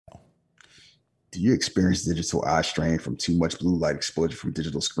Do you experience digital eye strain from too much blue light exposure from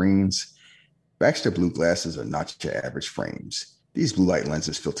digital screens? Baxter Blue glasses are not your average frames. These blue light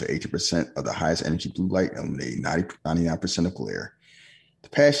lenses filter 80% of the highest energy blue light and eliminate 99% of glare. The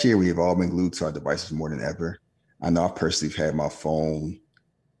past year, we have all been glued to our devices more than ever. I know I personally have had my phone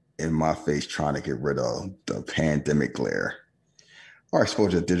in my face trying to get rid of the pandemic glare. Our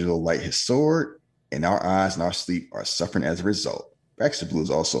exposure to digital light has soared, and our eyes and our sleep are suffering as a result. Baxter Blue is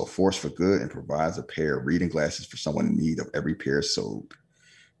also a force for good and provides a pair of reading glasses for someone in need of every pair sold.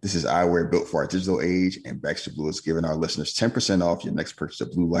 This is eyewear built for our digital age, and Baxter Blue is giving our listeners 10% off your next purchase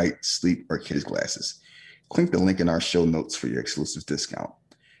of blue light, sleep, or kids glasses. Click the link in our show notes for your exclusive discount.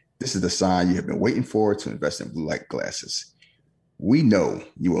 This is the sign you have been waiting for to invest in blue light glasses. We know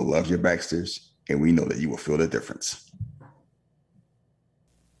you will love your Baxters, and we know that you will feel the difference.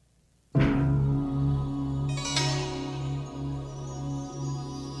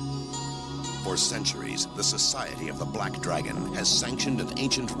 For centuries, the Society of the Black Dragon has sanctioned an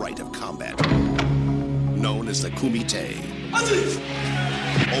ancient rite of combat, known as the Kumite,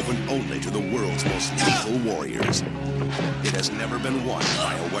 open only to the world's most lethal warriors. It has never been won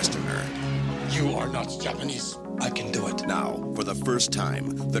by a Westerner. You are not Japanese. I can do it. Now, for the first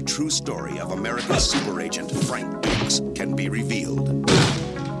time, the true story of America's super agent, Frank Dukes, can be revealed.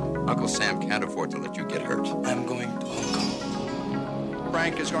 Uncle Sam can't afford to let you get hurt. I'm going to Hong Kong.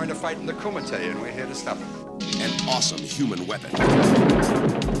 Frank is going to fight in the Kumite, and we're here to stop him. An awesome human weapon.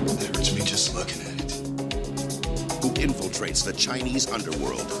 It hurts me just looking at it. Who infiltrates the Chinese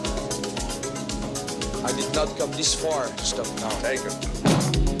underworld. I did not come this far to stop now. Take him.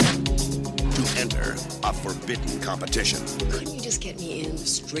 To enter a forbidden competition. Couldn't you just get me in?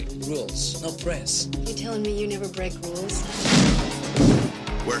 Strict rules, no press. You telling me you never break rules?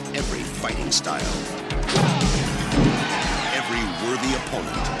 Where every fighting style, every worthy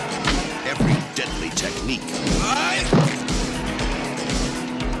opponent, every deadly technique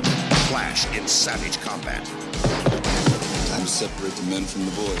clash in savage combat. Time to separate the men from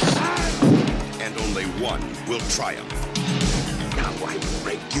the boys. And only one will triumph. Now I will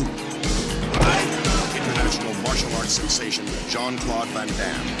break you. International martial arts sensation Jean-Claude Van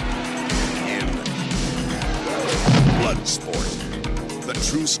Damme in Bloodsport. The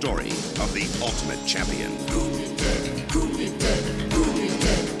true story of the ultimate champion.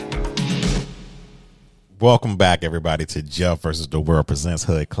 Welcome back, everybody, to Jeff versus the World presents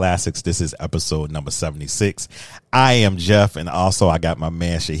Hood Classics. This is episode number 76. I am Jeff, and also I got my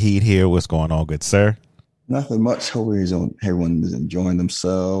man Shahid here. What's going on, good sir? Nothing much. Hope everyone is enjoying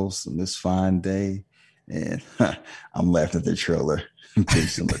themselves on this fine day. And I'm laughing at the trailer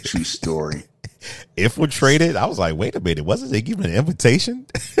based on a true story. Infiltrated. I was like, wait a minute, wasn't they giving an invitation?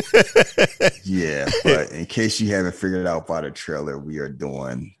 Yeah, but in case you haven't figured it out by the trailer, we are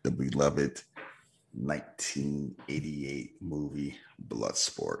doing the beloved 1988 movie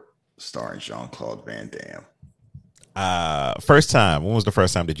Bloodsport, starring Jean-Claude Van Damme. First time. When was the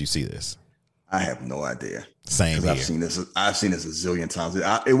first time did you see this? I have no idea. Same here. I've seen this a zillion times.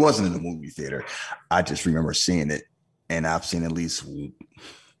 It wasn't in the movie theater. I just remember seeing it, and I've seen at least.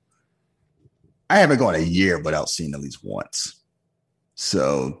 I haven't gone a year without seeing at least once.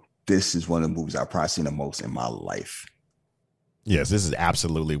 So this is one of the movies I've probably seen the most in my life. Yes, this is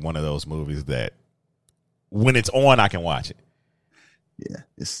absolutely one of those movies that when it's on, I can watch it. Yeah,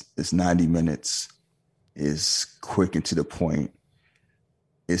 it's 90 minutes. It's quick and to the point.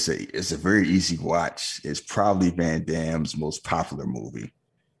 It's a very easy watch. It's probably Van Damme's most popular movie.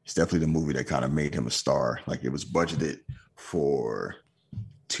 It's definitely the movie that kind of made him a star. Like, it was budgeted for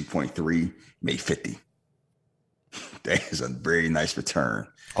 2.3, made 50. That is a very nice return.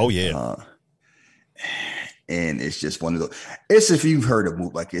 Oh yeah. And it's just one of those. It's if you've heard of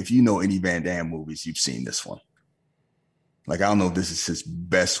movie, like if you know any Van Damme movies, you've seen this one. Like, I don't know if this is his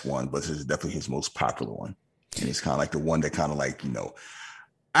best one, but this is definitely his most popular one. And it's kind of like the one that kind of like,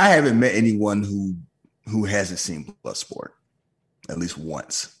 I haven't met anyone who hasn't seen Bloodsport at least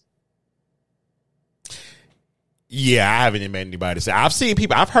once. Yeah, I haven't met anybody say.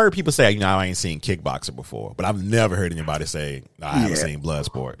 I've heard people say, I ain't seen Kickboxer before, but I've never heard anybody say, no, I haven't seen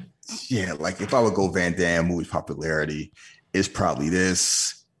Bloodsport. Yeah, like if I would go Van Damme movie popularity, it's probably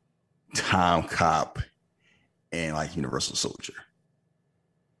this, Time Cop, and like Universal Soldier.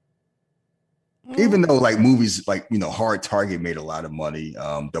 Even though like movies like, Hard Target made a lot of money,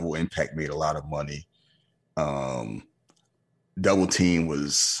 Double Impact made a lot of money. Double Team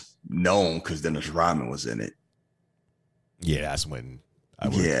was known because Dennis Rodman was in it. Yeah, that's when I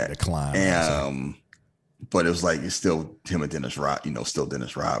would decline. And, but it was like, it's still him and Dennis Rodman, still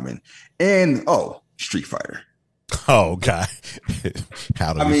Dennis Rodman. And, Street Fighter. Oh God.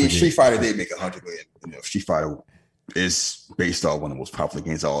 How do I we mean, forget? Street Fighter did make 100 million. You know, Street Fighter is based on one of the most popular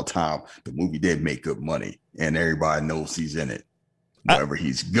games of all time. The movie did make good money, and everybody knows he's in it. Whether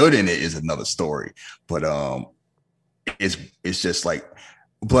he's good in it is another story. But it's just like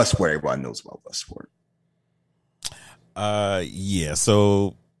Bloodsport. Everybody knows about Bloodsport. Yeah.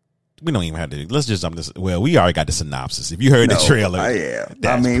 So we don't even have to. Let's just jump this. Well, we already got the synopsis. If you heard the trailer,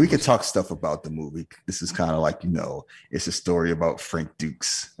 I mean, we could talk stuff about the movie. This is kind of like, it's a story about Frank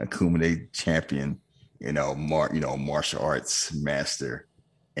Dukes, a Kumite champion, martial arts master,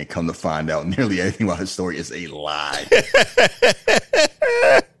 and come to find out nearly everything about his story is a lie.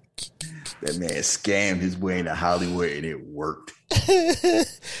 That man scammed his way into Hollywood, and it worked.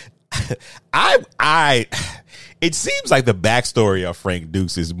 It seems like the backstory of Frank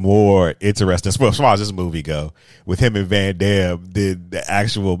Dukes is more interesting as far as this movie go, with him and Van Damme than the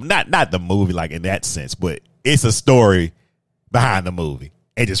actual, not the movie like in that sense, but it's a story behind the movie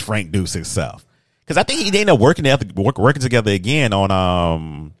and just Frank Dukes himself. Because I think he ended up working together again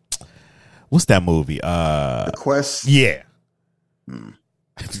on what's that movie? The Quest. Yeah,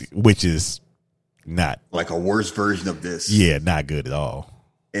 which is not like a worse version of this. Yeah, not good at all.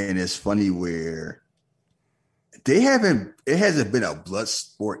 And it's funny where it hasn't been a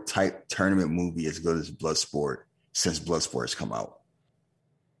Bloodsport type tournament movie as good as Bloodsport since Bloodsport has come out.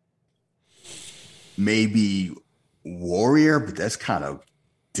 Maybe Warrior, but that's kind of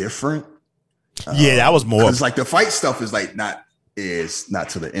different. Yeah, that was more. It's like the fight stuff is like not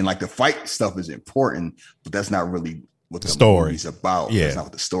to the end. Like the fight stuff is important, but that's not really what the story is about. Yeah, that's not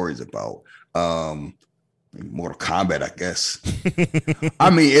what the story is about. Mortal Kombat, I guess.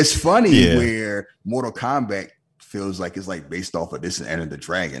 I mean, it's funny where Mortal Kombat feels like it's like based off of this and Enter the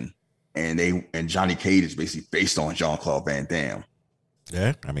Dragon, and Johnny Cage is basically based on Jean-Claude Van Damme.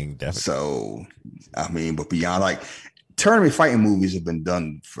 Yeah, I mean, definitely. So, I mean, but beyond like tournament fighting movies have been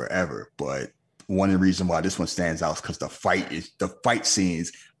done forever, but one of the reasons why this one stands out is because the fight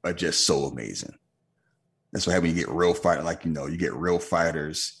scenes are just so amazing. That's what happens when you get real fighting, like you get real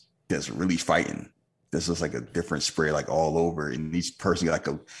fighters that's really fighting. This is like a different spray, like all over, and each person got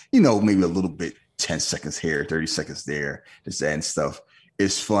like maybe a little bit, 10 seconds here, 30 seconds there, just adding stuff.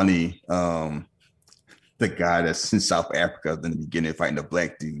 It's funny. The guy that's in South Africa in the beginning fighting the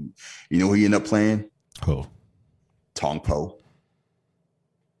black dude, who he ended up playing? Who? Tong Po.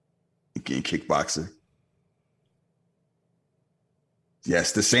 Again, kickboxer.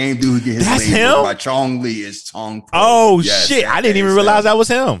 Yes, the same dude who get his name by Chong Li is Tong Po. Oh, yes, shit. I didn't even realize that was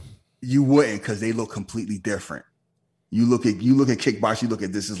him. You wouldn't, because they look completely different. You look at kickboxing, you look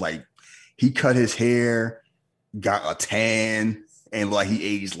at this is like he cut his hair, got a tan, and like he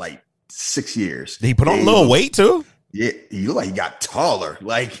aged like 6 years. Did he put on a little weight too? Yeah, he looked like he got taller.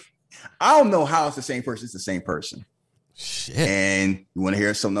 Like, I don't know how it's the same person. It's the same person. Shit. And you want to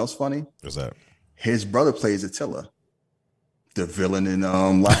hear something else funny? What's that? His brother plays Attila, the villain in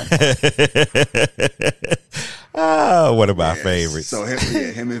Lion. One of my favorites. So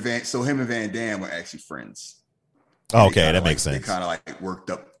him and Van Damme are actually friends. Okay, that makes sense. They kind of like worked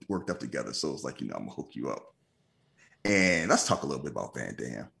up together. So it's like, I'm gonna hook you up. And let's talk a little bit about Van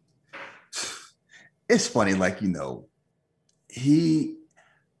Damme. It's funny, like,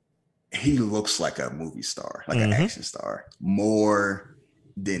 he looks like a movie star, like an action star, more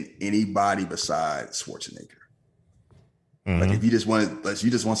than anybody besides Schwarzenegger. Like, if you just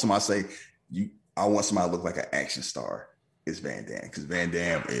want somebody to say, I want somebody to look like an action star, it's Van Damme, because Van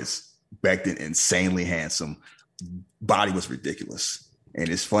Damme is back then insanely handsome. Body was ridiculous. And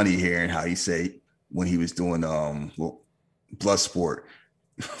it's funny hearing how he say when he was doing Bloodsport,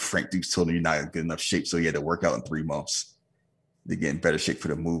 Frank Dukes told him you're not in good enough shape, so he had to work out in 3 months to get in better shape for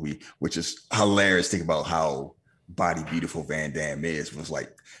the movie, which is hilarious. Think about how body beautiful Van Damme is. It was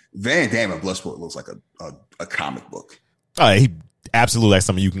like Van Damme in Bloodsport looks like a comic book. Oh, he absolutely like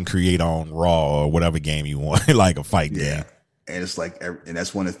something you can create on Raw or whatever game you want, like a fight game. And it's like, and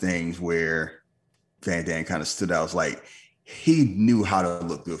that's one of the things where Van Damme kind of stood out. It's like he knew how to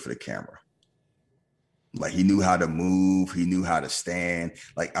look good for the camera. Like, he knew how to move. He knew how to stand.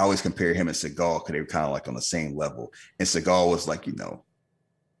 Like, I always compare him and Seagal because they were kind of like on the same level. And Seagal was like,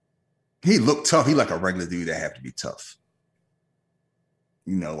 he looked tough. He like a regular dude that had to be tough.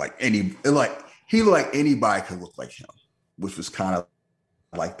 He looked like anybody could look like him, which was kind of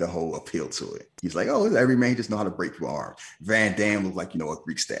like the whole appeal to it. He's like, oh, every man just know how to break your arm. Van Damme looked like, a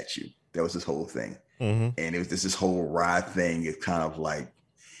Greek statue. That was his whole thing. And it was this whole ride thing. It's kind of like,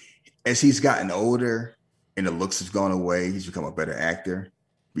 as he's gotten older and the looks have gone away, he's become a better actor,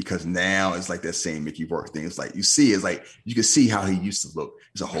 because now it's like that same Mickey Rourke thing. It's like, you can see how he used to look.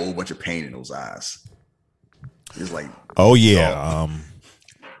 There's a whole bunch of pain in those eyes. It's like, oh yeah,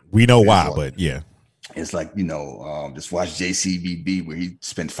 we know why, but yeah. It's like, just watch JCVB where he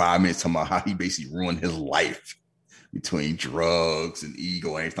spent 5 minutes talking about how he basically ruined his life between drugs and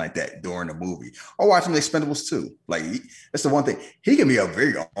ego and anything like that during the movie. Or watch him in Expendables 2. Like, that's the one thing. He can be a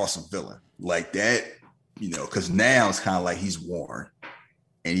very awesome villain like that, because now it's kind of like he's worn.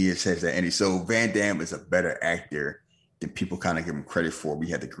 And he just says that. And so Van Damme is a better actor than people kind of give him credit for. We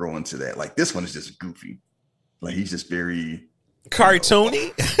had to grow into that. Like, this one is just goofy. Like, he's just very...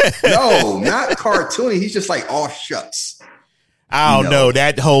 cartoony? No, not cartoony. He's just like all shucks. I don't know.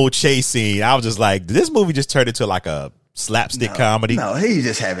 That whole chase scene, I was just like, did this movie just turn into like a slapstick comedy? No, he's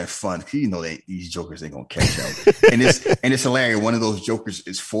just having fun. These jokers ain't gonna catch up. and it's hilarious. One of those jokers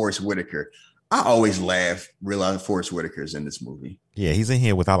is Forrest Whitaker. I always laugh realizing Forrest Whitaker is in this movie. Yeah, he's in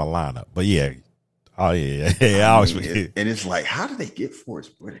here without a lineup. But yeah. Oh yeah. And it's like, how did they get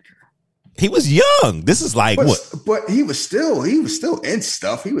Forrest Whitaker? He was young. This is like what? But he was still in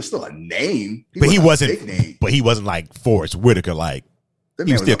stuff. He was still a name. He wasn't a big name. But he wasn't like Forrest Whitaker. Like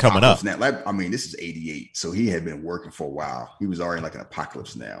he was still coming up. Now. Like, I mean, this is 88, so he had been working for a while. He was already like an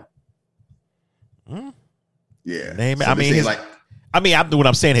Apocalypse Now. Yeah. What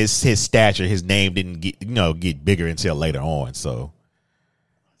I'm saying, his stature, his name didn't get bigger until later on. So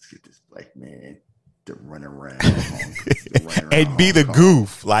let's get this black man to run around and be the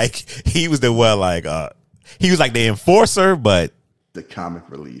goof. Like he was the he was like the enforcer, but the comic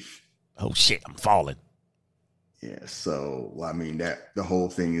relief. Oh shit, I'm falling. Yeah, so I mean that the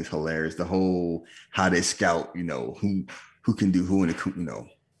whole thing is hilarious. The whole how they scout, who can do who in the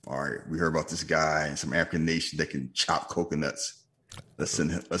all right, we heard about this guy in some African nation that can chop coconuts. Let's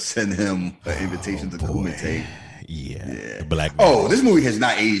send him an invitation to Kumite. Yeah. The black man. Oh, this movie has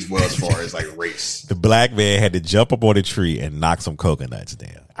not aged well as far as like race. The black man had to jump up on a tree and knock some coconuts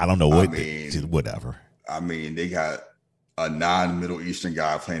down. I don't know what, just whatever. I mean, they got a non-Middle Eastern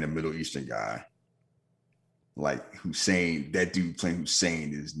guy playing a Middle Eastern guy. Like Hussein, that dude playing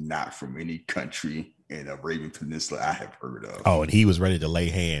Hussein is not from any country in the Arabian Peninsula I have heard of. Oh, and he was ready to lay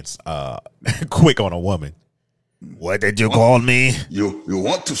hands quick on a woman. What did you call me? You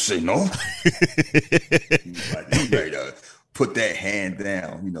want to say no? Like, you ready to put that hand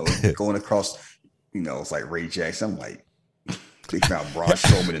down, going across, it's like Ray Jackson. I'm like, they found Braun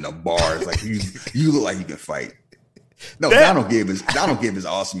Strowman in a bar. It's like, you look like you can fight. No, Donald Gibb is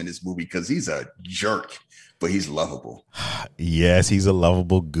awesome in this movie because he's a jerk, but he's lovable. Yes, he's a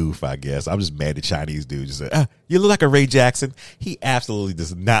lovable goof, I guess. I'm just mad at Chinese dudes. Just like, you look like a Ray Jackson. He absolutely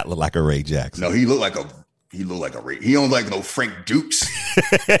does not look like a Ray Jackson. No, he looked like a Ray. He don't like no Frank Dukes.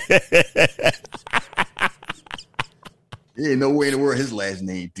 Yeah, no way in the world his last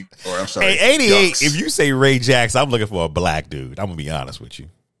name. Or I'm sorry, 88. Ducks. If you say Ray Jackson, I'm looking for a black dude. I'm gonna be honest with you.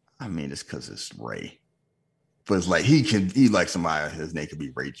 I mean, it's because it's Ray, but it's like he like somebody. His name could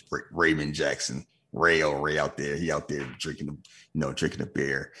be Raymond Jackson. Ray out there. He out there drinking a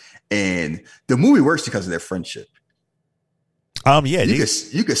beer, and the movie works because of their friendship. Yeah,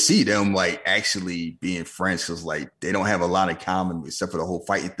 you could see them like actually being friends because like they don't have a lot in common except for the whole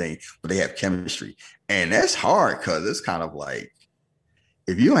fighting thing, but they have chemistry, and that's hard because it's kind of like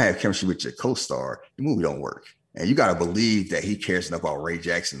if you don't have chemistry with your co-star, the movie don't work, and you got to believe that he cares enough about Ray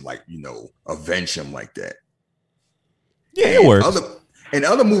Jackson, like avenge him like that. Yeah, it works.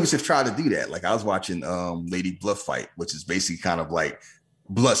 Other movies have tried to do that. Like I was watching Lady Blood Fight, which is basically kind of like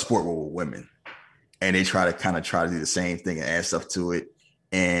blood sport with women. And they try to do the same thing and add stuff to it.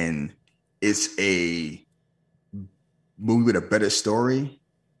 And it's a movie with a better story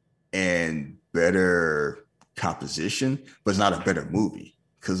and better composition, but it's not a better movie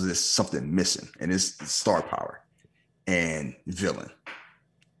because there's something missing. And it's star power and villain.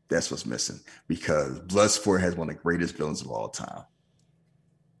 That's what's missing because Bloodsport has one of the greatest villains of all time.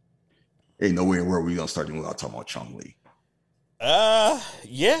 Ain't nowhere where we gonna start doing without talking about Chong Li.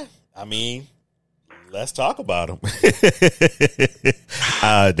 Yeah. I mean, let's talk about him.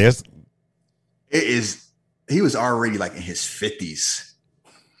 He was already like in his 50s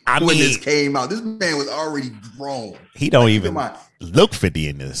when this came out. This man was already grown. He don't even look 50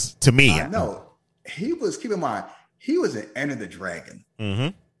 in this to me. I know. He was, keep in mind, he was in Enter the Dragon. Mm-hmm.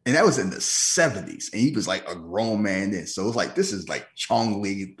 And that was in the 70s. And he was like a grown man then. So it's like, this is like Chong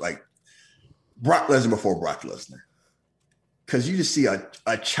Li, like Brock Lesnar before Brock Lesnar. Because you just see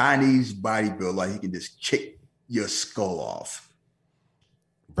a Chinese bodybuilder, like he can just kick your skull off.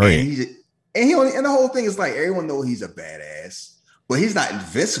 Right. And the whole thing is like everyone knows he's a badass, but he's not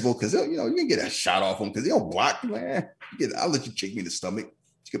invincible because you can get a shot off him because he don't block. Man, I'll let you kick me in the stomach.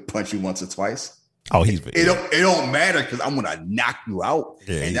 He can punch you once or twice. Oh, it don't matter because I'm gonna knock you out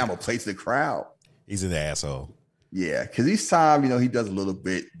and then I'm gonna play to the crowd. He's an asshole. Yeah, because each time, he does a little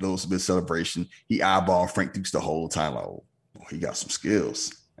bit of celebration. He eyeballing Frank Dukes the whole time. Like, oh, he got some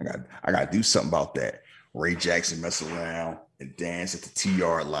skills. I got to do something about that. Ray Jackson mess around and dance at the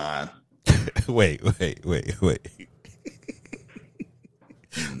 2-yard line. Wait.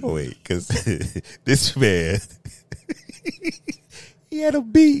 Wait, because this man, he had a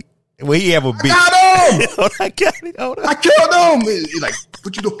beat. Well, he have a beat. I got him! I got it. Hold on. I killed him! He's like,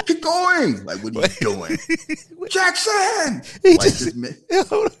 what you doing? Keep going! Like, what are you doing? Jackson! He like, just,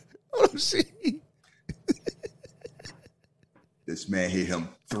 hold on, see. This man hit him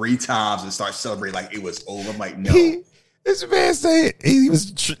 3 times and started celebrating like it was over. I'm like, no. This man said he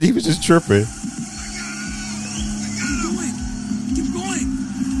was just tripping. Keep going.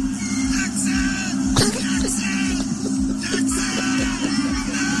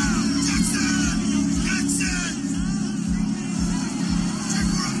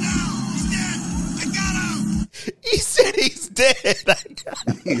 He said he's dead.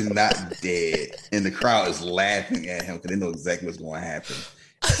 He's not dead. And the crowd is laughing at him because they know exactly what's going to happen.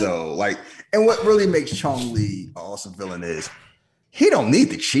 So, like, and what really makes Chong Li an awesome villain is he don't need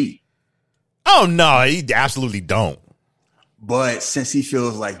to cheat. Oh, no, he absolutely don't. But since he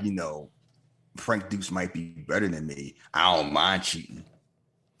feels like, Frank Dukes might be better than me, I don't mind cheating.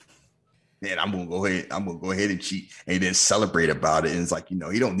 And I'm gonna go ahead and cheat and then celebrate about it. And it's like, he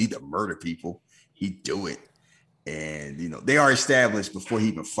don't need to murder people. He do it. And they are established before he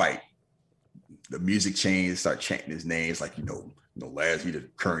even fight. The music changed, start chanting his names, like, last he the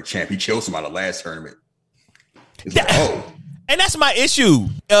current champ. He killed somebody the last tournament. It's like, oh. And that's my issue.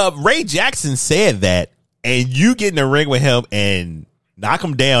 Ray Jackson said that, and you get in the ring with him and knock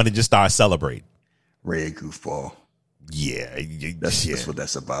him down and just start celebrating. Ray a goofball. Yeah, that's what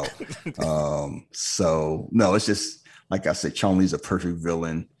that's about. So no, it's just like I said, Chong Li's a perfect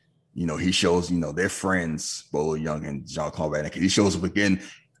villain. He shows, they're friends, Bolo Young and Jean-Claude Van Damme. He shows up again,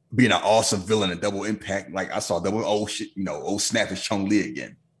 being an awesome villain and Double Impact. Like I saw old snap is Chong Li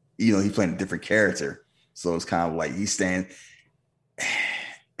again. He's playing a different character. So it's kind of like he's staying,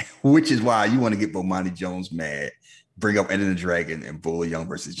 which is why you want to get Bomani Jones mad. Bring up Enter the Dragon and Bolo Young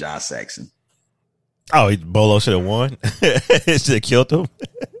versus John Saxon. Oh, Bolo should have won. Should have killed him.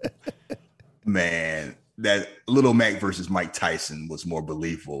 Man, that Little Mac versus Mike Tyson was more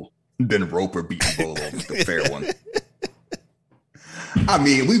believable than Roper beating Bolo with the fair one. I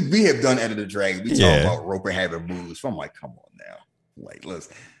mean, we have done Enter the Dragon. We talk about Roper having moves. So I'm like, come on now. Like,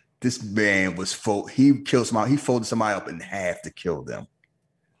 listen, this man was he killed somebody. He folded somebody up in half to kill them,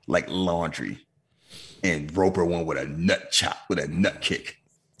 like laundry. And Roper won with a nut chop, with a nut kick.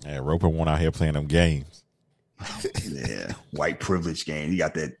 Yeah, Roper won out here playing them games. Yeah, white privilege game. He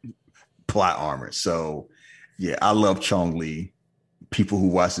got that plot armor. So, yeah, I love Chong Li. People who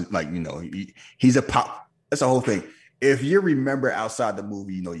watch it, like, he's a pop. That's the whole thing. If you remember outside the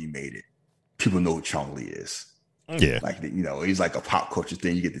movie, you made it. People know who Chong Li is. Yeah. Like, he's like a pop culture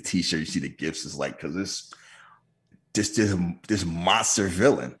thing. You get the t-shirt, you see the gifts. It's like, because this monster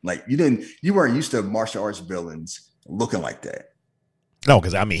villain. Like, you weren't used to martial arts villains looking like that. No,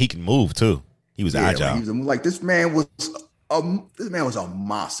 because he can move too. He was agile. Like this man was a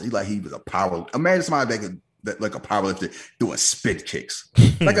monster. He was a power. Imagine somebody like a powerlifter doing spin kicks.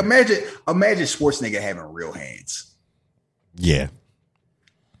 Like imagine Schwarzenegger having real hands. Yeah,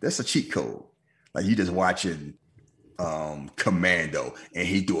 that's a cheat code. Like you just watching Commando and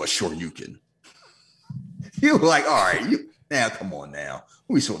he do a Shoryuken. You were like, all right, now come on now.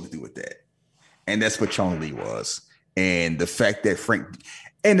 What are we supposed to do with that? And that's what Chong Li was. And the fact that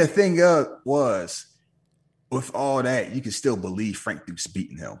the thing was, with all that, you can still believe Frank Dukes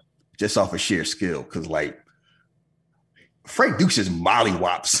beating him just off of sheer skill. Because, like, Frank Dukes just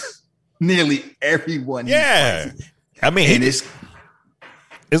mollywops nearly everyone. Yeah. It's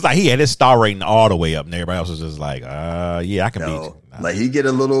like he had his star rating all the way up, and everybody else was just like, I can beat you. Nah. Like, he get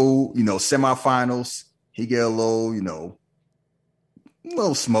a little, semifinals. He get a little,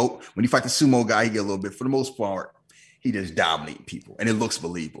 little smoke. When you fight the sumo guy, he get a little bit. For the most part, he just dominating people, and it looks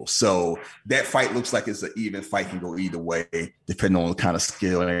believable. So that fight looks like it's an even fight, can go either way, depending on the kind of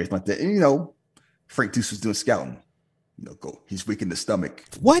skill and everything like that. And, Frank Dukes was doing scouting. He's weak in the stomach.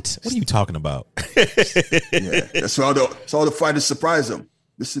 What are you talking about? Yeah, that's all the fighters surprise him.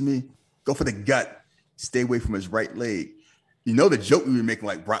 Listen to me. Go for the gut. Stay away from his right leg. The joke we were making,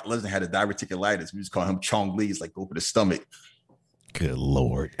 like Brock Lesnar had a diverticulitis. We just call him Chong Li. It's like go for the stomach. Good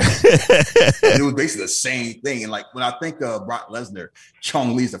Lord. It was basically the same thing. And like when I think of Brock Lesnar,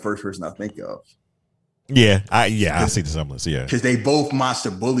 Chong Li is the first person I think of. Yeah, I see the semblance. Yeah, because they both monster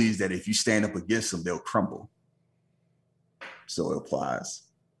bullies that if you stand up against them, they'll crumble. So it applies.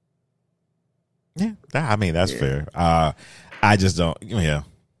 Yeah, I mean that's fair. I just don't. Yeah,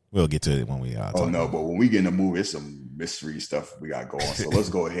 we'll get to it when we. Oh no, but when we get in the movie, it's some mystery stuff we got going. So let's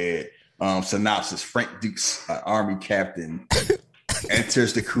go ahead. Synopsis: Frank Dukes, an army captain,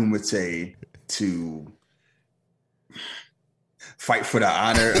 enters the Kumite to fight for the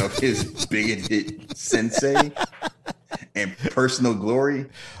honor of his bigoted sensei and personal glory.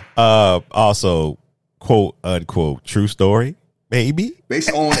 Also, quote unquote, true story, maybe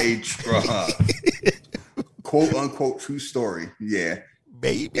Based on a quote unquote true story. Yeah.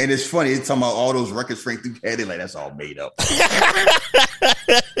 Baby. And it's funny, it's talking about all those records Frank Duke had, like that's all made up.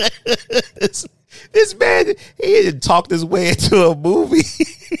 This man, he didn't talk this way into a movie.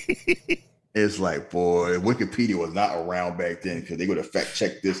 It's like, boy, Wikipedia was not around back then because they would have fact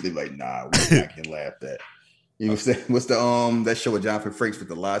checked this. They're like, nah, we're not getting laughed at. You know what's the that show with Jonathan Frakes with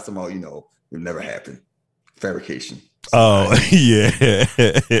the lies? Somehow, it never happened. Fabrication. Oh, yeah.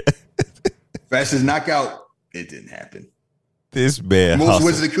 Fastest knockout, it didn't happen. This man. Most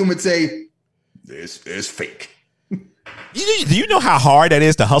Wizards of Kumite, it's fake. Do you know how hard that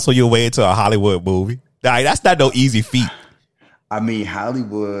is to hustle your way into a Hollywood movie? Like, that's not no easy feat. I mean,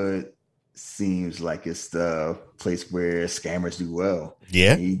 Hollywood seems like it's the place where scammers do well.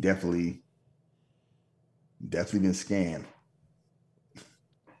 Yeah. And he definitely been scammed.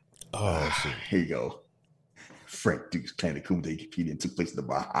 Oh, shit. Here you go. Frank Duke's Clan of Kumite competing took place in the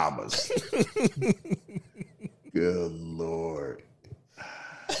Bahamas. Good Lord.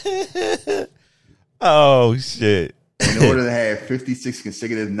 Oh, shit. In order to have 56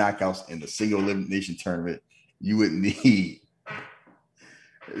 consecutive knockouts in the single elimination tournament, you would need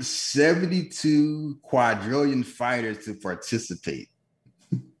 72 quadrillion fighters to participate.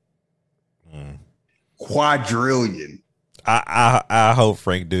 Quadrillion. I hope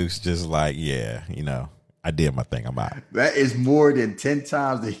Frank Dukes just like, yeah, I did my thing. I'm out. That is more than 10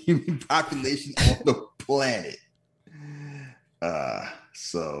 times the human population on the planet.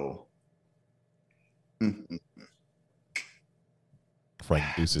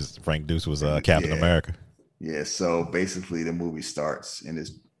 Frank Dukes was Captain America. Yeah, so basically the movie starts and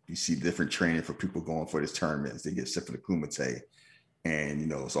you see different training for people going for this tournaments. They get sent for the Kumite.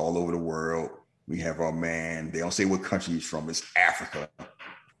 And it's all over the world. We have our man, they don't say what country he's from, it's Africa.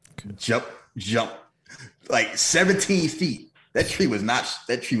 Jump like 17 feet. That tree was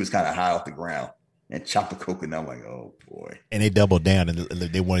kind of high off the ground. And chop a coconut. I'm like, oh boy. And they doubled down and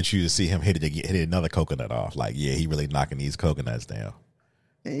they wanted you to see him hit another coconut off. Like, yeah, he really knocking these coconuts down.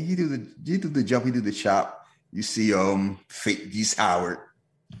 And he do the jump, he do the chop. You see fake Geese Howard.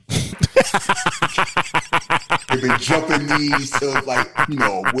 They've been jumping these to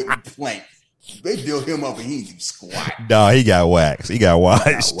wooden plank. They built him up and he didn't do squat. No, he got waxed. He got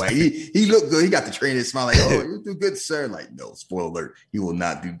washed. He looked good. He got the trainer smile like, oh, you do good, sir. Like, no, spoiler alert, he will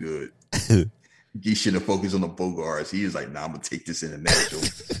not do good. He should have focused on the Bogarts. He was like, nah, I'm gonna take this international.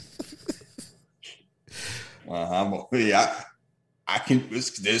 I can.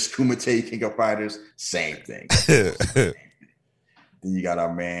 There's Kumite King of Fighters, same thing. Then you got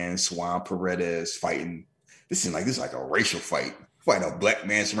our man Swan Paredes fighting. This is like a racial fight. Fighting a black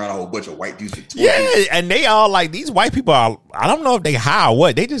man surrounding a whole bunch of white dudes. Yeah, and they all like these white people are. I don't know if they high or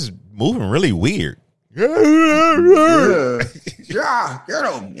what. They just moving really weird. Yeah,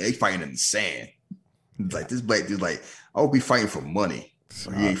 get him. They fighting in the sand. Like this black dude's like, I would be fighting for money.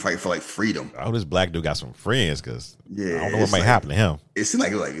 He ain't fighting for like freedom. Oh, this black dude got some friends because I don't know what might like, happen to him. It seems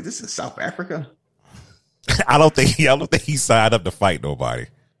like this is South Africa. I don't think he signed up to fight nobody.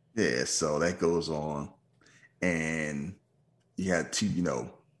 Yeah, so that goes on, and you had two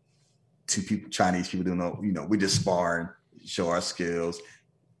people, Chinese people doing, we just sparring, show our skills,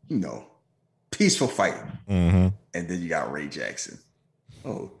 peaceful fighting, and then you got Ray Jackson.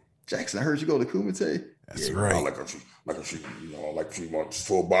 Oh, Jackson, I heard you go to Kumite. That's right. I like a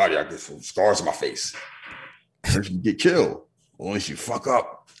full body. I get some scars on my face. I heard you get killed. Unless you fuck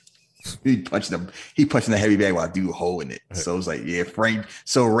up. He punching the heavy bag while dude holding it. So it's like, yeah, Frank.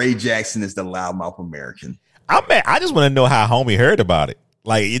 So Ray Jackson is the loudmouth American. I just want to know how homie heard about it.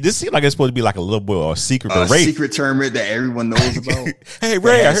 Like, it just seemed like it's supposed to be like a little bit of a secret. Secret tournament that everyone knows about. Hey,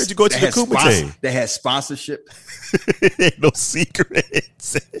 Ray, I heard you go to the Kumite. That has sponsorship. Ain't no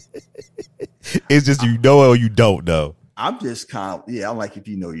secrets. It's just you know or you don't know. I'm just kind of, I'm like, if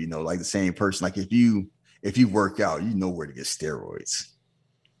you know, like the same person. Like if you work out, you know where to get steroids.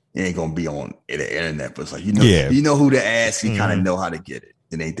 It ain't gonna be on the internet, but it's like you know who to ask. You kind of know how to get it.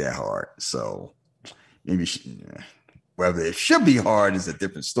 It ain't that hard. So maybe whether it should be hard is a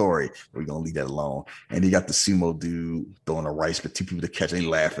different story. We're gonna leave that alone. And you got the sumo dude throwing a rice for two people to catch and they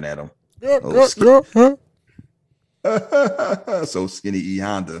laughing at him. So skinny E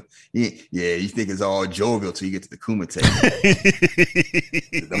Honda. You think it's all jovial till you get to the Kumite.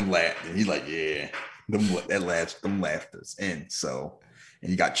 Them laughing. He's like, yeah, them laughters. And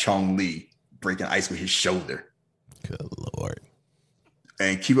you got Chong Li breaking ice with his shoulder. Good Lord.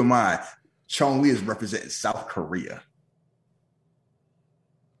 And keep in mind, Chong Li is representing South Korea.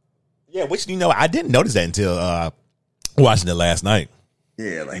 Yeah, which I didn't notice that until watching it last night.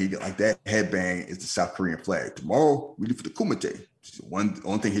 Yeah, like that headband is the South Korean flag. Tomorrow we leave for the Kumite.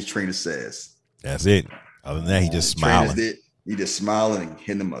 One thing his trainer says. That's it. Other than that, he just smiling. He just smiling and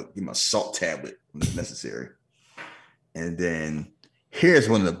give him a salt tablet when it's necessary. And then here's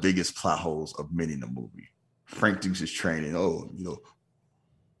one of the biggest plot holes of many in the movie. Frank Dukes is training.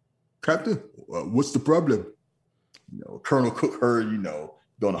 Captain, what's the problem? Colonel Cook heard,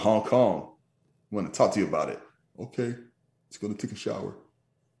 going to Hong Kong. Want to talk to you about it. Okay, let's go to take a shower.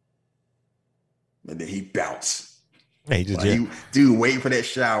 And then he bounced. Yeah, he just dude waiting for that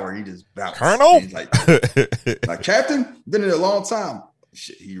shower. He just bounced. Colonel, he's like Captain, been in a long time.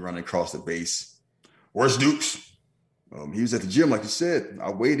 Shit, he running across the base. Where's Dukes? He was at the gym, like you said. I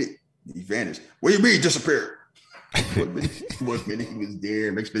waited. He vanished. What do you mean disappeared? One minute he was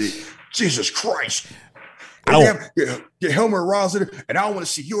there. Next minute, Jesus Christ! Get Helmer Rossiter, and I don't want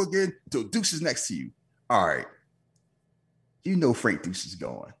to see you again until Dukes is next to you. All right, Frank Dukes is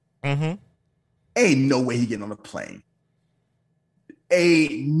going. Mm-hmm. Ain't no way he getting on a plane.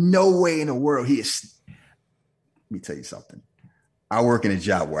 Ain't no way in the world he is. Let me tell you something. I work in a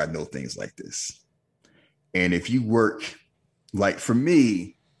job where I know things like this. And if you work, like for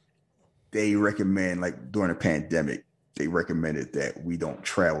me, they recommend, like during the pandemic, they recommended that we don't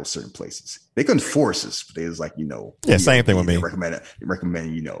travel certain places. They couldn't force us, but they was like, same thing with me. They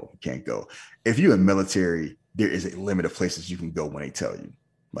recommend, you can't go. If you're in military, there is a limit of places you can go when they tell you.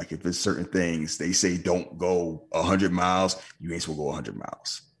 Like if it's certain things, they say don't go 100 miles, you ain't supposed to go 100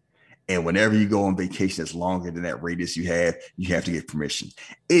 miles. And whenever you go on vacation that's longer than that radius you have to get permission.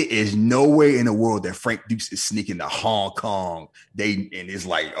 It is no way in the world that Frank Dukes is sneaking to Hong Kong. And it's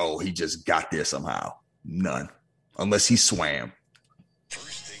like, oh, he just got there somehow. None. Unless he swam.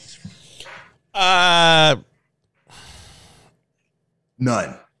 None.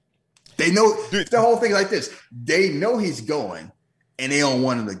 They know the whole thing like this. They know he's going. And they don't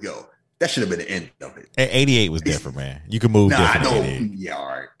want him to go. That should have been the end of it. And 88 was different, man. You could move different. I know. Yeah, all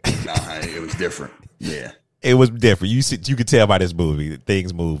right. It was different. Yeah. It was different. You could tell by this movie that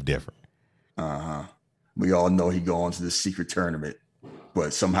things move different. Uh-huh. We all know he going to the secret tournament,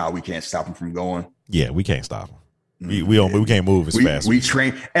 but somehow we can't stop him from going. Yeah, we can't stop him. We can't move as fast. We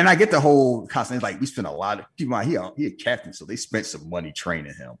train, and I get the whole concept. Like we spent a lot of people. He a captain, so they spent some money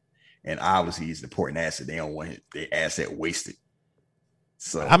training him, and obviously he's an important asset. They don't want their asset wasted.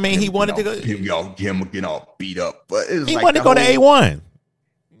 So I mean, he wanted to go. Him getting all beat up, but it was he wanted to go to A1.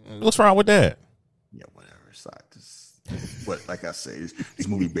 What's wrong with that? Yeah, whatever. It's like but like I say, this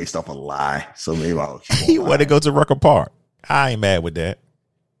movie based off a lie. So maybe he wanted to go to Rucker Park. I ain't mad with that.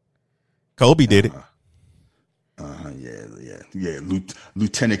 Kobe did it. Yeah.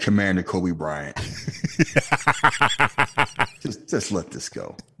 Lieutenant Commander Kobe Bryant. just let this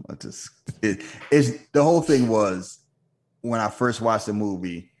go. The whole thing was when I first watched the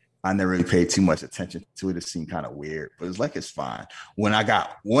movie, I never really paid too much attention to it. It seemed kind of weird, but it's like it's fine.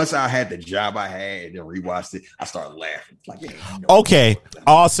 Once I had the job I had and then rewatched it, I started laughing. Like, okay,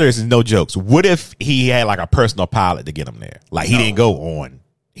 all seriousness, no jokes. What if he had like a personal pilot to get him there? Like he didn't go on.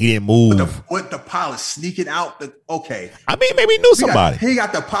 He didn't move. What the pilot sneaking out? Okay. I mean, maybe he knew somebody. He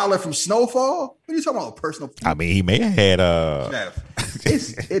got the pilot from Snowfall. What are you talking about? A personal? I mean, he may have had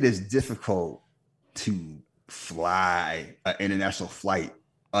it is difficult to fly an international flight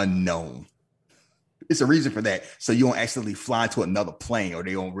unknown. It's a reason for that. So you don't accidentally fly into another plane, or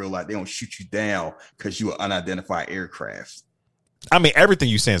they don't realize they don't shoot you down because you're an unidentified aircraft. I mean, everything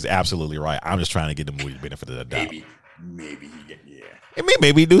you saying is absolutely right. I'm just trying to get the movie benefit of the doubt. Maybe I mean,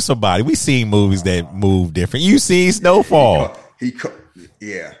 maybe he knew somebody. We seen movies that move different. You seen Snowfall.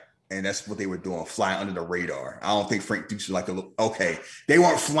 Yeah. And that's what they were doing, flying under the radar. I don't think Frank Dukes was like they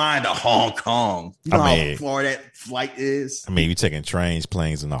weren't flying to Hong Kong. You know how far that flight is? I mean, you're taking trains,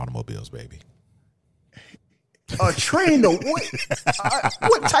 planes, and automobiles, baby. A train to what?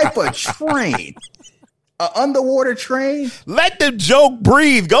 What type of train? An underwater train? Let the joke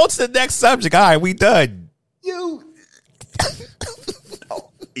breathe. Go to the next subject. All right, we done.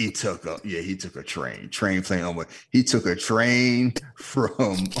 He took a train. He took a train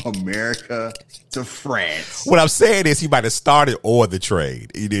from America to France. What I'm saying is he might have started on the train.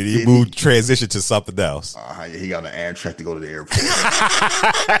 He transitioned to something else. He got an Amtrak to go to the airport.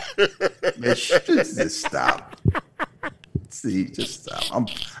 Man, just stop. See, just stop.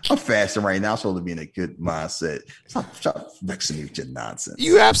 I'm fasting right now. I'm supposed to be in a good mindset. Stop vexing me with your nonsense.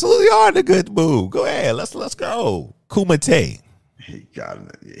 You absolutely are in a good mood. Go ahead. Let's go. Kumite. He got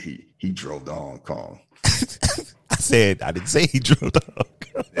it. He drove to Hong Kong. I didn't say he drove to Hong Kong.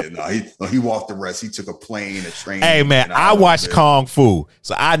 Yeah, no, he walked the rest. He took a plane, a train. Hey man, I watched Kung Fu,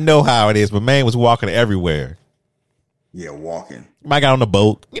 so I know how it is. But man was walking everywhere. Yeah, walking. I got on the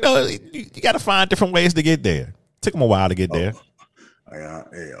boat. You know, you got to find different ways to get there. Took him a while to get there. Yeah,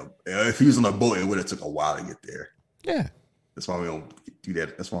 if he was on a boat, it would have took a while to get there. Yeah, that's why we don't do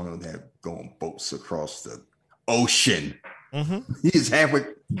that. That's why we don't have go on boats across the ocean. Mm-hmm. He's halfway.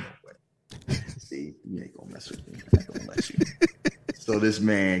 See, you ain't gonna mess with me. I ain't gonna let you. So this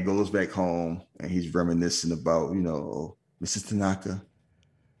man goes back home and he's reminiscing about, Mrs. Tanaka.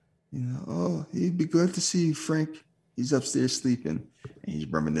 He'd be good to see you, Frank. He's upstairs sleeping. And he's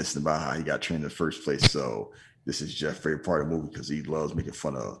reminiscing about how he got trained in the first place. So this is Jeff's favorite part of the movie because he loves making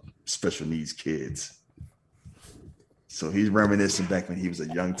fun of special needs kids. So he's reminiscing back when he was a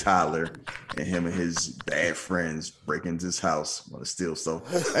young toddler and him and his bad friends break into his house, want to steal stuff.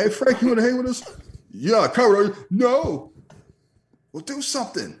 Hey, Frank, you want to hang with us? Yeah, cover. No. We'll do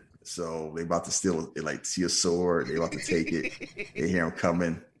something. So they about to steal it, like see a sword. They about to take it. They hear him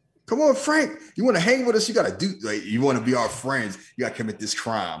coming. Come on, Frank. You want to hang with us? You got to do, you want to be our friends. You got to commit this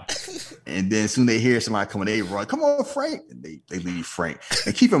crime. And then soon they hear somebody coming, they run. Come on, Frank. And they leave Frank.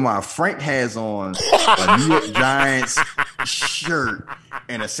 And keep in mind, Frank has on a New York Giants shirt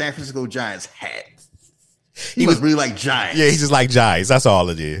and a San Francisco Giants hat. He was really like Giants. Yeah, he's just like Giants. That's all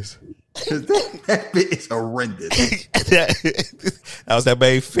it is. that bit is horrendous. That was that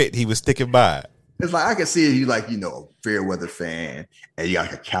main fit. He was sticking by it. It's like I can see you like, a fair weather fan and you got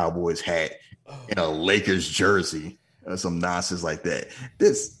like a Cowboys hat and a Lakers jersey or some nonsense like that.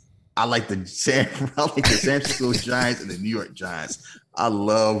 I like the San Francisco Giants and the New York Giants. I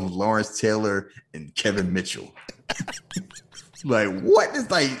love Lawrence Taylor and Kevin Mitchell. Like what?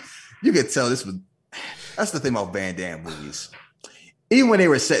 It's like you could tell that's the thing about Van Damme movies. Even when they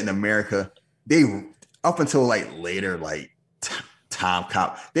were set in America, they up until like later, like Tom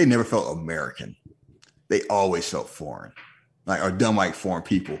Cop, they never felt American. They always felt foreign, or done like foreign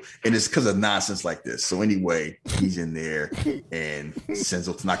people. And it's because of nonsense like this. So anyway, he's in there and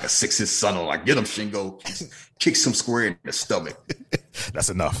Senzo Tanaka sicks his son on, like, get him, Shingo. Kicks him square in the stomach. That's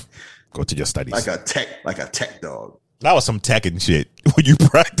enough. Go to your studies. Like a tech dog. That was some tech and shit. When you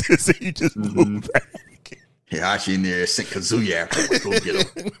practice it, you just move back. Hihachi in there sent Kazuya afterwards. Go get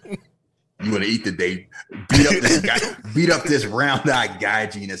him. You want to eat today? Beat up this round-eyed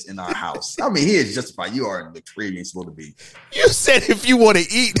gaijin that's in our house. I mean, he is justified. You are the Korean supposed to be. You said if you want to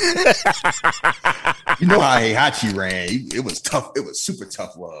eat. You know how Heihachi ran. It was tough. It was super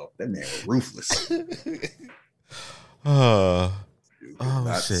tough love. That man was ruthless.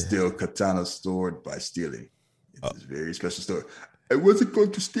 Shit. Steal katana sword by stealing. It's a very special story. I wasn't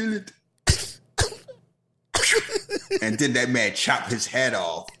going to steal it. And then that man chopped his head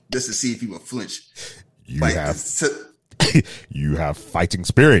off just to see if he would flinch. You have fighting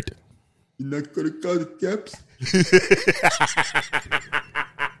spirit. You're not gonna call the caps.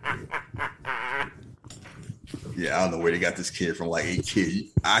 Yeah, I don't know where they got this kid from. Like, hey kid,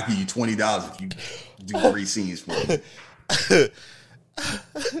 I'll give you $20 if you do 3 scenes for me.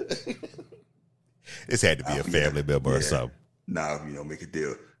 This had to be a family member or something. Nah, make a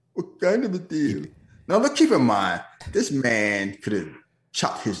deal. What kind of a deal? Now, look, keep in mind, this man could have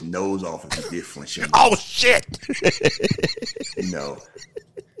chopped his nose off if he did flinch him. Oh, shit.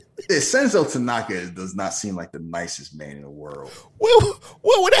 Senzo Tanaka does not seem like the nicest man in the world. What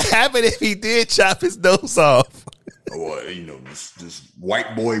would have happened if he did chop his nose off? Well, this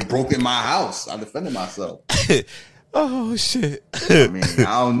white boy broke in my house. I defended myself. Oh, shit. I mean,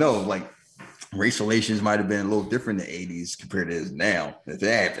 I don't know. Like, race relations might have been a little different in the 80s compared to this now. If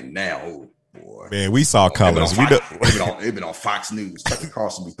that happened now, oh, boy. Man, we saw colors. They've been on Fox News. Tucker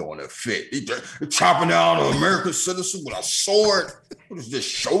Carlson be throwing a fit. He chopping down an American citizen with a sword. What is this,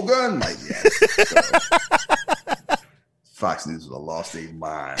 Shogun? Like, yes. Fox News was a lost their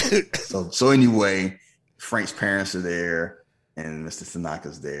mind. So anyway, Frank's parents are there and Mr.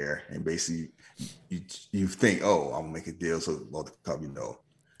 Tanaka's there. And basically, you think, oh, I'm going to make a deal. So,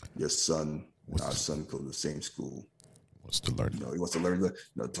 your son and our son go to the same school. Wants to learn. He wants to learn.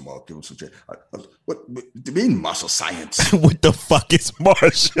 Tomorrow, give him some. What do you mean martial science? What the fuck is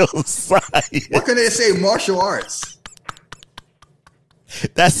martial science? What can they say? Martial arts.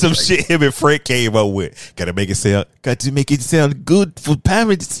 That's some shit him and Frank came up with. Got to make it sound good for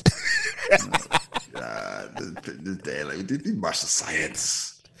parents. This dad, like, martial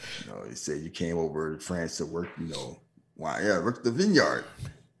science. He said you came over to France to work, Wow, yeah, work at the vineyard.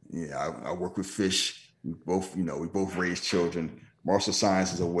 Yeah, I work with fish. We both raise children. Martial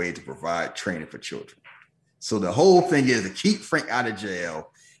science is a way to provide training for children. So the whole thing is to keep Frank out of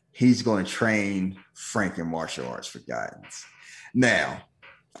jail. He's going to train Frank in martial arts for guidance. Now,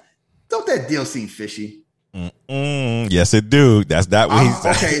 don't that deal seem fishy? Yes, it do. That's not what he's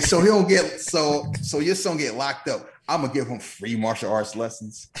saying. Okay, so he don't get so your son get locked up. I'm gonna give him free martial arts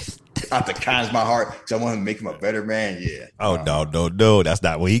lessons out the kindness of my heart because I want him to make him a better man. Yeah. Oh no, that's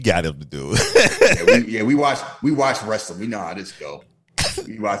not what he got him to do. we watch wrestling. We know how this go.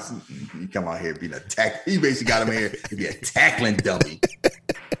 We watch. He come out here being a tack. He basically got him here to be a tackling dummy.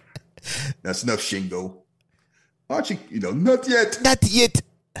 That's enough, Shingo. Why don't you, not yet. Not yet.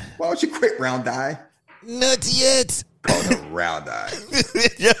 Why don't you quit, Round Eye? Not yet. Call him Round Eye.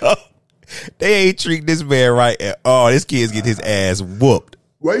 Yo, they ain't treating this man right at all. This kid's getting his ass whooped.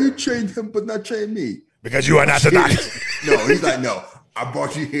 Why you train him but not train me? Because you are not the doctor. No, he's like, no. I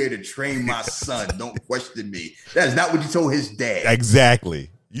brought you here to train my son. Don't question me. That is not what you told his dad.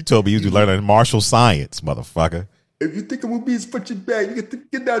 Exactly. You told me you was learning martial science, motherfucker. If you think I'm gonna be his punching bag, you get to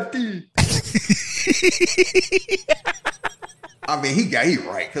get out there. I mean, he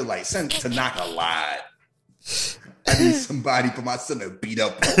right because like son Tanaka lied. I need somebody for my son to beat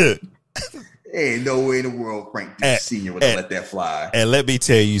up on. Ain't no way in the world Frank Sr. would let that fly. And let me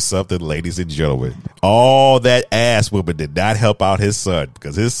tell you something, ladies and gentlemen. All that ass whooping did not help out his son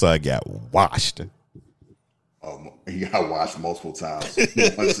because his son got washed. He got washed multiple times.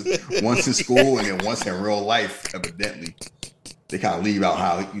 once in school and then once in real life, evidently. They kind of leave out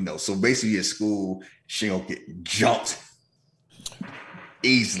how, so basically at school, Shingo get jumped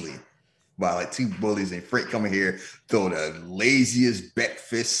easily by like two bullies, and Frank coming here, throw the laziest back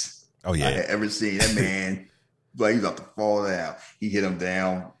fist I had ever seen. That man, like he's about to fall down. He hit him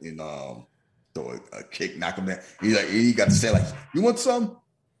down and throw a kick, knock him down. He got to say like, "You want some?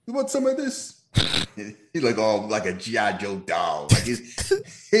 You want some of this?" He's like like a G.I. Joe doll. Like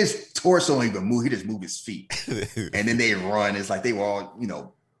his torso don't even move. He just move his feet, and then they run. It's like they were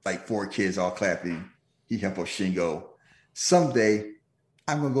all like four kids all clapping. He helped Shingo. Someday,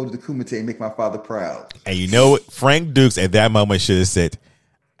 I'm gonna go to the Kumite and make my father proud. And you know what? Frank Dukes at that moment should have said,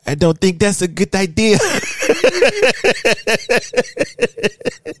 "I don't think that's a good idea."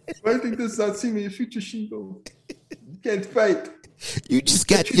 I think this is not seeing your future, Shingo. You can't fight. You just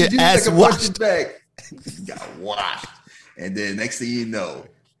got your ass washed. Back. You got washed. And then next thing you know,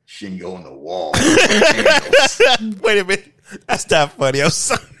 Shingo on the wall. Wait a minute. That's not funny. I'm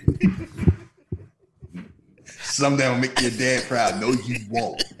sorry. Someday I'll make your dad proud. No, you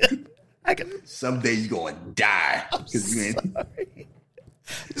won't. Someday you're going to die. Just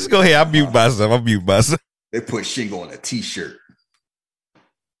go ahead. I'll mute myself. They put Shingo on a t-shirt.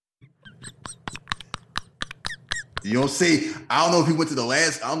 You don't say, I don't know if he went to the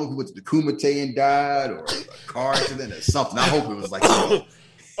Kumite and died or a car accident or something. I hope it was like, he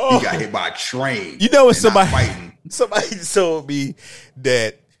got hit by a train. You know what somebody told me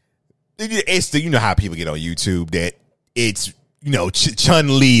that, you know how people get on YouTube that it's,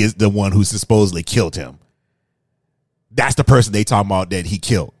 Chun-Li is the one who supposedly killed him. That's the person they talking about that he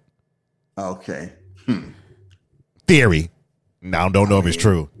killed. Okay. Theory. Now, don't know if it's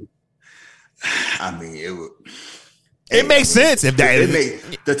true. I mean, it makes sense if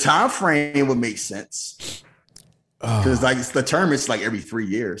the time frame would make sense because like the term is like every 3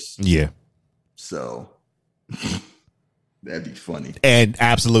 years. Yeah, so that'd be funny. And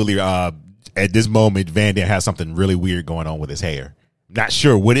absolutely, at this moment, Van Dam has something really weird going on with his hair. Not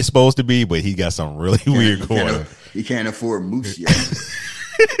sure what it's supposed to be, but he got something really weird going on. He can't afford mousse yet.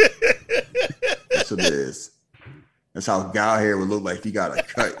 That's what it is. That's how guy hair would look like if he got a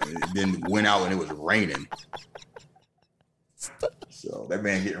cut and then went out and it was raining. So that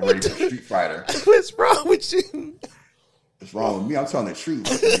man getting ready for Street Fighter. What's wrong with you? What's wrong with me? I'm telling the truth.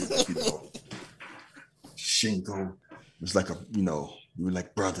 Shingo was like we were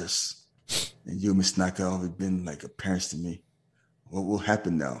like brothers. And you, Miss Naka, have always been like a parents to me. What will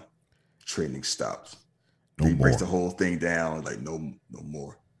happen now? Training stops. He breaks the whole thing down. Like, no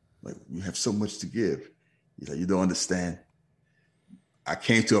more. Like, you have so much to give. He's like, you don't understand. I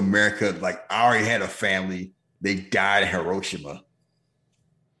came to America, like, I already had a family. They died in Hiroshima.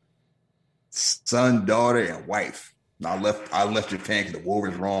 Son, daughter, and wife. And I left Japan because the war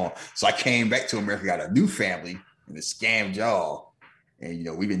was wrong. So I came back to America, got a new family, and it scammed y'all. And,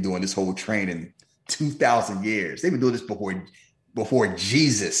 we've been doing this whole training 2,000 years. They've been doing this before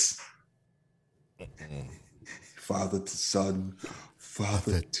Jesus. Father to son,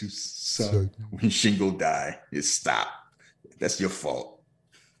 father to son. When Shingo died, it stopped. That's your fault.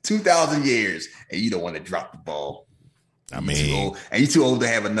 2,000 years, and you don't want to drop the ball. I mean, you too old to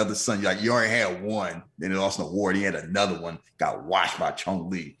have another son. You're like, you already had one, then he lost an award. He had another one, got washed by Chong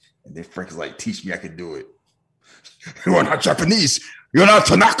Li, and then Frank is like, teach me, I can do it. You are not Japanese. You're not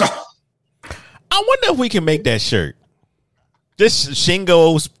Tanaka. I wonder if we can make that shirt. Just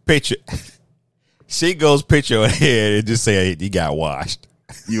Shingo's picture. Shingo's picture on here and just say he got washed.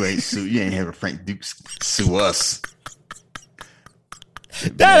 You ain't having Frank Dukes sue us.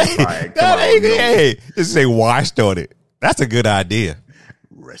 Hey, just say washed on it. That's a good idea.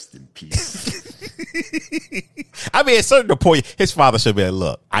 Rest in peace. I mean, at certain point, his father should be like,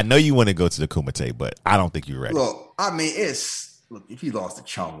 look, I know you want to go to the Kumite, but I don't think you're ready. Look, I mean, look, if he lost to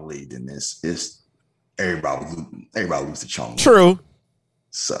Chong Li, then it's everybody lose to Chong Li. True.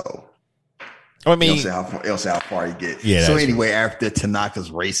 So I mean, you don't say how far you get. Yeah. So anyway, after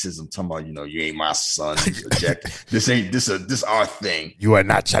Tanaka's racism, talking about, you ain't my son. This our thing. You are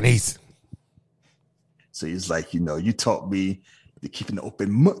not Chinese. So he's like, you taught me to keep an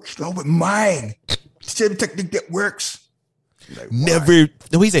open mind. Same technique that works. Like, never.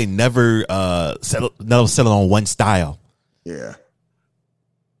 No, he say never settle on one style. Yeah.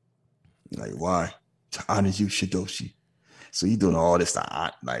 Like, why? To honor you, Shidoshi. So he doing all this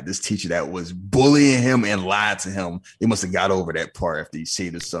like this teacher that was bullying him and lied to him. They must have got over that part after he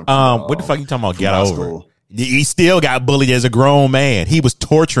saved his son. What the fuck you talking about? Get over? He still got bullied as a grown man. He was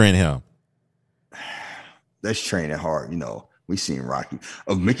torturing him. That's training hard. We seen Rocky.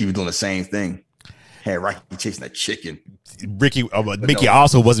 Mickey was doing the same thing. Had Rocky chasing a chicken. Mickey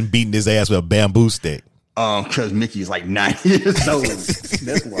also wasn't beating his ass with a bamboo stick. Because Mickey's like 9 years old.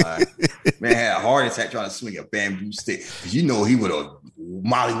 That's why. Man had a heart attack trying to swing a bamboo stick. Because he would have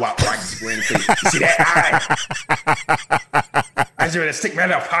mollywop Rocky square in the face. You see that eye? I should have stick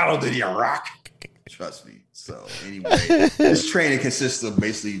man Apollo to the rock. Trust me. So anyway, this training consists of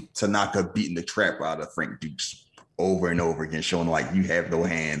basically Tanaka beating the crap out of Frank Dukes over and over again, showing like you have no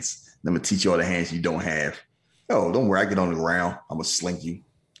hands. I'm gonna teach you all the hands you don't have. Oh, don't worry, I get on the ground. I'm gonna slink you.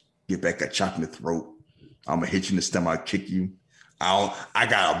 Get back, I chop in the throat. I'm gonna hit you in the stomach, I'll kick you. I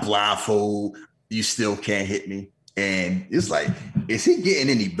got a blindfold. You still can't hit me. And it's like, is he getting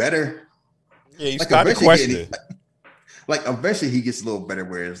any better? Yeah, you started questioning. Like eventually he gets a little better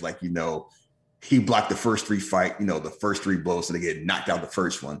where it's like, he blocked the first three fight, the first three blows, so they get knocked out the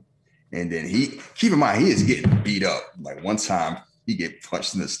first one. And then keep in mind, he is getting beat up. Like one time he get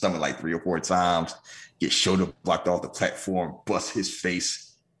punched in the stomach like 3 or 4 times, get shoulder blocked off the platform, bust his face.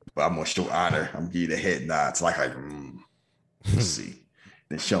 But I'm gonna show honor. I'm gonna give you the head nod. It's like let's see.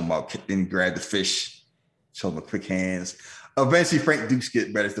 Then show him out, then grab the fish, show him the quick hands. Eventually Frank Dukes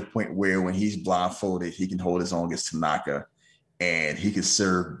get better to the point where when he's blindfolded, he can hold his own against Tanaka and he can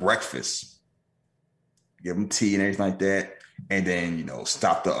serve breakfast. Give him tea and everything like that. And then,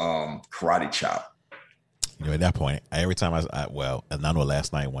 stop the karate chop. At that point, every time and I know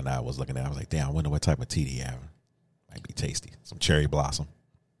last night when I was looking at it, I was like, damn, I wonder what type of tea they have. Might be tasty. Some cherry blossom.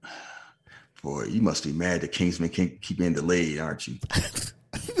 Boy, you must be mad that Kingsman can't keep being delayed, aren't you?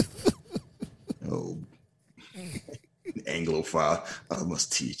 Oh, Anglophile. I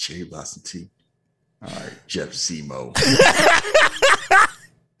must tea, cherry blossom tea. All right, Jeff Zemo.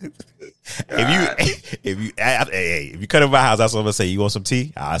 If you come to my house, that's what I'm gonna say. You want some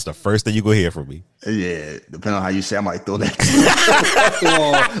tea? That's the first thing you gonna hear from me. Yeah, depending on how you say, I might throw that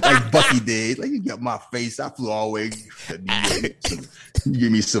like Bucky did. Like you got my face. I flew all the way. You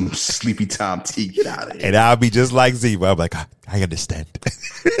give me some sleepy time tea. Get out of here. And I'll be just like Zemo. I'm like, I understand.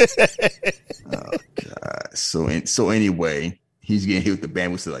 Oh God. So anyway, he's getting hit with the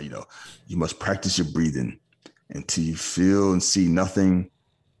bamboo. So like, you must practice your breathing until you feel and see nothing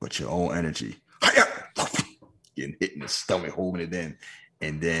but your own energy. Getting hit in the stomach, holding it in,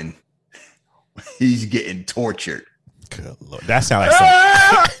 and then he's getting tortured. Good Lord. That sounds like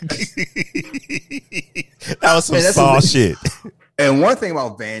that was some Saw shit. And one thing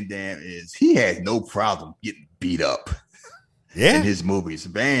about Van Damme is he has no problem getting beat up. Yeah, in his movies,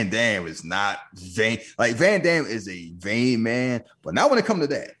 Van Damme is not vain. Like Van Damme is a vain man, but not when it comes to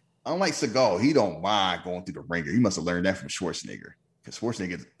that. Unlike Seagal, he don't mind going through the ringer. He must have learned that from Schwarzenegger. Because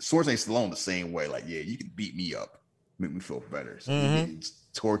Schwarzenegger Stallone the same way. Like, yeah, you can beat me up, make me feel better. So he gets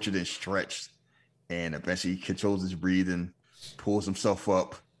tortured and stretched, and eventually he controls his breathing, pulls himself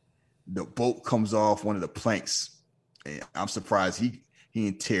up. The boat comes off one of the planks, and I'm surprised he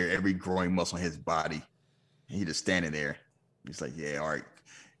didn't tear every growing muscle in his body. And he just standing there. He's like, yeah, all right.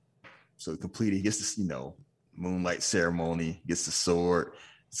 So completed. He gets this, moonlight ceremony. Gets the sword.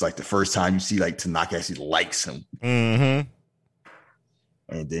 It's like the first time you see like Tanaka actually likes him. Mm-hmm.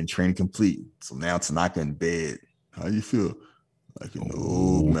 And then training complete. So now Tanaka in bed. How you feel? Like an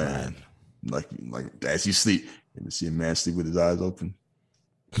old man. Like as you sleep, You ever see a man sleep with his eyes open?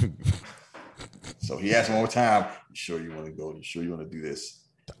 So he asked one more time, you sure you want to go? You sure you want to do this?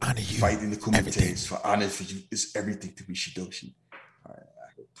 To honor you. Fighting the Kumites for honor for you is everything to be Shidoshi. All right, I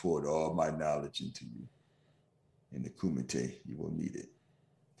have poured all my knowledge into you. In the Kumite, you will need it.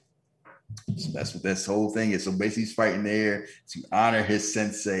 So that's what this whole thing is. So basically, he's fighting there to honor his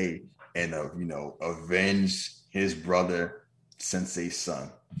sensei and avenge his brother sensei's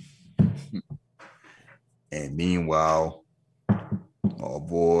son. And meanwhile, oh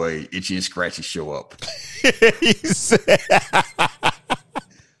boy, Itchy and Scratchy show up. This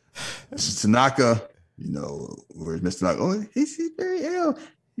is Tanaka. Where's Mr. Tanaka? Oh, he's very ill.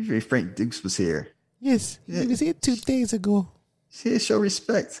 He's very Frank Dukes was here. Yes, he was here 2 days ago. He's here to show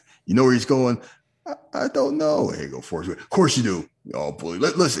respect. You know where he's going? I don't know. Here you go, Forrest. Of course you do. Oh, boy.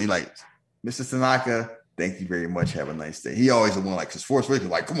 Listen, like, Mr. Tanaka, thank you very much. Have a nice day. He always the one, like, because Forrest Whitaker,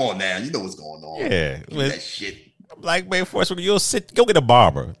 like, come on now. You know what's going on. Yeah. That shit. I'm like, man, Forrest Whitaker, go get a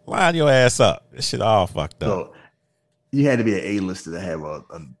barber. Line your ass up. This shit all fucked up. So, you had to be an A-lister to have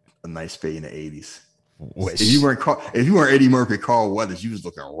a nice fade in the 80s. If you weren't Eddie Murphy, Carl Weathers, you was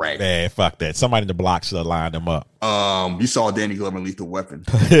looking ragged. Man, fuck that. Somebody in the block should have lined them up. You saw Danny Glover in Lethal Weapon.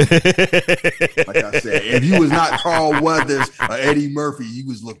 Like I said, if you was not Carl Weathers or Eddie Murphy,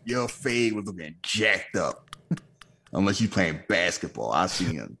 your fade was looking jacked up. Unless you playing basketball. I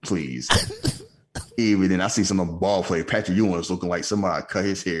seen him, please. Even then, I see some of the ball play. Patrick Ewing was looking like somebody cut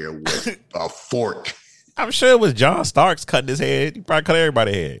his hair with a fork. I'm sure it was John Starks cutting his head. He probably cut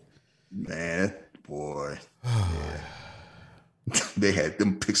everybody's head. Man. Boy, yeah. They had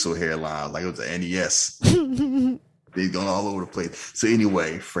them pixel hairlines like it was an NES. They going all over the place. So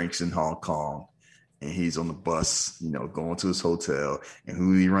anyway, Frank's in Hong Kong, and he's on the bus, going to his hotel, and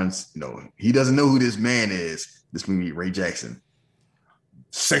who he runs, he doesn't know who this man is. This movie, Ray Jackson,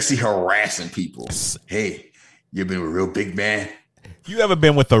 sexy harassing people. Hey, you been with a real big man? You ever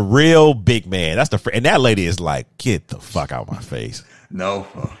been with a real big man? And that lady is like, get the fuck out of my face. No,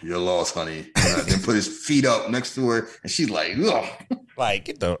 you're lost, honey. Then put his feet up next to her, and she's like, ugh.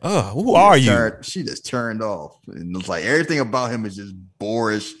 Like, who are you? She just turned off. And it's like everything about him is just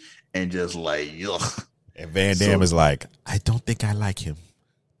boorish and just like, ugh. And Van Damme is like, I don't think I like him.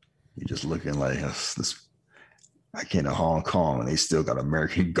 You're just looking like this. I came to Hong Kong, and they still got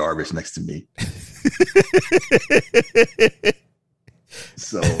American garbage next to me.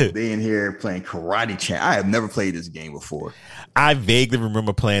 So they in here playing Karate Champ. I have never played this game before. I vaguely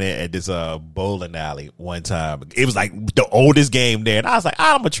remember playing it at this bowling alley one time. It was like the oldest game there, and I was like,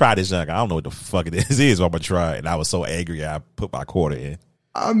 I'm gonna try this junk. I don't know what the fuck it is, but I'm gonna try it. And I was so angry, I put my quarter in.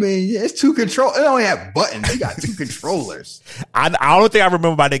 I mean, it's 2 control. It only have buttons. You got 2 controllers. The only thing I remember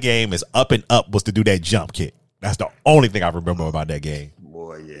about that game is up and up was to do that jump kick. That's the only thing I remember about that game.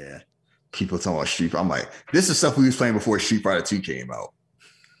 Boy, yeah. People talking about Street Fighter. I'm like, this is stuff we was playing before Street Fighter 2 came out.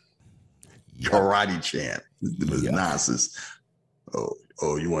 Yep. Karate Champ. It was nonsense.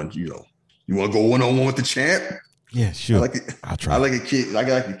 Oh, you want to go 1-on-1 with the champ? Yeah, sure. I'll try. I like a kid. I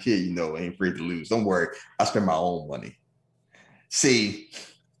like a kid, ain't afraid to lose. Don't worry. I spend my own money. See,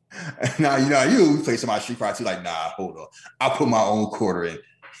 now you play somebody Street Fighter 2, like, nah, hold on. I'll put my own quarter in.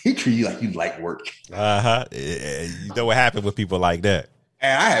 He treat you like you like work. You know what happened with people like that.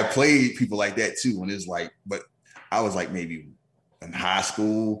 And I have played people like that too. When it's like, but I was like maybe in high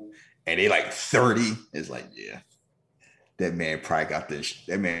school, and they like 30. It's like, yeah, that man probably got this.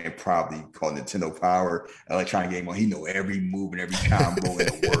 That man probably called Nintendo Power electronic game on. He know every move and every combo in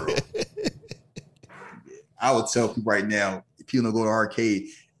the world. I would tell people right now, if people don't go to arcade,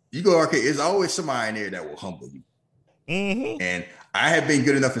 you go to arcade. There's always somebody in there that will humble you. Mm-hmm. And I have been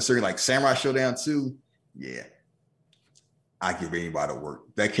good enough in certain like Samurai Showdown 2. Yeah. I give anybody work.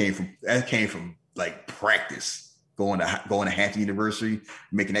 That came from like practice, going to Hampton University,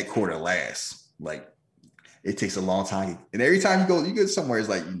 making that quarter last. Like it takes a long time. And every time you go somewhere, it's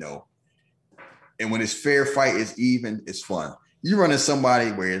like, and when it's fair fight, it's even, it's fun. You run into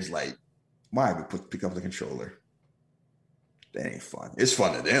somebody where it's like, why we pick up the controller? That ain't fun. It's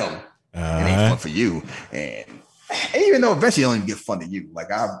fun to them. It ain't fun for you. And even though eventually it don't even get fun to you. Like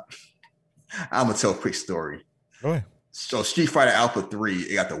I'm gonna tell a quick story. Go ahead. So Street Fighter Alpha 3,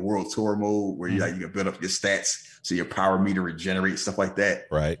 it got the World Tour mode where you can build up your stats so your power meter regenerates, stuff like that.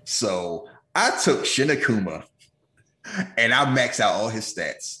 Right. So I took Shin Akuma and I maxed out all his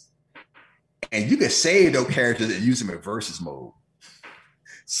stats. And you can save those characters and use them in versus mode.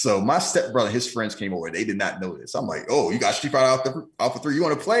 So my stepbrother, his friends came over. They did not know this. I'm like, oh, you got Street Fighter Alpha 3. You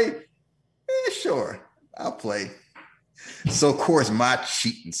want to play? Yeah, sure. I'll play. So, of course, my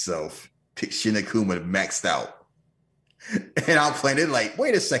cheating self picked Shin Akuma maxed out. And I'm playing it like,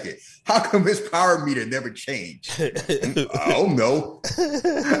 wait a second, how come his power meter never changed? I don't know.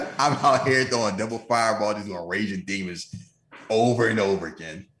 I'm out here throwing double fireball, just doing raging demons over and over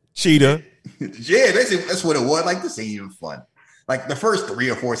again. Cheetah. Yeah, basically that's what it was. Like, this ain't even fun. Like the first 3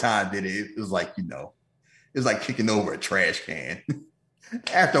 or 4 times I did it, it was like, it was like kicking over a trash can.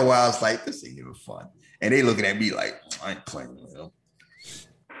 After a while, it's like, this ain't even fun. And they looking at me like, I ain't playing with them.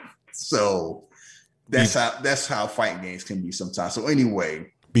 So that's how fighting games can be sometimes. So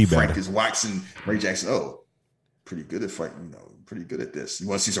anyway, Frank is watching Ray Jackson. Oh, pretty good at fighting, pretty good at this. You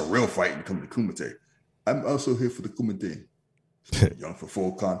want to see some real fighting, come to Kumite. I'm also here for the Kumite. Young for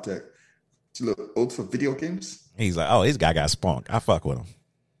full contact. You look old for video games? He's like, oh, this guy got spunk. I fuck with him.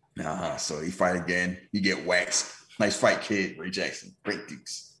 So he fight again. You get waxed. Nice fight, kid. Ray Jackson. Great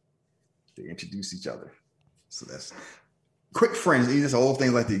dukes. They introduce each other. So that's quick friends. This whole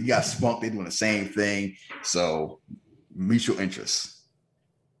thing like that. You got spunk. They doing the same thing. So mutual interests.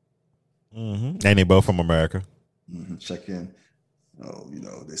 Mm-hmm. And they both from America. Mm-hmm. Check in. Oh,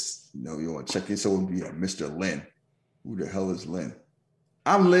 this. You want to check in. So it would be Mr. Lin. Who the hell is Lin?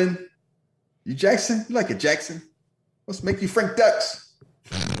 I'm Lin. You Jackson? You like a Jackson? What's make you Frank Dux?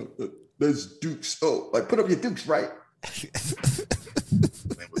 There's Dukes. Oh, like put up your Dukes, right?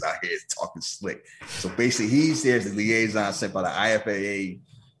 Man was out here talking slick. So basically, he's there as the liaison sent by the IFAA.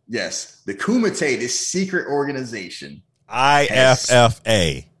 Yes, the Kumite, this secret organization.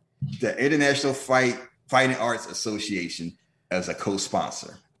 IFFA. The International Fighting Arts Association as a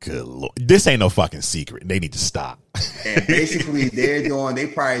co-sponsor. Good Lord. This ain't no fucking secret. They need to stop. And basically, they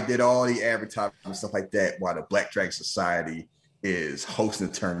probably did all the advertising and stuff like that while the Black Dragon Society is hosting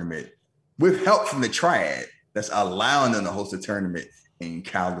a tournament with help from the Triad that's allowing them to host a tournament in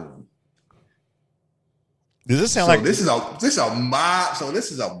Kowloon. Does this sound like this is a mob? So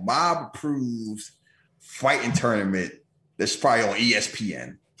this is a mob approved fighting tournament that's probably on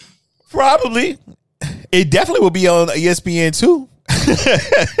ESPN. Probably. It definitely will be on ESPN too.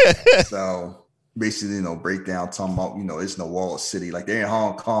 So basically, breakdown talking about, it's in the walled city, like they're in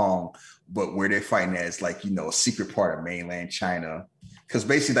Hong Kong, but where they're fighting at is like, a secret part of mainland China. Because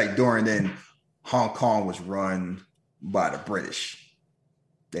basically, like during then, Hong Kong was run by the British.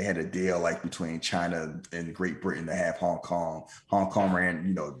 They had a deal like between China and Great Britain to have Hong Kong. Hong Kong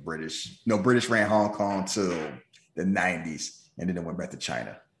ran, British ran Hong Kong till the 90s, and then it went back to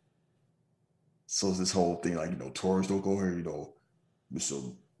China. So it's this whole thing like, tourists don't go here, it's a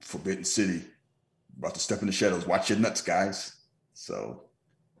forbidden city. About to step in the shadows. Watch your nuts, guys. So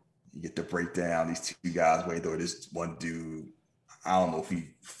you get to break down these two guys. Wait, though, this one dude, I don't know if he's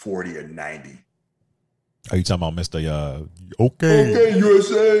 40 or 90. Are you talking about Mr. Okay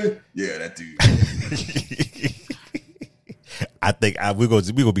USA? Yeah, that dude. I think we're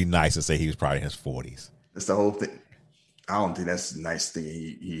gonna be nice and say he was probably in his 40s. That's the whole thing. I don't think that's the nice thing.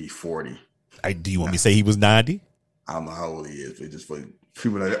 He's 40. Do you want me to say he was 90? I don't know how old he is, but just for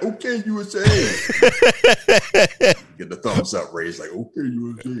people like that, okay, USA. Get the thumbs up raised, like, okay,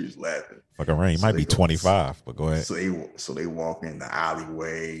 USA. He's laughing. Fucking Rain. He might be 25, but go ahead. So they walk in the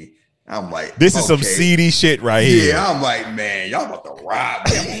alleyway. I'm like, this is some seedy shit right here. Yeah, I'm like, man, y'all about to rob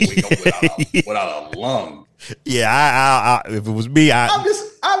me. I'm gonna wake up without a lung. Yeah, I if it was me, I'm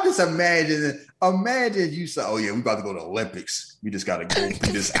just imagining. Imagine you say, oh yeah, we about to go to the Olympics. We just gotta go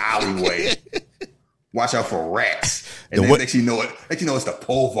through this alleyway. Watch out for rats. And then next you know it's the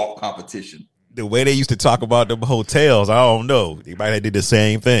pole vault competition. The way they used to talk about them hotels, I don't know. They might have did the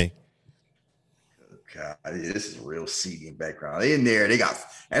same thing. God, this is real seedy in background. They in there, that's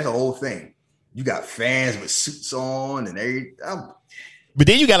the whole thing. You got fans with suits on and everything. But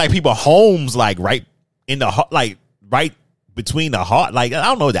then you got like people homes like right in the like right between the heart, like I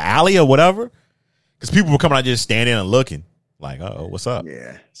don't know, the alley or whatever. Because people were coming out just standing and looking like, oh, what's up?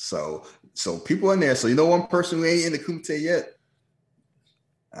 Yeah. So people in there. So one person who ain't in the Kumite yet?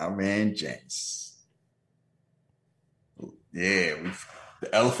 Our man James. Yeah,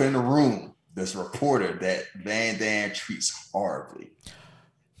 the elephant in the room. This reporter that Van Damme treats horribly.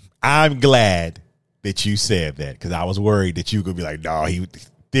 I'm glad that you said that because I was worried that you could be like, no,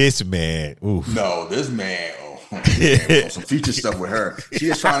 this man. Oof. No, this man. This man some future stuff with her. She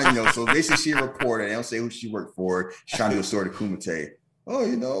is trying to, so basically she a reporter. They don't say who she worked for. She's trying to do a story to Kumite. Oh,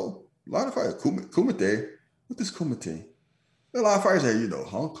 a lot of fires. Kumite. What is Kumite? A lot of fires there.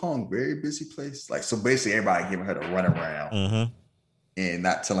 Hong Kong, very busy place. Like, so basically everybody giving her the run around. Mm-hmm. And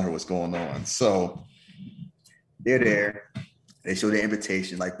not telling her what's going on. So they're there. They show the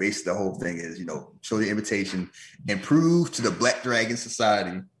invitation. Like basically the whole thing is, show the invitation and prove to the Black Dragon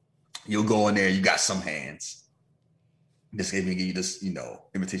Society you'll go in there. You got some hands. Just give you this,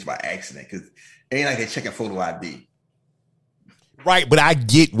 invitation by accident because it ain't like they checking photo ID. Right, but I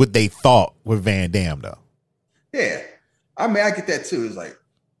get what they thought with Van Damme, though. Yeah. I mean, I get that too. It's like,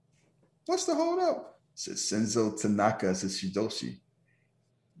 what's the hold up? It says Senzo Tanaka says Shidoshi.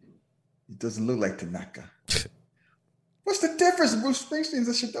 It doesn't look like Tanaka. What's the difference? Bruce Springsteen's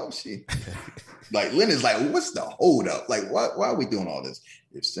a Shidoshi. Like, Lynn is like, what's the hold up? Like, why are we doing all this?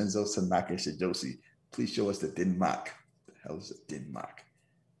 If Senzo Tanaka is Shidoshi, please show us the Denmark. The hell is a Denmark?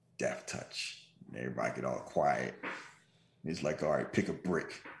 Death touch. And everybody get all quiet. He's like, all right, pick a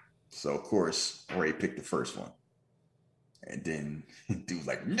brick. So, of course, Ray picked the first one. And then dude's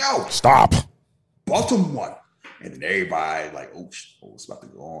like, no. Stop. Bottom one. And then everybody like, oh, it's about to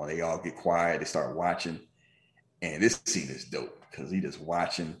go on. They all get quiet. They start watching. And this scene is dope because he just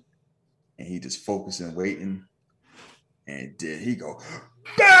watching and he just focusing, waiting. And then he go,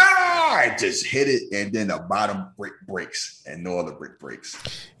 ah! Just hit it. And then the bottom brick breaks and no other brick breaks.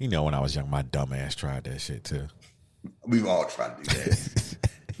 You know, when I was young, my dumb ass tried that shit too. We've all tried to do that.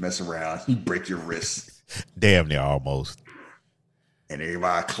 Mess around. You break your wrist. Damn near almost. And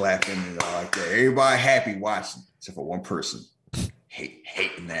everybody clapping and all like that. Everybody happy watching, except for one person.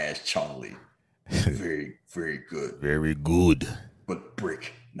 Hating ass Chong Li. Very, very good. Very good. But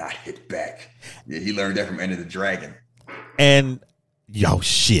brick, not hit back. Yeah, he learned that from Enter the Dragon. And yo,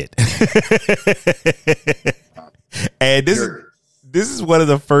 shit. And this is one of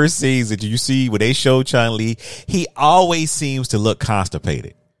the first scenes that you see when they show Chong Li. He always seems to look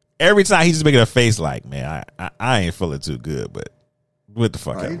constipated. Every time he's just making a face like, man, I ain't feeling too good, but what the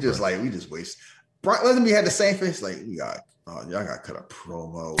fuck? He just like, we just waste. Brian Lazenby had the same face. Like, y'all got to cut a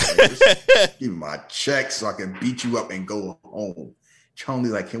promo. Like, just give me my check so I can beat you up and go home. Chong Li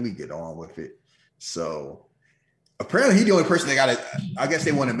like, can we get on with it? So apparently he's the only person they got to, I guess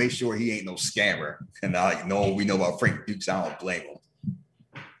they want to make sure he ain't no scammer. And like, no, we know about Frank Dukes. I don't blame him.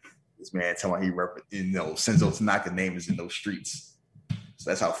 This man telling he Senzo Tanaka name is in those streets. So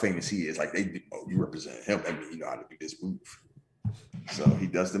that's how famous he is. Like, you represent him. I mean, you know how to do this move. So he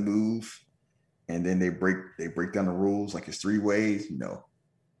does the move, and then they break down the rules like it's 3 ways.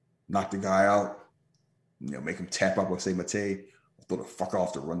 Knock the guy out. Make him tap out with say Mate, throw the fuck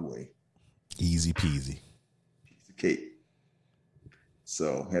off the runway. Easy peasy. Piece of cake.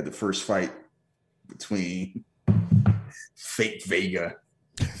 So we had the first fight between Fake Vega.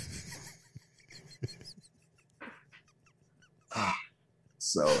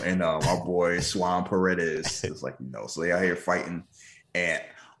 So, and my boy Swan Paredes is like, so they out here fighting. And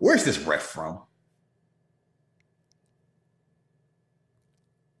where's this ref from?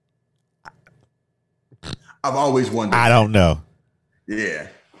 I've always wondered. I don't know. Yeah.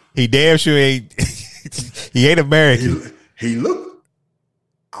 He damn sure ain't. He ain't American. He look.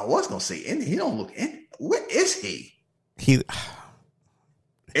 I was gonna say Indian. He don't look Indian. What is he? He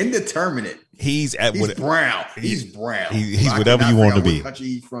indeterminate. He's brown. He's brown. He's whatever you want to be. Country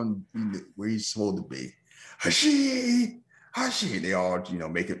he's from, where he's supposed to be. Hashi. They all,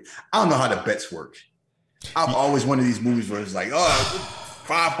 make it. I don't know how the bets work. I've always wanted these movies where it's like,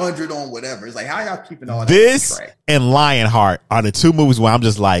 500 on whatever. It's like, how y'all keeping all that? This and Lionheart are the 2 movies where I'm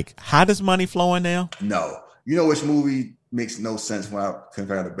just like, how does money flowing now? No. You know which movie makes no sense when I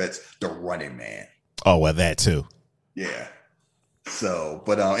compare the bets? The Running Man. Oh, well, that too. Yeah. So,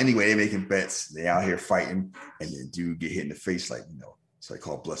 but anyway, they making bets. They out here fighting, and then dude get hit in the face like, it's like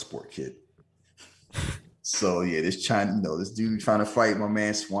called Bloodsport Kid. So yeah, this dude trying to fight my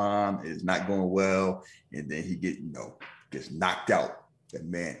man Swan is not going well, and then he gets knocked out. That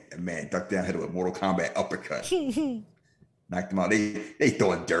man ducked down, hit him with Mortal Kombat uppercut, knocked him out. They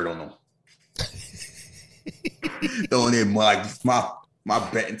throwing dirt on him, throwing in my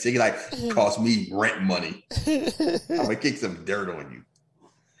betting ticket like cost me rent money. I'm gonna kick some dirt on you.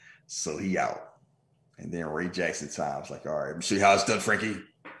 So he out, and then Ray Jackson times like, all right, let me show you how it's done, Frankie.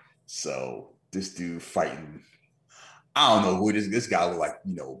 So this dude fighting, I don't know who this guy look like,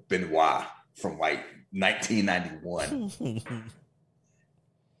 Benoit from like 1991.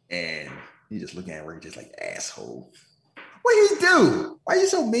 And he just looking at Ray just like, asshole. What you do? Why you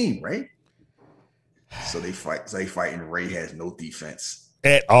so mean, Ray? So they fight, and Ray has no defense.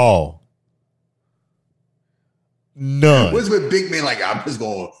 At all. None. What's with big man like, I'm just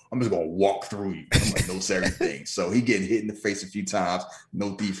gonna walk through you. I'm like, knows everything. So he getting hit in the face a few times,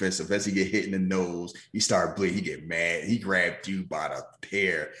 no defense. So as he get hit in the nose, he started bleeding. He get mad. He grabbed dude by the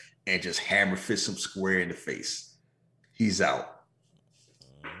hair and just hammer fist him square in the face. He's out.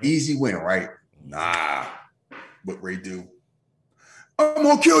 Easy win, right? Nah. What Ray do? I'm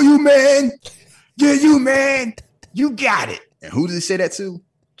gonna kill you, man. Yeah, you, man. You got it. And who did he say that to?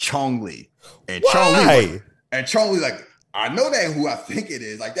 Chong Li. And Why? Chong Li like, I know that who I think it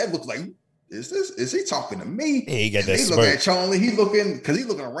is. Like, that looks like Is he talking to me? Yeah, he got that He looking smirk. at Chong Li. He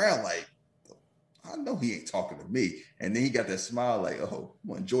looking around like, I know he ain't talking to me. And then he got that smile like, oh, I'm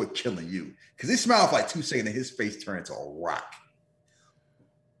gonna enjoy killing you. Because he smiled for like 2 seconds and his face turned into a rock.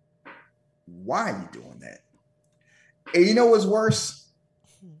 Why are you doing that? And you know what's worse?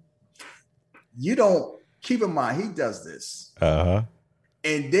 You don't keep in mind he does this. Uh-huh.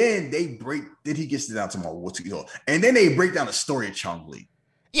 And then he gets it down to what to go. And then they break down the story of Chong Li.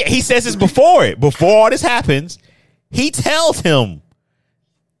 Yeah, he says this before all this happens. He tells him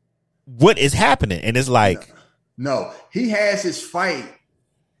what is happening. And it's like, no, he has his fight,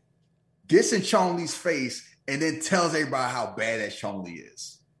 gets in Chong Li's face, and then tells everybody how badass Chong Li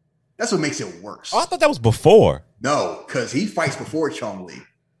is. That's what makes it worse. oh, I thought that was before. No, because he fights before Chong Li.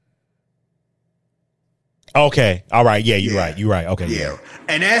 Okay. All right. Yeah, you're right. You're right. Okay. Yeah.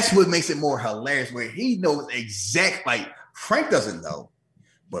 And that's what makes it more hilarious, where he knows like Frank doesn't know,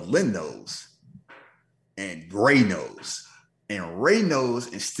 but Lin knows. And Gray knows. And Ray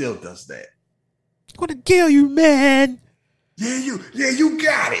knows and still does that. I'm gonna kill you, man. Yeah, you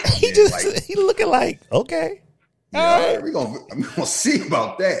got it. He looking like, okay. Yeah, we're gonna see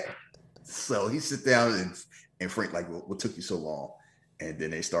about that. So he sit down and Frank like, what took you so long? And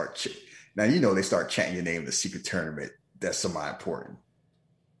then they start now they start chanting your name in the secret tournament. That's semi-important.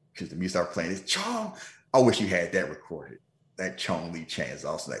 Because the music start playing. It's Chong. I wish you had that recorded. That Chong Li chant is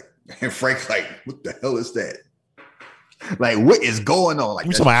also like, and Frank's like, what the hell is that? Like, what is going on? Like,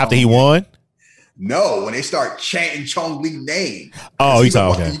 You talking about after he won? No, when they start chanting Chong Li's name. Oh, you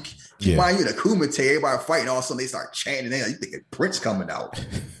talking okay. You mind you, the Kumite, everybody fighting, all of a sudden they start chanting their name. Like, you thinking Prince coming out.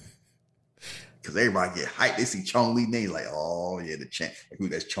 Because everybody get hyped. They see Chong Li's name, like, oh yeah, the champ.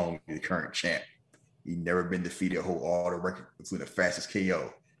 Like, that's Chong Li, the current champ. He never been defeated, hold all the record, including the fastest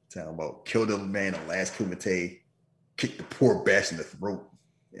KO. Talking about killed the man, the last Kumite, kicked the poor bastard in the throat.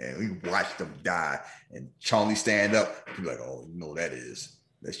 And we watched them die. And Chong Li stand up. People like, oh, you know what that is.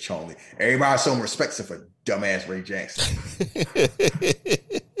 That's Chong Li. Everybody so respects him for dumbass Ray Jackson.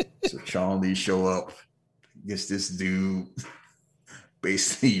 So Chong Li show up, gets this dude,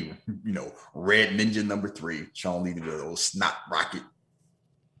 basically, Red Ninja number 3. Chong Li did a little snot rocket.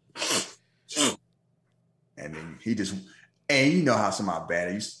 And then he just, and you know how somebody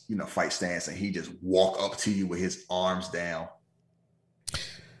bad, he's, fight stance, and he just walk up to you with his arms down.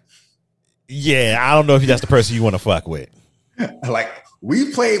 Yeah, I don't know if that's the person you want to fuck with. Like,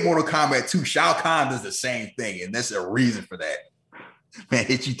 we played Mortal Kombat 2. Shao Kahn does the same thing, and there's a reason for that. Man,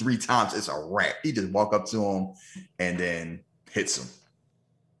 hit you 3 times, it's a wrap. He just walk up to him and then hits him.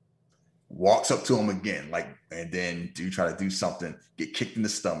 Walks up to him again, and then try to do something, get kicked in the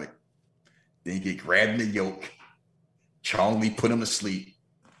stomach. Then you get grabbed in the yoke. Chong Li put him to sleep.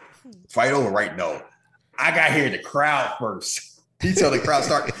 Fight over, right? No. I got here in the crowd first. He tell the crowd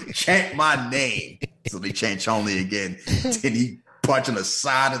start chant my name. So they chant Chong Li again. Then he punch him the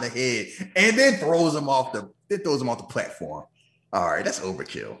side of the head and then throws him off the platform. All right, that's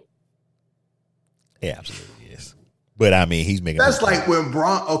overkill. Yeah, absolutely is. But I mean, he's making that's like when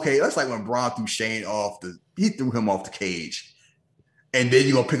Braun threw Shane he threw him off the cage. And then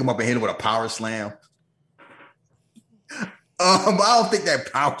you're gonna pick him up and hit him with a power slam. I don't think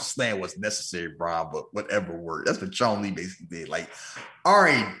that power slam was necessary, Braun, but whatever worked. That's what Chong Li basically did. Like, I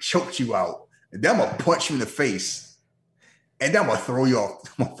already choked you out, and then I'm gonna punch you in the face, and then I'm gonna throw you off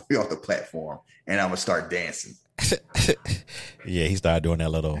the platform, and I'm gonna start dancing. Yeah, he started doing that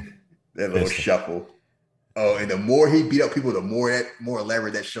little shuffle. Oh, and the more he beat up people, the more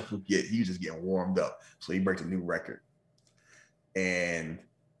elaborate that shuffle get. He was just getting warmed up, so he breaks a new record. And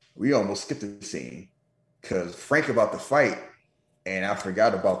we almost skipped the scene because Frank about to fight, and I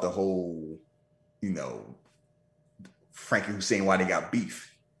forgot about the whole, Frankie Hussein, why they got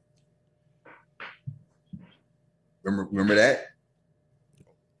beef. Remember that?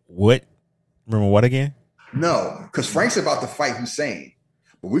 What? Remember what again? No, because Frank's about to fight Hussein,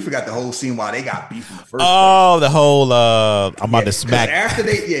 but we forgot the whole scene why they got beef in the first place. The whole I'm about to smack. After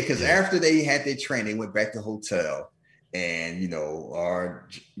they had their training, they went back to the hotel. And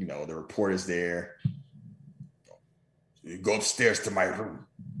the reporter's there. You go upstairs to my room.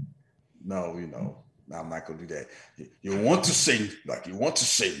 No, I'm not gonna do that. You want to say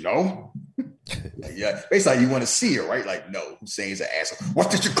no? Like, yeah, basically you want to see her, right? Like, no, Hussein's an asshole.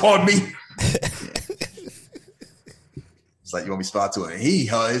 What did you call me? Yeah. It's like you want me to start to it. And he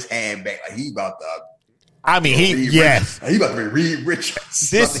held his hand back like he about to. I mean, he about to be Reed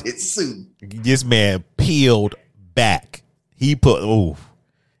Richards. About to hit Sue. This man peeled back. He put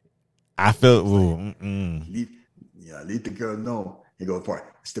I feel leave the girl know. He goes,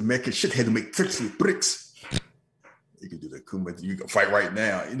 part. It's the American shithead to make tricks with bricks. You can do the Kumite. You can fight right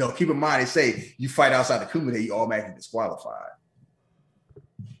now. You know, keep in mind, they say you fight outside the Kumite, you automatically disqualified.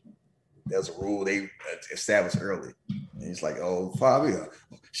 There's a rule they established early. And he's like, oh, Fabio,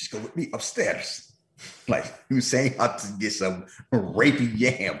 she's going with me upstairs. Like, Hussein out to get some rapey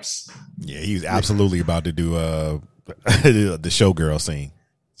yams. Yeah, he was absolutely about to do the showgirl scene.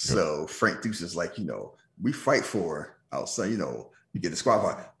 So Frank Dukes is like, you know, we fight for her outside, you know, you get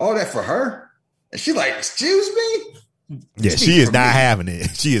disqualified. All that for her? And she's like, excuse me? Yeah, she is not having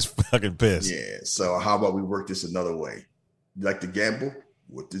it. She is fucking pissed. Yeah, so how about we work this another way? You like to gamble?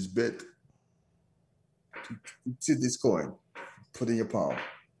 With this bet? To this coin, put in your palm.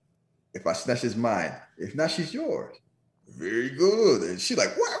 If I snatch his mine, if not, she's yours. Very good. And she's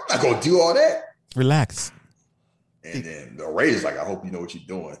like, what? I'm not gonna do all that. Relax. And then the Raiders like, I hope you know what you're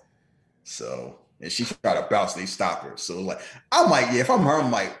doing. So, and she tried to bounce, they stop her. So like, I'm like, yeah, if I'm her,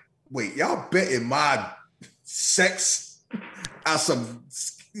 I'm like, wait, y'all betting my sex on some,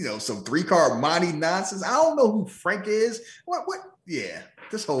 you know, some 3-card money nonsense? I don't know who Frank is. What? Yeah,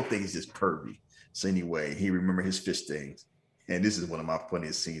 this whole thing is just pervy. So anyway, he remembered his fish things. And this is one of my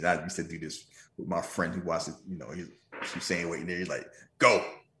funniest scenes. I used to do this with my friend who watched it. You know, she's saying waiting there. He's like, go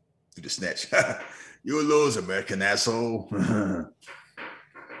do the snatch. You a loser, American asshole. And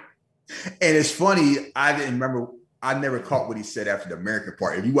it's funny. I didn't remember. I never caught what he said after the American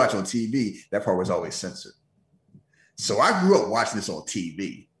part. If you watch on TV, that part was always censored. So I grew up watching this on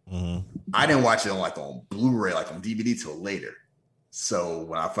TV. Mm-hmm. I didn't watch it on Blu-ray, like on DVD till later. So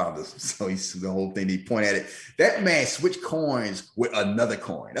when I found this, so the whole thing, he pointed at it. That man switched coins with another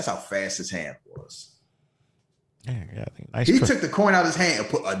coin. That's how fast his hand was. Yeah, I think nice. He took the coin out of his hand and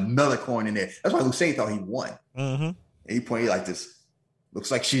put another coin in there. That's why Hussein thought he won. Mm-hmm. And he pointed like this.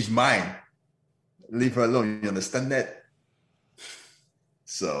 Looks like she's mine. Leave her alone. You understand that?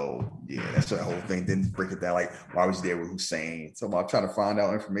 So yeah, that's the whole thing. Didn't break it down. Like, why was he there with Hussein? So I'm trying to find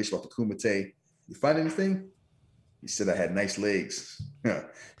out information about the Kumite. You find anything? He said I had nice legs.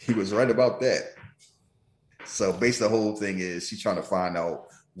 He was right about that. So basically, the whole thing is she's trying to find out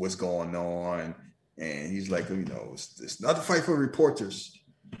what's going on. And he's like, you know, it's not a fight for reporters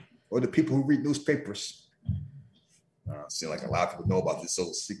or the people who read newspapers. Seems like a lot of people know about this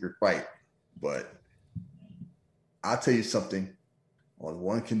whole secret fight. But I'll tell you something. On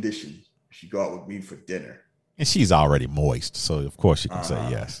one condition, she go out with me for dinner. And she's already moist, so of course she can say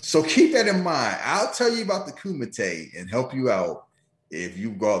yes. So keep that in mind. I'll tell you about the Kumite and help you out if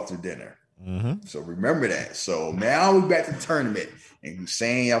you go out to dinner. Mm-hmm. So remember that. So now we're back to the tournament, and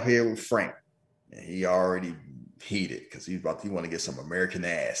Hussein out here with Frank, and he already heated because he want to get some American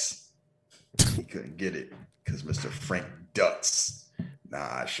ass. He couldn't get it because Mr. Frank Dutz.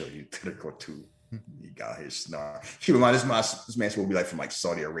 Nah, I show you to the court too. He got his snar. Keep in mind, this man's will be like from like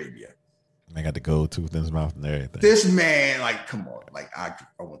Saudi Arabia. I got the gold tooth in his mouth and everything. This man, like, come on. Like, I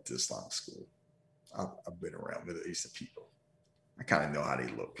went to Islamic school. I've been around Middle Eastern people. I kind of know how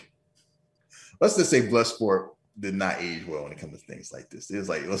they look. Let's just say Bloodsport did not age well when it comes to things like this. It was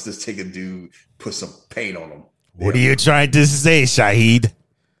like, let's just take a dude, put some paint on him. What are you trying to say, Shahid?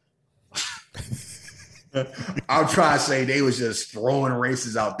 I'm trying to say they was just throwing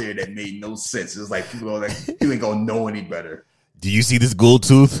races out there that made no sense. It was like, people are like, you ain't going to know any better. Do you see this gold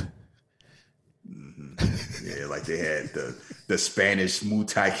tooth? Yeah, like they had the Spanish Muay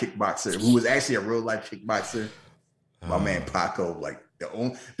Thai kickboxer who was actually a real life kickboxer. My man Paco, like the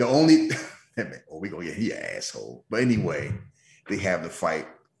only we gonna get he an asshole. But anyway, they have the fight,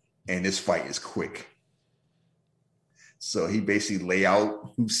 and this fight is quick. So he basically lay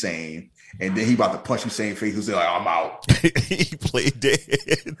out Hussein, and then he about to punch Hussein in the face. Hussein like, I'm out. He played dead.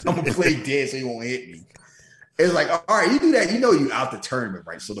 I'm gonna play dead so he won't hit me. It's like, all right, you do that, you know you out the tournament,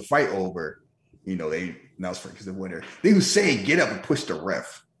 right? So the fight over. You know, they announced Frank as the winner. They was saying, get up and push the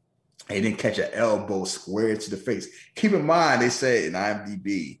ref. And then catch an elbow square to the face. Keep in mind, they said in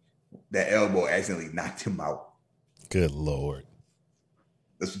IMDb, that elbow accidentally knocked him out. Good Lord.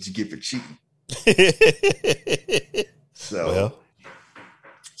 That's what you get for cheating. So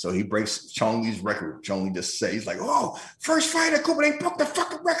he breaks Chong Li's record. Chong Li just says, he's like, oh, first fight at Cooper, they broke the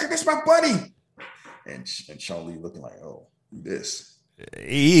fucking record. That's my buddy. And Chong Li looking like, oh, this.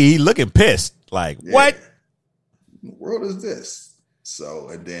 He looking pissed. Like, yeah. What? What world is this? So,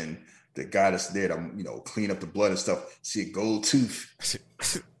 and then the guy that's there to, you know, clean up the blood and stuff, see a gold tooth.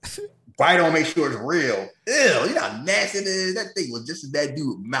 Bite on, make sure it's real. Ew, you know how nasty it is? That thing was just in that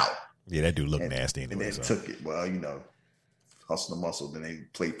dude's mouth. Yeah, that dude looked nasty anyway. And then took it. Well, you know, hustle the muscle. Then they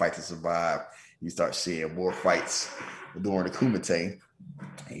play Fight to Survive. You start seeing more fights during the Kumite.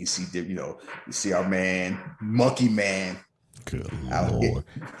 And you see, you know, you see our man, Monkey Man. Good Lord.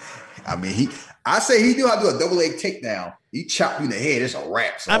 I mean, I say he knew how to do a double leg takedown. He chopped you in the head. It's a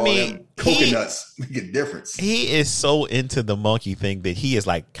wrap. So I mean, coconuts make a difference. He is so into the monkey thing that he is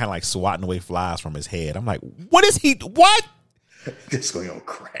like kind of like swatting away flies from his head. I'm like, what is he? What? This going on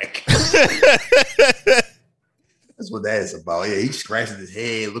crack. That's what that is about. Yeah, he scratching his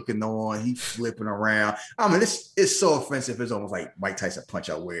head, looking on. He flipping around. I mean, it's so offensive. It's almost like Mike Tyson Punch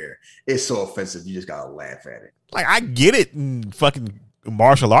Out where it's so offensive. You just gotta laugh at it. Like, I get it in fucking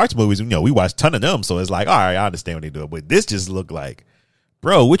martial arts movies. You know, we watch a ton of them, so it's like, all right, I understand what they do. But this just looked like,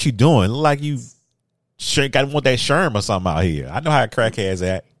 bro, what you doing? Look like you got want that Sherm or something out here. I know how crackheads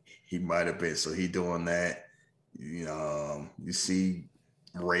act. He might have been. So he doing that. You know, you see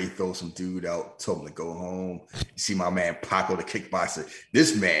Ray throw some dude out, told him to go home. You see my man Paco, the kickboxer.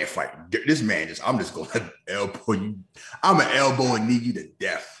 This man I'm just going to elbow you. I'm an elbow and knee you to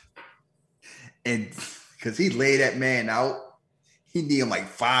death. And because he laid that man out, he knee him like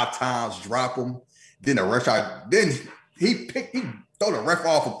 5 times, drop him. Then the ref he throw the ref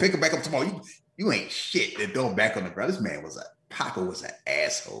off and pick him back up tomorrow. You ain't shit. Then throw him back on the ground. This man Paco was an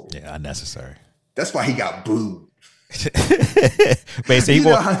asshole. Yeah, unnecessary. That's why he got booed. Basically, he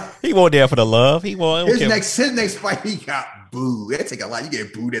wasn't there for the love. His next fight, he got booed. That take a lot. You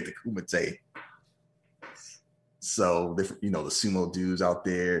get booed at the Kumite. So the sumo dudes out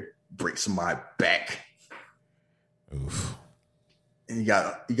there break somebody back. Oof. And you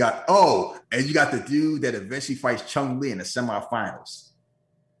got the dude that eventually fights Chung Lee in the semifinals.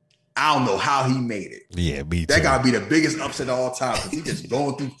 I don't know how he made it. Yeah, me too. That gotta be the biggest upset of all time because he just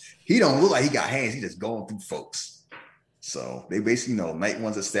going through. He don't look like he got hands. He just going through folks. So they basically night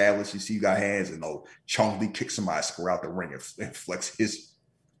one's established. You see, you got hands, and Chung Lee kicks somebody square out the ring and flex his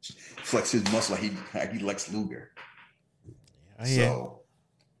muscle like he Lex Luger. Oh, yeah. So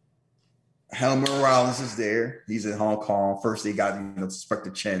Helmut Morales is there. He's in Hong Kong. First, they got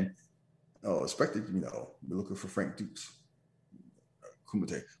Inspector Chen. Oh, Inspector, we're looking for Frank Dukes.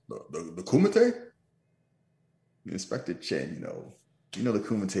 Kumite. The Kumite? The Inspector Chen, the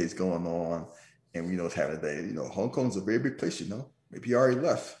Kumite is going on. And we know it's happening today. Hong Kong's a very big place, Maybe he already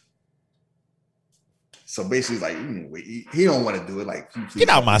left. So basically, like, he don't want to do it. Like, get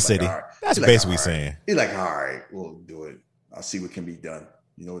out my city. Right. That's basically saying. He's like, all right, we'll do it. I'll see what can be done.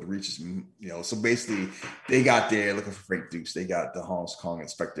 It reaches, So basically, they got there looking for Frank Dukes. They got the Hong Kong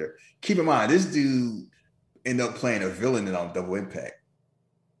inspector. Keep in mind, this dude ended up playing a villain on Double Impact.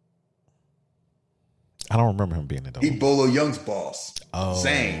 I don't remember him being in Double. He Bolo Young's boss. Oh,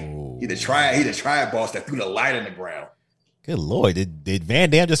 Zane. He the triad boss that threw the light in the ground. Good Lord. Did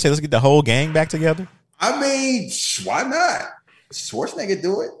Van Damme just say, let's get the whole gang back together? I mean, why not? Schwarzenegger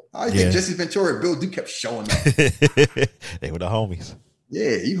do it. I think Jesse Ventura and Bill Duke kept showing up. They were the homies.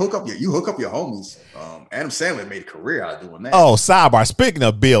 Yeah, you hook up your homies. Adam Sandler made a career out of doing that. Oh, sidebar. Speaking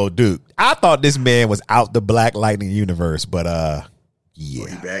of Bill Duke, I thought this man was out the Black Lightning universe, but yeah. Oh,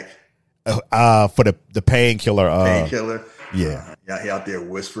 he back? For the painkiller. Painkiller. Yeah. He out there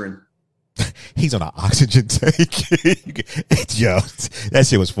whispering. He's on an oxygen tank. Yo, that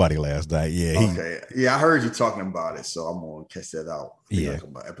shit was funny last night. Yeah. Okay. Yeah, I heard you talking about it, so I'm gonna catch that out. Yeah. Like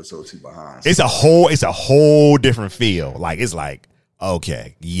about episode 2 behind. It's a whole different feel. Like, it's like,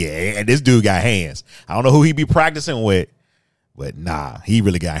 okay, yeah, and this dude got hands. I don't know who he be practicing with, but nah, he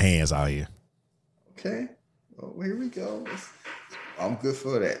really got hands out here. Okay. Well, here we go. I'm good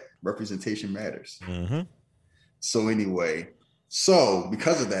for that. Representation matters. Mm-hmm. So anyway,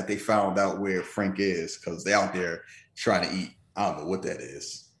 because of that, they found out where Frank is because they're out there trying to eat. I don't know what that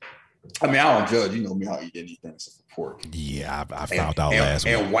is. I mean, I don't judge. You know me, I'll eat anything except for pork. Yeah, I found out last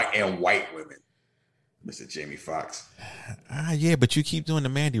week. And white women. Mr. Jamie Foxx. Yeah, but you keep doing the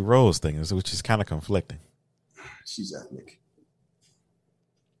Mandy Rose thing, which is kind of conflicting. She's ethnic.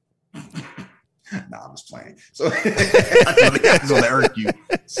 Nah, I'm just playing. So the guys gonna irk you.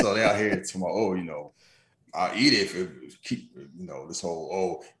 So they out here tomorrow. I'll eat it if it keep this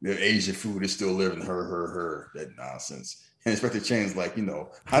whole the Asian food is still living her that nonsense. And Inspector Chen's like, I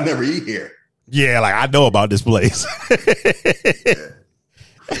never eat here. Yeah, like I know about this place.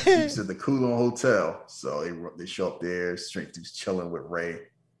 He's at the Kowloon Hotel, so they show up there. Straight to chilling with Ray,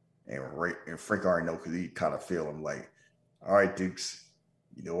 and Frank already know because he kind of feel him like, all right, Dukes,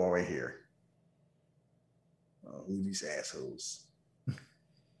 all right here. Who these assholes?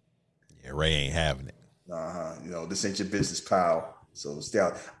 Yeah, Ray ain't having it. This ain't your business, pal. So stay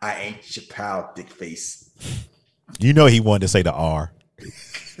out. I ain't your pal, dick face. He wanted to say the R.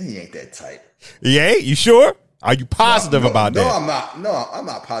 He ain't that type. Yeah, you sure? Are you positive about that? I'm not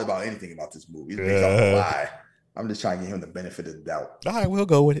positive about anything about this movie. It's based off a lie. I'm just trying to give him the benefit of the doubt. All right, we'll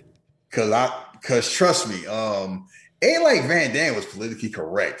go with it. Cause trust me, ain't like Van Damme was politically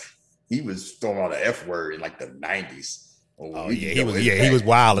correct. he was throwing out the F word in like the 90s. He was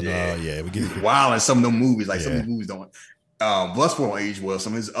wild. We get wild in some of them movies. Like some of the movies don't. Bloodsport don't age well.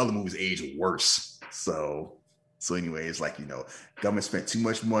 Some of his other movies age worse. So anyway, it's like, government spent too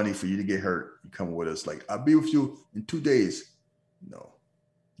much money for you to get hurt. You come with us, like, I'll be with you in 2 days. No,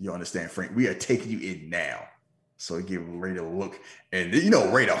 you understand, Frank? We are taking you in now. So he gave Ray a look, and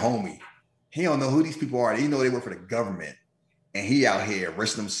Ray the homie, he don't know who these people are. He know they work for the government, and he out here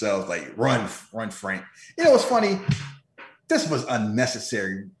risking himself, like, run, Frank. What's funny? This was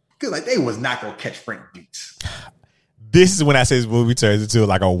unnecessary because like they was not gonna catch Frank Dukes. This is when I say this movie turns into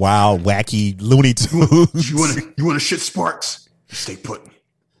like a wild, wacky Looney Tunes. You want to shit Sparks? Stay put.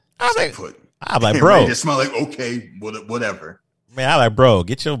 I'm like, bro. Just smell like, okay, whatever. Man, I'm like, bro,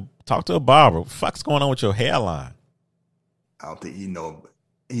 talk to a barber. What the fuck's going on with your hairline? I don't think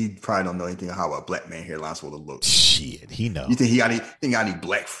he probably don't know anything about how a black man hairline's supposed to look. Shit, he know. You think he got any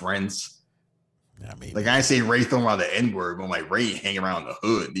black friends? I mean, like I ain't saying Ray throwing around the N-word, but like Ray ain't hanging around the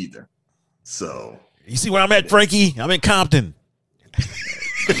hood either. So you see where I'm at, Frankie? I'm in Compton.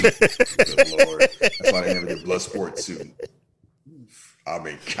 Good Lord. That's why they never did Bloodsport 2. I'm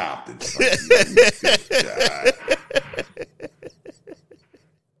in Compton.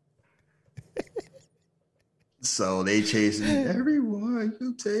 So they chasing everyone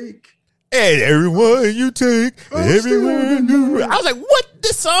you take. And everyone you take, everyone you. I was like, what?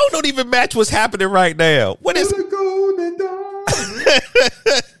 This song don't even match what's happening right now. What is the golden dawn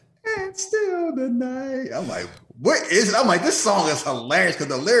and still the night? I'm like, what is it? I'm like, this song is hilarious because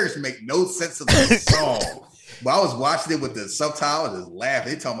the lyrics make no sense to the song. But I was watching it with the subtitle, just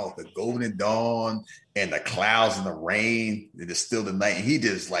laughing. They talking about the golden dawn and the clouds and the rain, and it's still the night. And he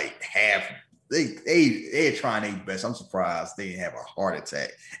just like they're trying their best. I'm surprised they didn't have a heart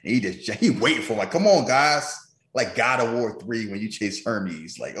attack. And he waiting for him, like, come on, guys. Like God of War 3 when you chase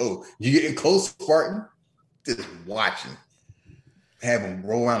Hermes. Like, oh, you getting close, Spartan? Just watching. Have him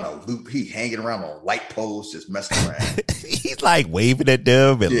roll around a loop. He hanging around on light poles, just messing around. He's like waving at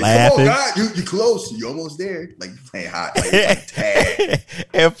them and laughing. Come on, God, you close. You almost there. Like you playing hot. Like tag.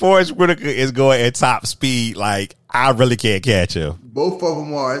 And Forrest Whitaker is going at top speed. Like I really can't catch him. Both of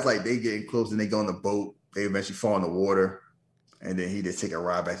them are. It's like they getting close and they go on the boat. They eventually fall in the water. And then he just take a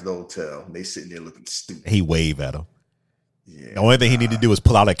ride back to the hotel. They sitting there looking stupid. He wave at him. Yeah, the only thing he need to do is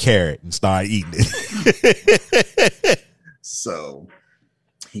pull out a carrot and start eating it. So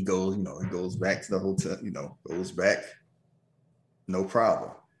he goes, he goes back to the hotel, goes back. No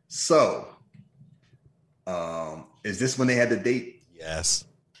problem. So is this when they had the date? Yes.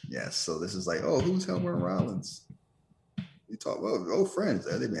 Yes. So this is like, oh, who's Helmer Rollins? You talk about old friends.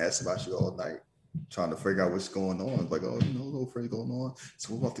 They've been asking about you all night, trying to figure out what's going on. It's like, oh, no friends going on.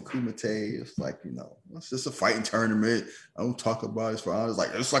 So we're off the Kumite. It's like, it's just a fighting tournament. I don't talk about it for hours. Like,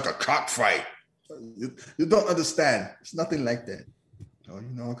 it's like a cockfight. You don't understand. It's nothing like that. Oh,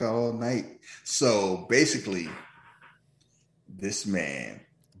 I got all night. So basically, this man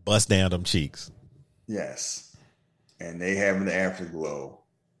bust down them cheeks. Yes. And they having the afterglow.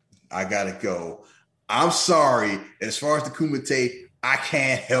 I gotta go. I'm sorry. As far as the Kumite, I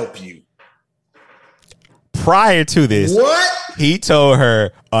can't help you. Prior to this, what? He told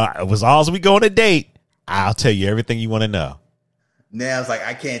her, it was all we go on a date. I'll tell you everything you want to know. Now it's like,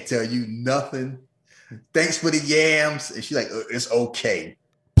 I can't tell you nothing. Thanks for the yams. And she's like, it's okay.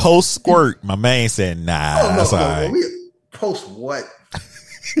 Post squirt. My man said, nah, that's all right. Post what?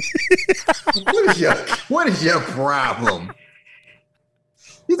 What is your problem?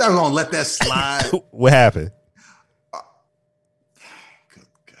 You thought we were going to let that slide? What happened? Good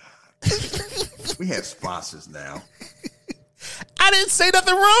God. We have sponsors now. I didn't say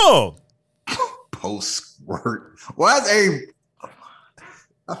nothing wrong. Post squirt. Well,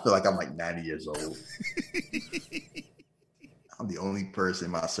 I feel like I'm like 90 years old. I'm the only person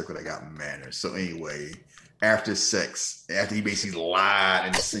in my circle that got manners. So anyway, after sex, after he basically lied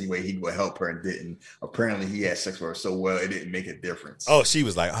and insinuated he would help her and didn't, apparently he had sex with her so well it didn't make a difference. Oh, she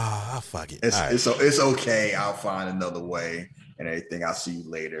was like, fuck it. It's okay. I'll find another way and everything. I'll see you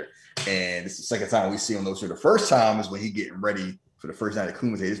later. And it's the second time we see him. The first time is when he getting ready for the first night of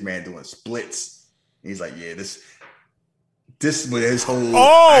Kumite. This man doing splits. He's like, yeah, this is where his whole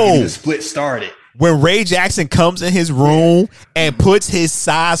the split started. When Ray Jackson comes in his room and puts his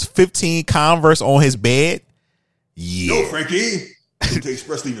size 15 Converse on his bed. Yeah. Yo, Frankie. It takes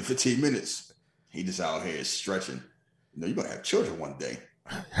express leave in 15 minutes. He just out here stretching. You're going to have children one day.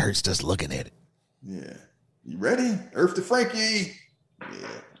 Hurts just looking at it. Yeah. You ready? Earth to Frankie. Yeah,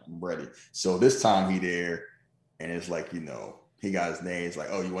 I'm ready. So this time he there, and it's like, he got his name. It's like,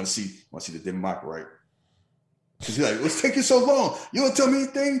 oh, you want to see the Denmark, right? Cause he's like, what's taking so long? You don't tell me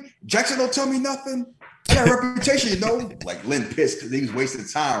anything. Jackson don't tell me nothing. I got a reputation, you know. Like Lynn pissed because he was wasting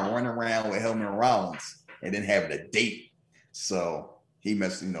time running around with Hellman Rollins and then having a date. So he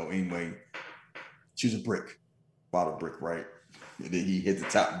messed, anyway. Choose a brick, bottle brick, right? And then he hit the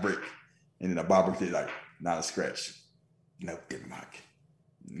top brick, and then the bottom brick did like not a scratch. No, good mock.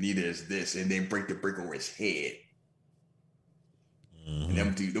 Neither is this, and then break the brick over his head. And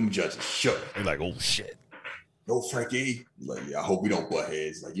them judges shook. They're like, oh shit. Yo, Frankie. Like, yeah, I hope we don't butt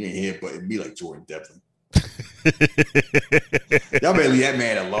heads. Like, you ain't here, but it'd be like Jordan Devlin. Y'all better leave that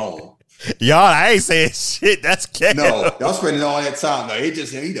man alone. Y'all, I ain't saying shit. That's Kev. No, y'all spending all that time. No, he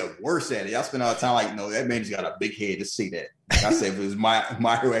the worst at it. Y'all spend all the time like, no, that man just got a big head. Just see that. Like I said, if it was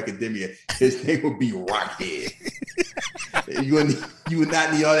My Hero Academia, his name would be Rockhead. you would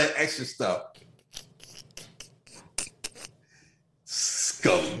not need all that extra stuff.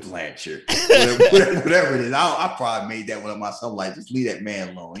 Scully Blanchard, whatever it is. I probably made that one up myself. Like, just leave that man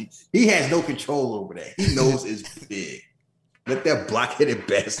alone. He has no control over that. He knows it's big. Let that blockheaded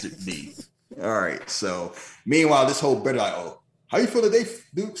bastard be. All right. So, meanwhile, this whole better like, oh, how you feel today,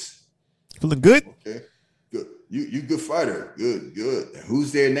 Dukes? Feeling good? Okay, good. You good fighter. Good. And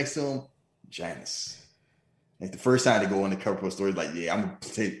who's there next to him? Janice. Like the first time they go on the cover of story, like, yeah, I'm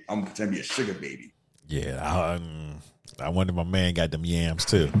gonna pretend to be a sugar baby. Yeah, I wonder if my man got them yams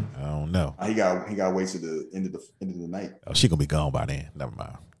too. I don't know. He got to wait to the end of the night. Oh, she gonna be gone by then. Never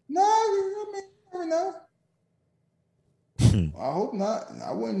mind. No, I mean, never know. I hope not.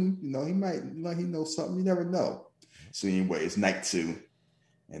 I wouldn't. He might. He knows something. You never know. So anyway, it's night 2,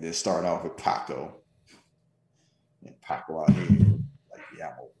 and then start off with Paco. And Paco out here, like,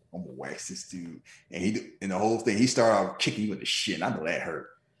 yeah, I'm gonna wax this dude. And the whole thing, he started off kicking you in the shin. I know that hurt.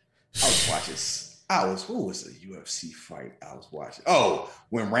 I was watching. What was the UFC fight I was watching? Oh,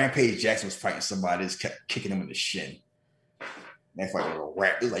 when Rampage Jackson was fighting somebody, just kept kicking him in the shin. That fight was a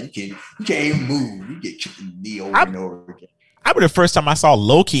wrap. It was like you can't even move. You get kicked in the knee over and over again. I remember the first time I saw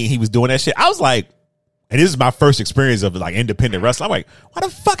Loki and he was doing that shit. I was like, and this is my first experience of like independent wrestling. I'm like, why the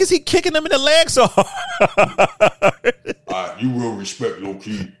fuck is he kicking him in the leg so hard? You will respect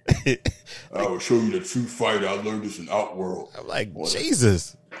Loki. I will show you the true fight. I learned this in Outworld. I'm like,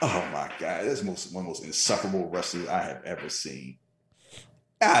 Jesus. Oh my God, that's one of the most insufferable wrestlers I have ever seen.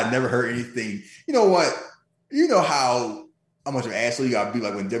 I never heard anything. You know what? You know how much of an asshole you gotta be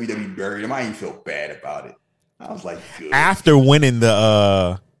like when WWE buried him. I didn't feel bad about it. I was like, good. After winning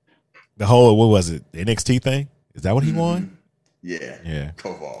the whole, what was it, the NXT thing? Is that what he won? Yeah.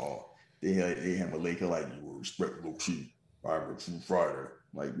 Koval. They had Malika like, you will respect Loki. I'm a true fighter.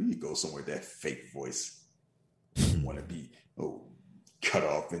 Like, you go somewhere with that fake voice. You want to be cut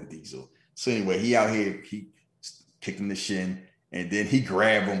off Vin Diesel. So anyway, he out here, he kicked him in the shin, and then he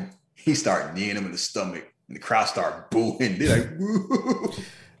grabbed him. He started kneeing him in the stomach, and the crowd started booing. They're like, woo.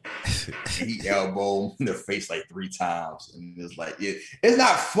 He elbowed him in the face like 3 times, and it's like, it's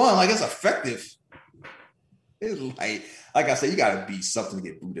not fun. Like, it's effective. It's like I said, you gotta be something to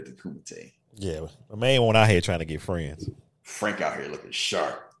get booed at the Kumite. Yeah, my man went out here trying to get friends. Frank out here looking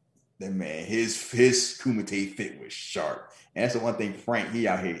sharp. That man, his Kumite fit was sharp. And that's the one thing, Frank, he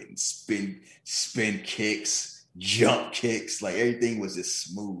out here hitting spin kicks, jump kicks, like everything was just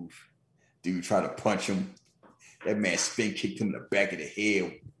smooth. Dude tried to punch him. That man spin kicked him in the back of the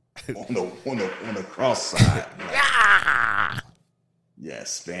head on the cross side. Like,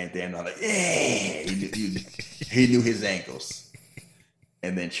 yes, Van Dam, like, yeah. He knew his ankles.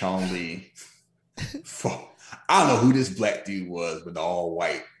 And then Chong Li. I don't know who this black dude was, but all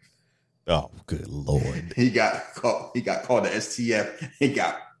white. Oh, good Lord. He got called the STF. He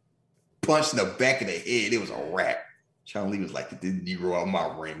got punched in the back of the head. It was a wrap. Chong Li was like, the Negro out of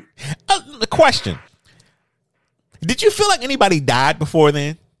my ring. The question. Did you feel like anybody died before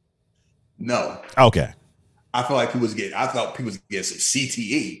then? No. Okay. I thought people was getting some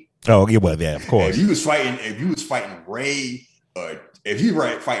CTE. Oh, yeah, well, yeah, of course. If you was fighting Ray,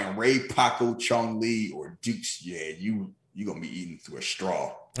 fighting Ray, Paco, Chong Li, or Dukes, yeah, you gonna be eating through a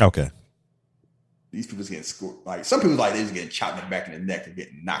straw. Okay. These people's getting scored. Like some people, like they was getting chopped in the back of the neck and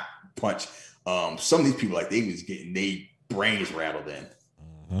getting knocked, punched. Some of these people, like they was getting their brains rattled in.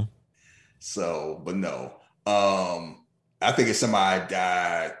 Mm-hmm. So, but no. I think if somebody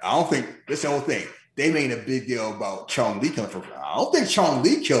died, I don't think that's the whole thing. They made a big deal about Chong Li killing the first person. I don't think Chong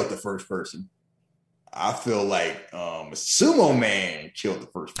Li killed the first person. I feel like Sumo Man killed the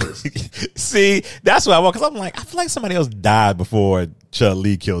first person. See, that's what I want, because I'm like, I feel like somebody else died before Chun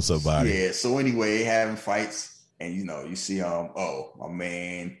Li killed somebody. Yeah, so anyway, they having fights, and you see my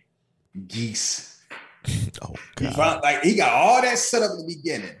man Geese. Oh God. He got all that set up in the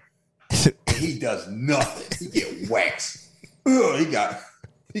beginning. he does nothing. He get waxed. Ugh,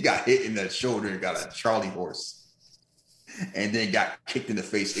 he got hit in the shoulder and got a Charlie horse, and then got kicked in the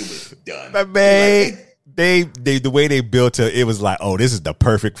face. It was done. But man, they the way they built it was like, oh, this is the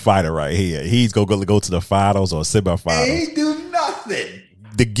perfect fighter right here. He's gonna go to the finals or semifinals. And he do nothing.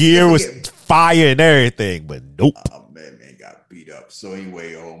 The gear was fire and everything, but nope. Oh man got beat up. So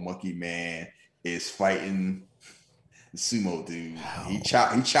anyway, Monkey Man is fighting the sumo dude. He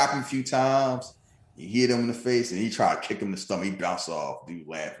chopped him a few times. He hit him in the face, and he tried to kick him in the stomach. He bounced off. Dude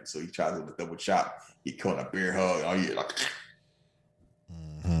laughing. So he tried to do the double chop. He caught a bear hug. Oh yeah, like.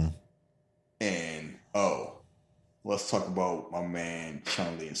 And let's talk about my man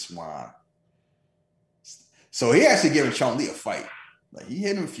Chun-Li and Swan. So he actually gave Chun-Li a fight. Like he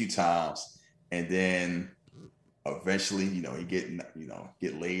hit him a few times, and then eventually, he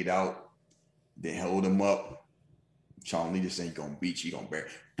get laid out. Then hold him up. Chun-Li just ain't gonna beat you. He gonna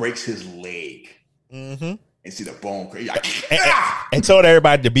breaks his leg. And see the bone crazy. And told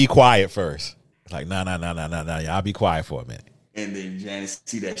everybody to be quiet first. Like, no, y'all be quiet for a minute. And then Janice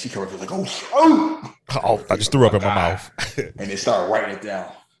see that, she comes like, oh, I just threw up in my mouth. And they start writing it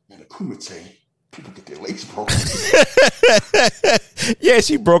down. Man, the Kumite, people get their legs broken. Yeah,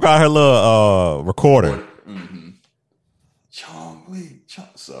 she broke out her little recorder. Chun-Li.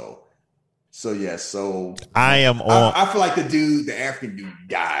 So I am on. I feel like the African dude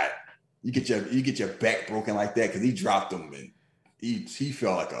died. You get your back broken like that because he dropped him and he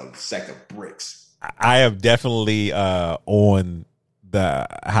felt like a sack of bricks. I am definitely on the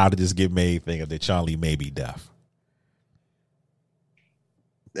how did this get made thing of that Chun-Li may be deaf.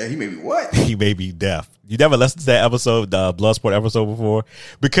 That he may be what? He may be deaf. You never listened to that episode, the Bloodsport episode before?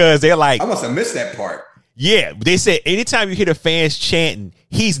 Because they're like, I must have missed that part. Yeah, they said anytime you hear the fans chanting,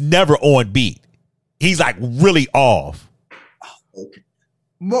 he's never on beat. He's like really off. Okay.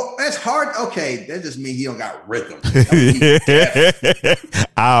 Well, that's hard. Okay, that just means he don't got rhythm.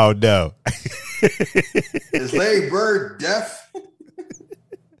 I don't know. Is Larry Bird deaf?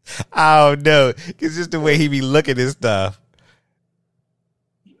 I don't know. It's just the way he be looking at stuff.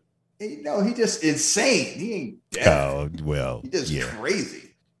 He just insane. He ain't deaf. Oh, well. He just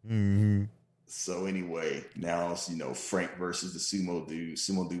crazy. Mm-hmm. So anyway, now it's, Frank versus the sumo dude.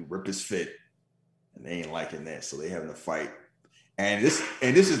 Sumo dude rip his fit. And they ain't liking that. So they having a fight. And this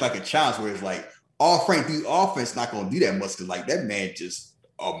is like a challenge where it's like all Frank do offense not gonna do that much because like that man just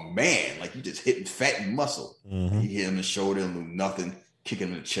a man. Like you just hitting fat and muscle. Mm-hmm. You hit him in the shoulder and do nothing, kick him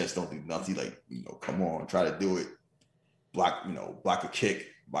in the chest, don't do nothing. Like, come on, try to do it. Block a kick,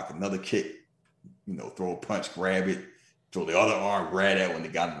 block another kick, throw a punch, grab it, throw the other arm, grab that when they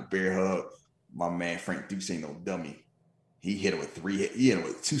got him the bear hug. My man Frank Dukes ain't no dummy. He hit him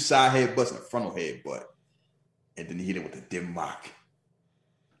with two side headbutts and a frontal headbutt. And then he hit it with a dim mock.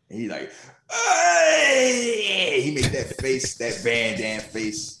 And he like, hey! He made that face, that Van Damme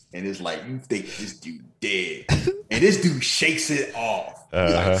face. And it's like, you think this dude dead. And this dude shakes it off.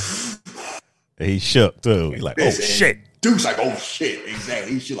 He shook too. He's like, oh shit. Dude's like, oh shit.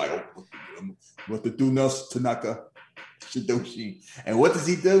 Exactly. He's like, oh, what to do now, Tanaka? Shidoshi. And what does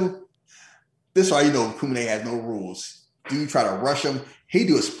he do? This is why Kumine has no rules. Dude try to rush him. He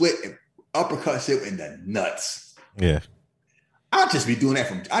do a split and uppercuts him in the nuts. Yeah. I'll just be doing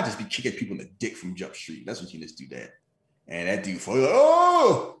that I'll just be kicking people in the dick from Jump Street. That's when you just do that. And that dude falls like,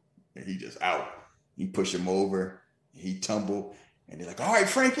 oh! And he just out. He push him over. He tumble. And they're like, all right,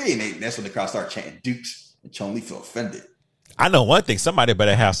 Frankie. And that's when the crowd start chanting Dukes. And Chun-Li feel offended. I know one thing. Somebody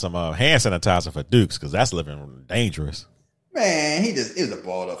better have some hand sanitizer for Dukes because that's living dangerous. Man, it was a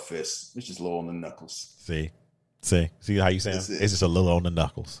balled up fist. It's just low on the knuckles. See how you saying? It's just a little on the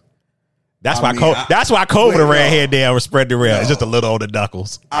knuckles. That's why COVID ran here down and spread the rail. It's just a little on the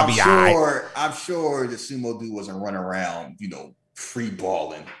knuckles. I'm sure the sumo dude wasn't running around, free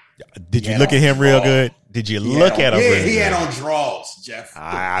balling. Did you look at him real good? Did you look at him? Yeah, he had on draws, Jeff.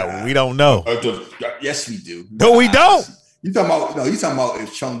 We don't know. Yes, we do. No, we don't. You talking about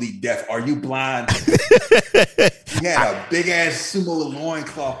if Chun-Li deaf? Are you blind? He had a big ass sumo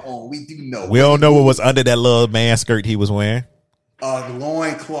loincloth on. We do know. We don't know what was under that little man skirt he was wearing. The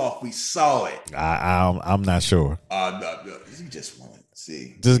loincloth, we saw it. I'm not sure. You just want to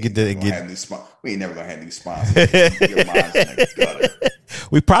see. Just we ain't never gonna have new sponsors. Your mind's in the gutter.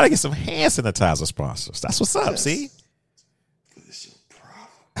 We probably get some hand sanitizer sponsors. That's what's up. See, it's your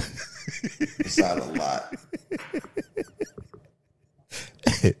problem. It's not a lot.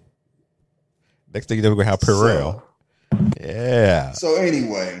 Next thing you know, we're gonna have Perel. Yeah. So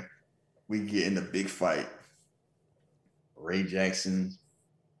anyway, we get in the big fight. Ray Jackson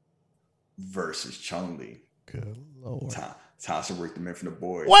versus Chun-Li. Good Lord. Time to separate the men from the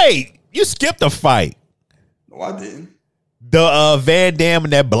boys. Wait, you skipped a fight. No, I didn't. The Van Damme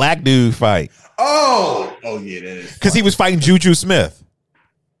and that black dude fight. Oh yeah, that is because he was fighting Juju Smith.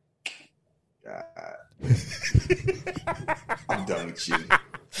 God. I'm done with you.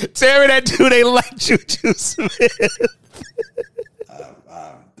 Terry, that dude ain't like Juju Smith.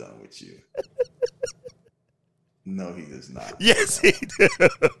 I'm done with you. No, he does not. Yes, he do. No,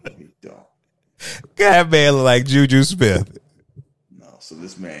 he don't. God, man, look like Juju Smith. No, so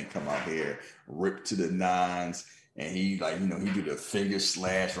this man come out here, ripped to the nines, and he he do the finger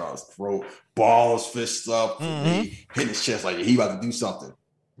slash around his throat, ball his fists up, hit his chest like he about to do something.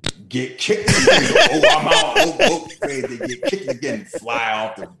 Get kicked again. I'm out. They get kicked again, fly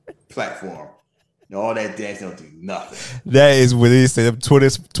off the platform. All that dance don't do nothing. That is when they say them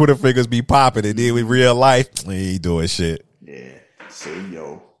Twitter fingers be popping, and then in real life, he ain't doing shit. Yeah.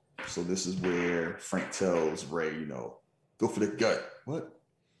 So this is where Frank tells Ray, go for the gut. What?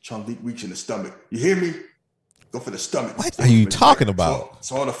 Chun-Li reach in the stomach. You hear me? Go for the stomach. What are you talking about?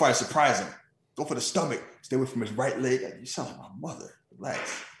 So all the fight surprise him. Go for the stomach. Stay away from his right leg. You sound like my mother.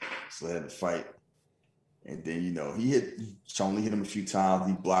 Relax. So they had to fight. And then, he hit Chun-Li hit him a few times.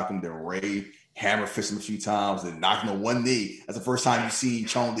 He blocked him. Then Ray hammer fist him a few times and knocked him on one knee. That's the first time you see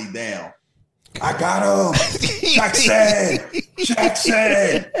Chun-Li down. I got him.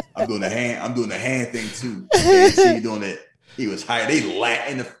 Jackson. I'm doing the hand thing too. And see you doing it. He was high. They laugh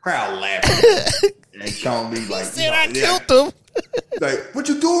in the crowd laughing. And Chun-Li like, said I killed him. Like, what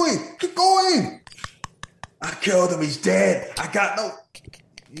you doing? Keep going. I killed him. He's dead. I got no.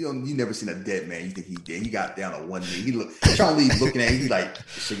 You never seen a dead man. You think he dead? He got down on one knee. Chun-Li looking at him. He like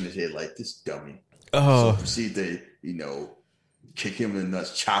shaking his head like this dummy. Oh, so proceed to kick him in the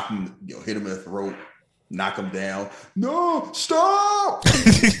nuts, chop him, hit him in the throat, knock him down. No, stop!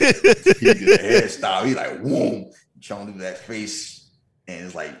 He did a head stop. He like, whoom, Chun-Li that face, and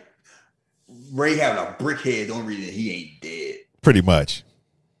it's like Ray having a brick head. The only reason he ain't dead. Pretty much.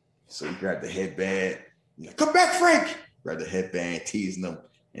 So he grabbed the headband. He's like, come back, Frank! Grabbed the headband, teasing him,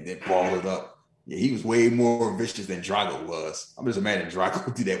 and then balled it up. Yeah, he was way more vicious than Drago was. I'm just imagining Drago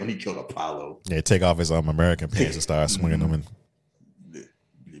would do that when he killed Apollo. Yeah, take off his American pants and start swinging them. And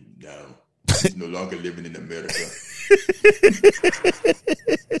no, he's no longer living in America.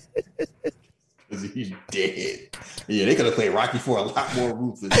 Because he's dead. Yeah, they could have played Rocky for a lot more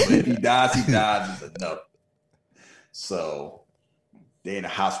ruthless. But if he dies, it's enough. So they're in the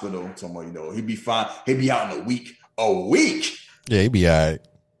hospital. Someone, he'd be fine. He'd be out in a week. A week? Yeah, he'd be all right.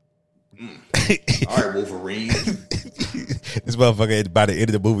 All right, Wolverine. This motherfucker by the end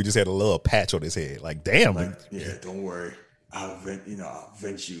of the movie just had a little patch on his head. Like, damn. Yeah, don't worry. I'll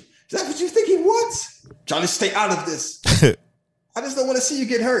avenge you. Is that what you think he wants? Johnny, stay out of this. I just don't want to see you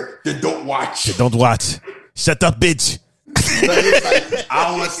get hurt. Then don't watch. Don't watch. Shut up, bitch. I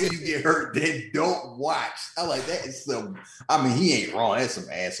don't want to see you get hurt. Then don't watch. I like that. Is some. He ain't wrong. That's some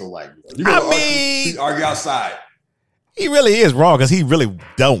asshole. Like, argue outside. He really is wrong because he really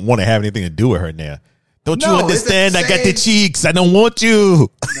don't want to have anything to do with her now. Don't you understand? I got the cheeks. I don't want you.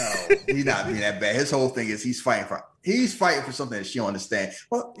 No, he's not being that bad. His whole thing is he's fighting for something that she don't understand.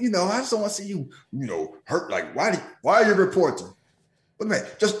 Well, I just don't want to see you, hurt. Like, why are you a reporter? But man,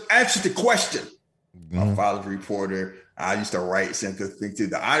 just answer the question. My father's a reporter. I used to write some good things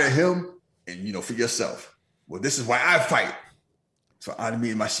to either him and for yourself. Well, this is why I fight. For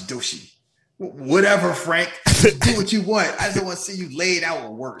me and my Shidoshi. Whatever, Frank. Do what you want. I just don't want to see you laid out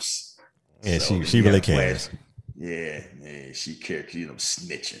or worse. Yeah, so, she really cares. Yeah, she cares.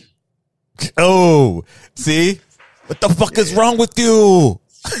 Snitching. Oh, see? What the fuck is wrong with you?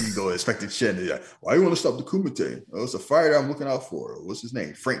 You go expect the chin. Like, why you want to stop the Kumite? Oh, it's a fighter I'm looking out for. What's his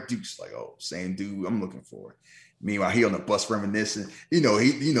name? Frank Dukes. Like, oh, same dude I'm looking for. Meanwhile, he on the bus reminiscing.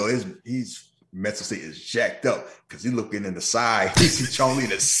 His mental state is jacked up because he's looking in the side. He see Chun-Li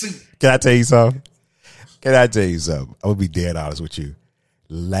in a suit. Can I tell you something? I'm gonna be dead honest with you.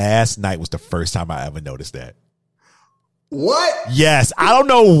 Last night was the first time I ever noticed that. What? Yes. I don't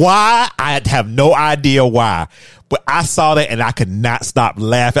know why. I have no idea why. But I saw that and I could not stop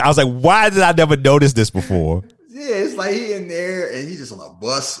laughing. I was like, why did I never notice this before? Yeah, it's like he in there and he's just on a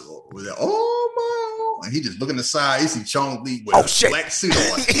bus with and he just looking aside. He see Chun-Li with a black suit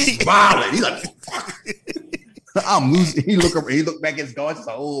on, smiling. He's like, fuck. I'm losing. He look back at his guards. He's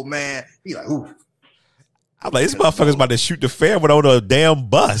like, old man. He like, ooh. I'm like, this motherfucker's about to shoot the family on a damn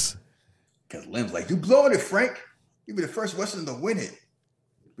bus. Because Lim's like, you blowing it, Frank. You be the first Western to win it.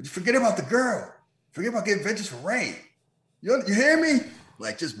 But you forget about the girl. Forget about getting vengeance for Ray. You hear me?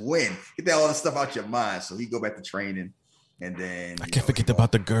 Like, just win. Get that all this stuff out your mind. So he go back to training. And then I can't forget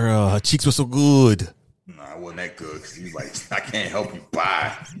about the girl. Her cheeks were so good. Nah, wasn't that good because he's like, I can't help you.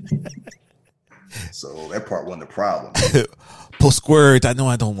 Bye. So that part wasn't the problem. Post squirt. I know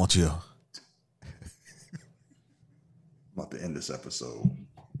I don't want you. I'm about to end this episode.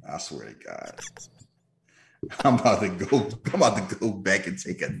 I swear to God. I'm about to go back and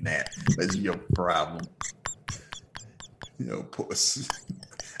take a nap. That's your problem.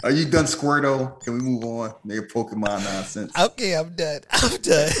 Are you done, Squirtle? Can we move on? Your Pokemon nonsense. Okay, I'm done.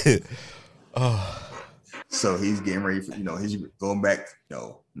 So he's getting ready for, he's going back,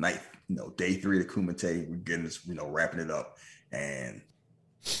 day 3 to Kumite. We're getting this, wrapping it up. And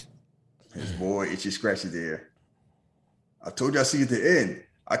his boy, Itchy Scratchy there. I told you I see you at the end.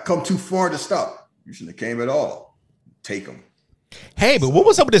 I come too far to stop. You shouldn't have came at all. Take him. Hey, but what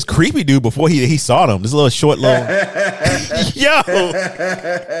was up with this creepy dude before he saw them? This little short little yo.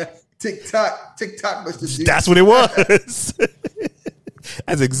 TikTok, Mr. Dude. That's what it was.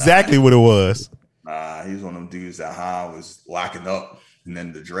 That's exactly what it was. He was one of them dudes that Han was locking up, and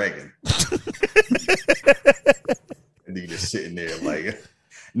then the dragon. And he just sitting there like,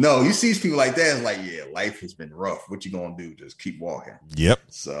 no, you see people like that. It's like, yeah, life has been rough. What you gonna do? Just keep walking. Yep.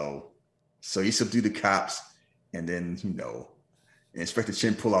 So he subdued the cops, and then Inspector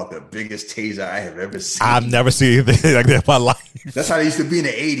Chin pull out the biggest taser I have ever seen. I've never seen anything like that in my life. That's how they used to be in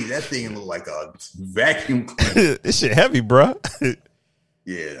the 80s. That thing looked like a vacuum cleaner. This shit heavy, bro.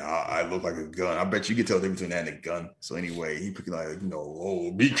 Yeah, I look like a gun. I bet you can tell the difference between that and a gun. So anyway, he put like,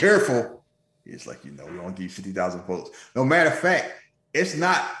 oh, be careful. It's like, we don't give you 50,000 votes. No matter of fact, it's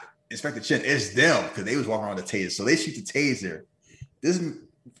not Inspector Chin, it's them because they was walking around the taser. So they shoot the taser.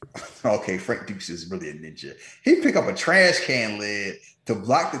 Okay, Frank Dukes is really a ninja. He pick up a trash can lid to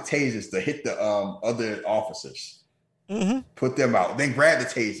block the tasers to hit the other officers. Mm-hmm. Put them out. Then grab the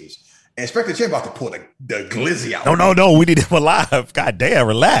tasers. And Inspector Chin about to pull the glizzy out. No. We need him alive. God damn,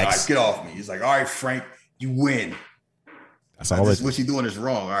 relax. All right, get off me. He's like, all right, Frank, you win. That's all. What you doing is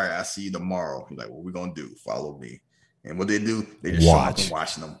wrong. All right, I'll see you tomorrow. He's like, what we going to do? Follow me. And what they do, they just show up and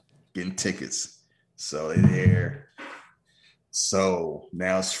watching them, getting tickets. So they're there. So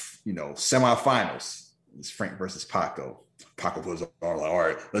now it's, semifinals. It's Frank versus Paco. Paco puts up, all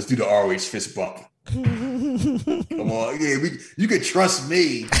right, let's do the ROH fist bump. Come on. Yeah, you could trust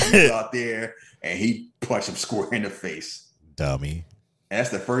me. He's out there, and he punched him square in the face. Dummy. And that's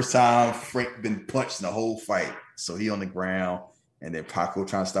the first time Frank been punched in the whole fight. So he on the ground, and then Paco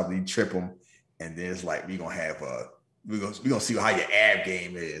trying to stop him, he trip him. And then it's like, we're gonna see how your ab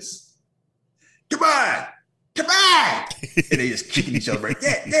game is. Come on. And they just kicking each other right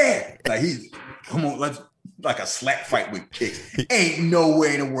there. Like come on, let's like a slap fight with kicks. Ain't no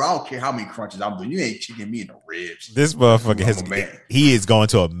way in the world. I don't care how many crunches I'm doing. You ain't kicking me in the ribs. This motherfucker he is going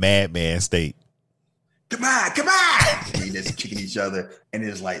to a madman state. Come on. And he just kicking each other. And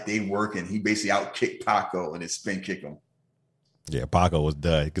it's like they working. He basically out kicked Paco and then spin kick him. Yeah, Paco was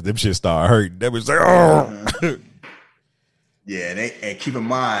done because them shit started hurting. They was like, oh. Yeah, and keep in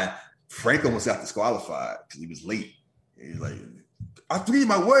mind, Frank almost got disqualified because he was late. He's like, I believe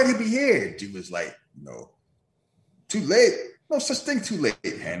my word, he'd be here. Dude was like, too late. No such thing too late.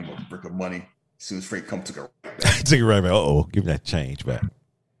 Hand him a brick of money. As soon as Frank come, took it right back. Took it right back. Uh-oh, give me that change back.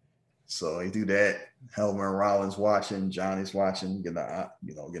 So he do that. Helmer and Rollins watching. Johnny's watching, getting a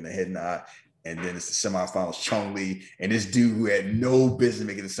head nod. And then it's the semifinals, Chong Li. And this dude who had no business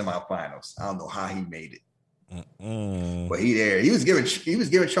making the semifinals. I don't know how he made it. But he was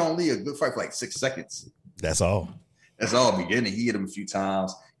giving Chong Li a good fight for like 6 seconds. That's all beginning. He hit him a few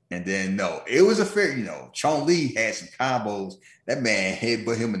times, and then it was a fair. Chong Li had some combos. That man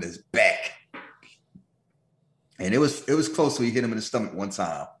headbutt him in his back, and it was close. So he hit him in the stomach one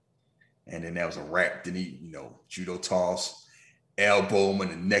time, and then that was a wrap. Then he judo toss, elbow him in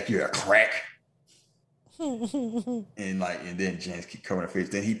the neck, you a crack, and then James keep covering the face.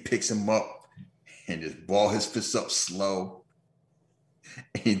 Then he picks him up and just ball his fists up slow.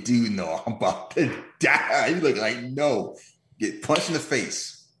 And dude, I'm about to die. He look like, no. Get punched in the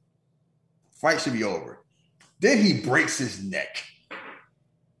face. Fight should be over. Then he breaks his neck.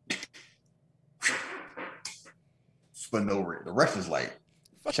 For no reason. The ref is like,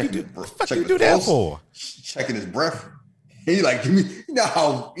 checking his He like, give me, you know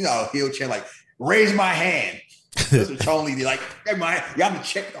how he'll chant like, raise my hand. That's what Chong Li did. Like, hey, y'all have to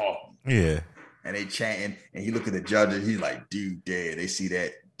check off. Yeah. And they chanting, and he look at the judges. He's like, dude, dead. They see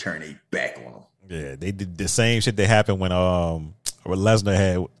that, turn their back on him. Yeah, they did the same shit that happened when Lesnar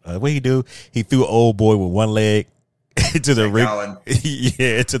had what he do? He threw an old boy with one leg into the ring.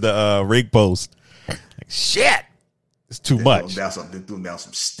 Into the ring post. Like, shit, it's too much. They threw him down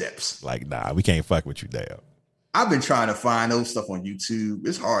some steps. Like, nah, we can't fuck with you, damn. I've been trying to find those stuff on YouTube.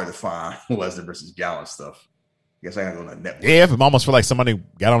 It's hard to find Lesnar versus Gallows stuff. Guess I gotta go on the network. Yeah, I almost feel like somebody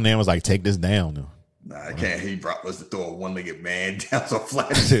got on there and was like, take this down. Nah, I can't. He brought us to throw a one-legged man down some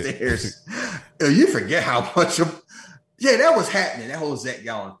flight of stairs. You forget how much of that was happening. That whole Zach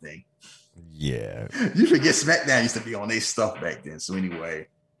Gallen thing. Yeah. You forget SmackDown used to be on their stuff back then. So anyway,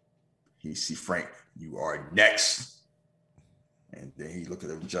 he see Frank, you are next. And then he looked at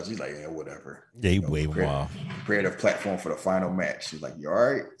the judge. He's like, yeah, whatever. Yeah, he waved him off. Prepared a platform for the final match. He's like, you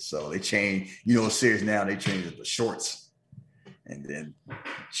all right? So they changed, series now, they changed the shorts. And then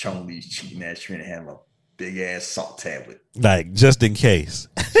Chong Li's cheating ass trying to have a big ass salt tablet. Like, just in case.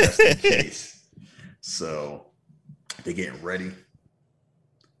 Just in case. So they're getting ready.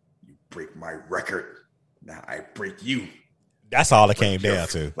 You break my record. Now I break you. That's all it came down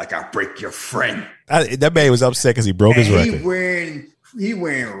to. Like I break your friend. That man was upset because he broke his record. He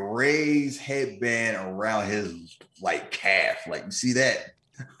wearing Ray's headband around his like calf. Like, you see that?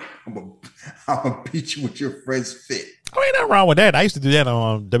 I'm gonna beat you with your friend's fit. Oh, ain't nothing wrong with that. I used to do that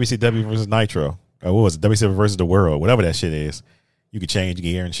on WCW versus Nitro. Or what was it? WCW versus the World. Whatever that shit is. You could change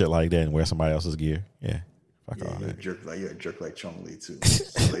gear and shit like that and wear somebody else's gear. Yeah. Fuck all that. You're a jerk like Chong Li too.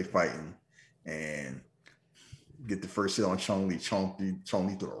 So they fighting and get the first hit on Chong Li. Chong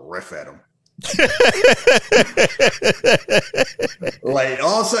Li threw a ref at him. Like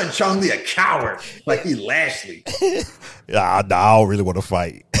all of a sudden Chong Li a coward. Like he Lashley. I don't really want to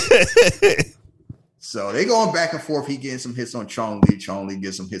fight. So they going back and forth. He getting some hits on Chong Li. Chong Li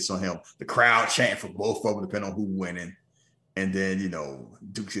gets some hits on him. The crowd chanting for both of them, depending on who winning. And then,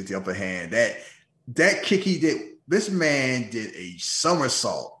 Duke's get the upper hand. That kick he did, this man did a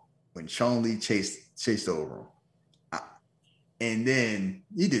somersault when Chong Li chased over him. And then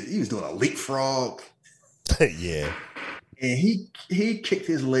he was doing a leapfrog. Yeah. And he kicked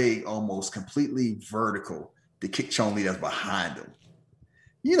his leg almost completely vertical to kick Chong Li that's behind him.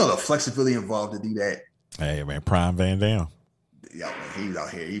 The flexibility involved to do that. Hey man, Prime Van Dam. Yeah, man, he was out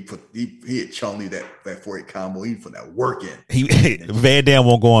here. He hit Chong Li that 4-8 combo. He put that work in. Van Dam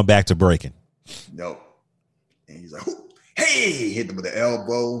won't go on back to breaking. No. And he's like, hey, hit him with the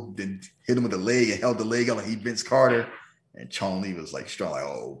elbow, then hit him with the leg and held the leg up like he Vince Carter. And Chong Li was like strong, like,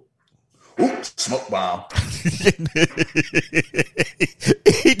 oh, oops, smoke bomb.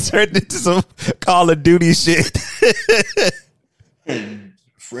 He turned into some Call of Duty shit. And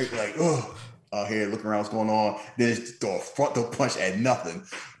Frank like, oh, out here looking around what's going on. Then throw a frontal punch at nothing.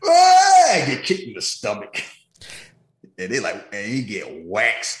 Ah, get kicked in the stomach. And he get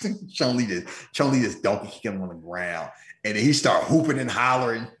waxed. Chong Li just donkey kick him on the ground. And then he start hooping and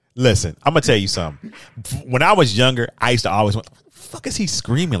hollering. Listen, I'm gonna tell you something. When I was younger, I used to always wonder, what the fuck is he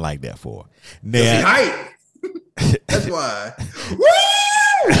screaming like that for? Now, hype. That's why. Woo!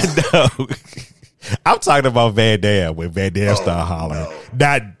 No. I'm talking about Van Dam when Van Dam started hollering. No.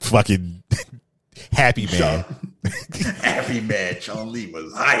 Not fucking Happy Man. Happy Man. Chong Li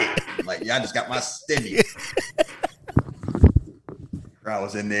was hype. Like, y'all just got my stimmy. Crowd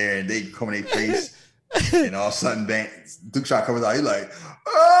was in there and they come in their face. And all of a sudden, Duke Shot comes out. He's like,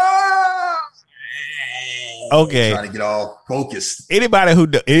 ah! Okay. Trying to get all focused. Anybody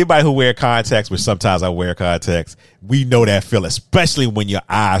who wear contacts, which sometimes I wear contacts, we know that feel, especially when your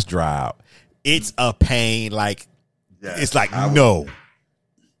eyes dry out. It's a pain. Like, it's like, no.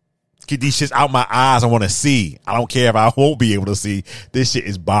 Get these shits out my eyes. I want to see. I don't care if I won't be able to see. This shit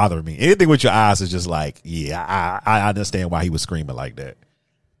is bothering me. Anything with your eyes is just like, yeah, I understand why he was screaming like that.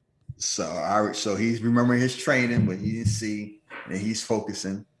 So he's remembering his training, but he didn't see, and he's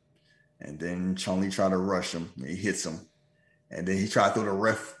focusing. And then Chong Li tried to rush him, and he hits him. And then he tried to throw the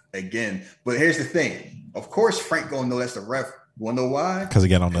ref again. But here's the thing. Of course, Frank gonna know that's the ref. You wanna know why? Because he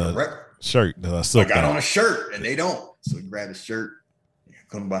got on the shirt. The silk got on a shirt, and they don't. So he grabbed his shirt,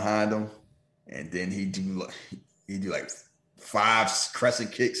 come behind him, and then he do like 5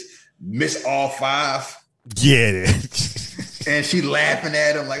 crescent kicks, miss all 5. Yeah. And she laughing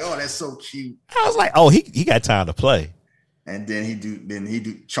at him like, oh, that's so cute. I was like, oh, he got time to play. And then he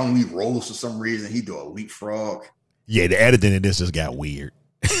do Chong Li rolls for some reason. He do a leapfrog. Yeah, the editing in this just got weird.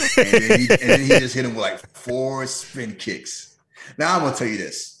 And then he just hit him with like 4 spin kicks. Now I'm gonna tell you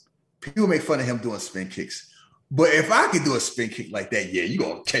this. People make fun of him doing spin kicks. But if I could do a spin kick like that, yeah, you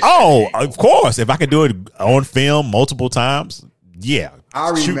gonna catch. Oh, of course. If I could do it on film multiple times, yeah. I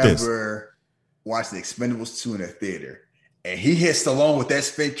remember watching The Expendables 2 in a theater. And he hit Stallone with that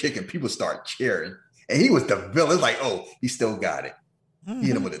spin kick, and people start cheering. And he was the villain. It's like, oh, he still got it. He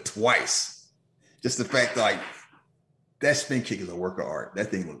hit him with it twice. Just the fact that, like, that spin kick is a work of art. That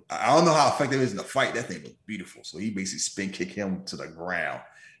thing, I don't know how effective it is in the fight. That thing was beautiful. So he basically spin kicked him to the ground.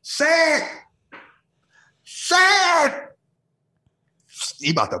 Sad!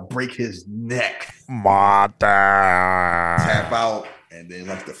 he about to break his neck. Martha. Tap out, and then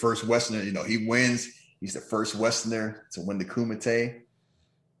like the first Westerner, he wins. He's the first Westerner to win the Kumite.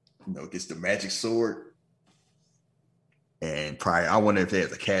 Gets the magic sword. And probably, I wonder if they have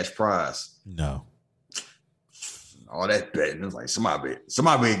the cash prize. No. All that betting. It was like somebody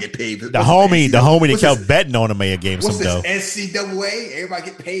get paid. The homie that kept betting on him may have gave him what's some dough. this NCAA? Everybody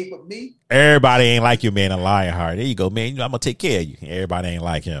get paid but me? Everybody ain't like you, man, a Lionheart. There you go, man. I'm going to take care of you. Everybody ain't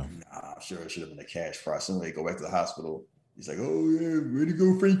like him. Nah, I'm sure it should have been a cash prize. Somebody go back to the hospital. He's like, oh, yeah, ready to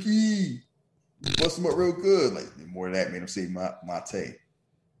go, Frankie. Bust him up real good. Like, more than that made him say Mate.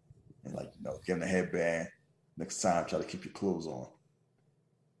 And like, give him the headband. Next time, try to keep your clothes on.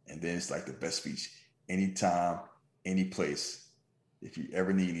 And then it's like the best speech. Anytime, any place. If you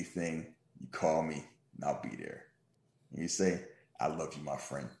ever need anything, you call me and I'll be there. And you say, I love you, my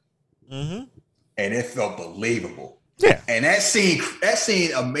friend. Mm-hmm. And it felt believable. Yeah. And that scene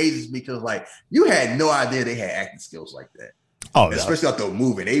amazes me because like you had no idea they had acting skills like that. Oh, especially after the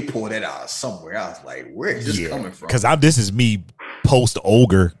movie, they pulled that out of somewhere. I was like, where is this coming from? Because this is me post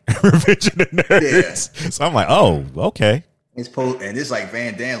Ogre Revenge of the Nerds. Yeah. So I'm like, oh, okay. And it's like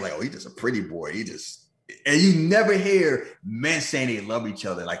Van Damme, like, oh, he's just a pretty boy. And you never hear men saying they love each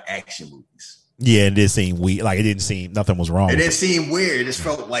other like action movies. Yeah, it did seem weird. Like it didn't seem nothing was wrong. It didn't seem weird. It just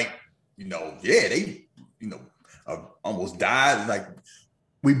felt like, they, almost died. Like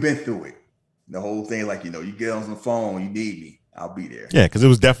we've been through it. The whole thing, like, you get on the phone, you need me, I'll be there. Yeah, because it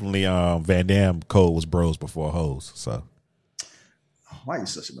was definitely Van Damme code was bros before hoes. So why are you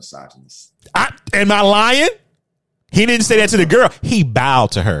such a misogynist? Am I lying? He didn't say that to the girl. He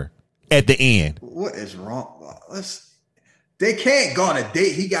bowed to her at the end. What is wrong? They can't go on a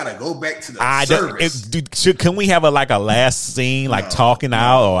date. He got to go back to the service. Can we have a last scene, talking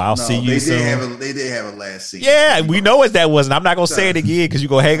out, or I'll see you soon? They did have a last scene. Yeah, we know what that was, and I'm not going to say it again because you're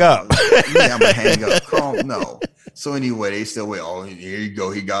going to hang up. Yeah, I'm going to hang up. No. So anyway, they still wait. Oh, here you go.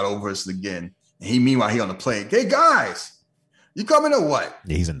 He got over us again. And meanwhile, he on the plane. Hey, guys, you coming or what?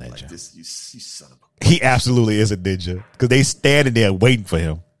 Yeah, he's a ninja. Like this, you son of a... He absolutely is a ninja because they standing there waiting for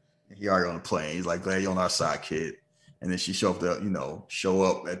him. He already on the plane. He's like, glad you're on our side, kid. And then she show up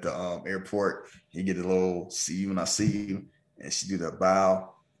at the airport. He get a little see you when I see you, and she do the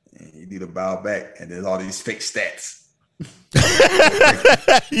bow, and he do the bow back, and there's all these fake stats.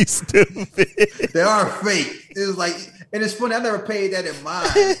 You stupid. They are fake. It was like, and it's funny. I never paid that in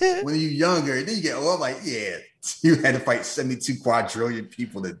mind when you're younger. And then you get, I'm like, yeah, you had to fight 72 quadrillion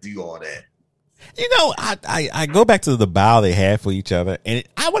people to do all that. I go back to the bow they had for each other, and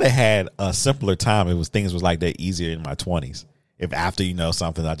I would have had a simpler time if things was like that easier in my 20s. If after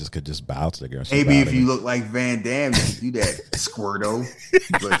something, I just could just bow to the girl. Maybe if you look like Van Damme, you could do that, Squirto,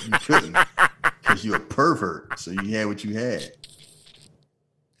 but you couldn't because you're a pervert. So you had what you had.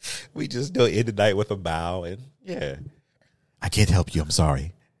 We just end the night with a bow, and yeah, I can't help you. I'm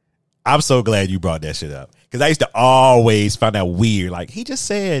sorry. I'm so glad you brought that shit up because I used to always find that weird. Like he just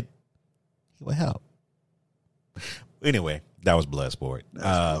said. Will help. Anyway, that was Bloodsport.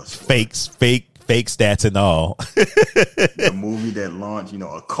 Fake stats and all. The movie that launched,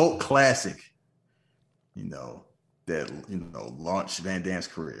 a cult classic, that launched Van Damme's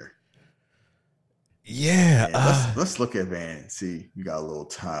career. Yeah. Let's look at Van. See, we got a little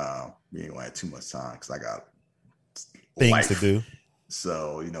time. We ain't gonna have too much time because I got things to do.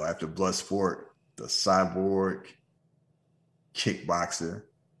 So, after Bloodsport, the Cyborg, Kickboxer,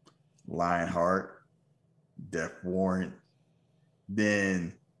 Lionheart, Death Warrant,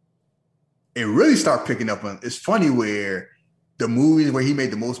 then it really started picking up on. It's funny where the movies where he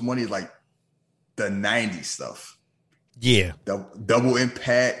made the most money is like the 90s stuff. Yeah. Double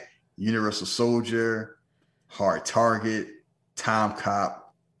Impact, Universal Soldier, Hard Target, Time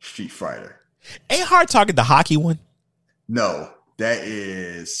Cop, Street Fighter. Ain't Hard Target the hockey one? No, that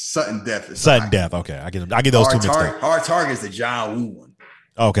is Sudden Death. Sudden Death. Okay, I get those two mixed up. Hard Target is the John Woo one.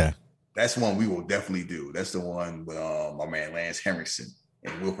 Okay. That's one we will definitely do. That's the one with my man Lance Henriksen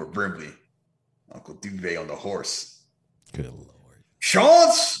and Wilford Brimley, Uncle Duvet on the horse. Good Lord.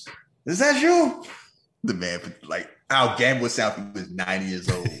 Chance, is that you? The man, like Al Gamble sound he was 90 years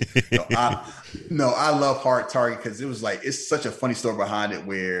old. I love Hard Target because it was like it's such a funny story behind it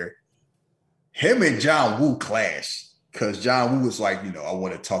where him and John Woo clash. Because John Woo was like, I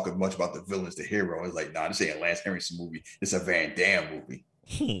want to talk as much about the villains, the hero. It's like, nah, this ain't a Lance Henriksen movie. It's a Van Damme movie.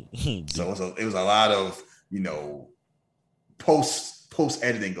 So it was a lot of post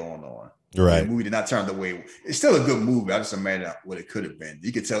editing going on. Right, the movie did not turn the way. It's still a good movie. I just imagine what it could have been.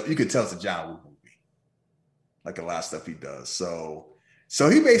 You could tell it's a John Woo movie, like a lot of stuff he does. So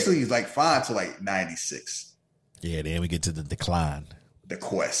he basically is like fine to like 96. Yeah, then we get to the decline. The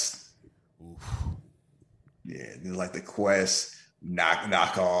Quest. Yeah, there's like The Quest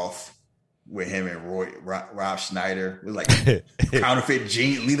knockoff with him and Rob Schneider. It was like counterfeit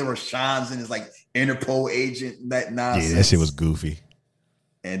gene. Lena Rashan's in his like Interpol agent. That nonsense. Yeah, that shit was goofy.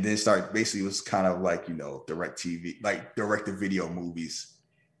 And then basically it was kind of like, you know, direct TV, like direct to video movies.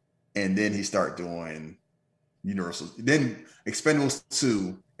 And then he started doing Universal, then Expendables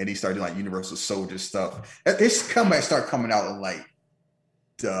 2, and he started doing like Universal Soldier stuff. This comeback started coming out in like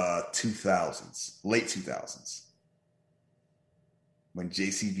the 2000s, late 2000s. When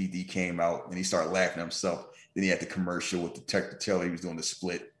JCVD came out and he started laughing at himself. Then he had the commercial with Detective Taylor. He was doing the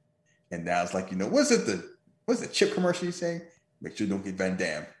split. And now it's like, you know, what's the chip commercial you saying? Make sure you don't get Van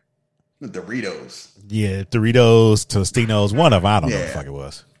Damme. The Doritos. Yeah, Doritos, Tostinos, one of them. I don't know what the fuck it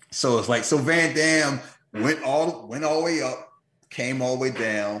was. So it's like, so Van Damme went all the way up, came all the way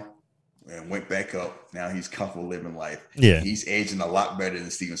down, and went back up. Now he's comfortable living life. Yeah. He's aging a lot better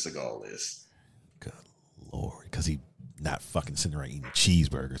than Steven Seagal is. Good Lord. Because he not fucking sitting around eating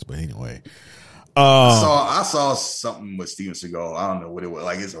cheeseburgers. But anyway. I saw something with Steven Seagal. I don't know what it was.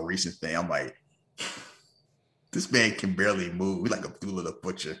 Like, it's a recent thing. I'm like, this man can barely move. He's like Abdullah the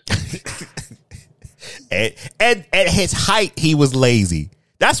Butcher. At his height, he was lazy.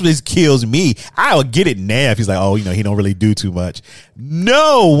 That's what kills me. I'll get it now if he's like, oh, you know, he don't really do too much.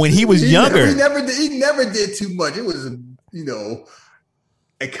 No, when he was younger. He never did too much. It was, you know,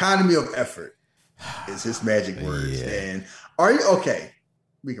 economy of effort is his magic words. Yeah. And are you, okay,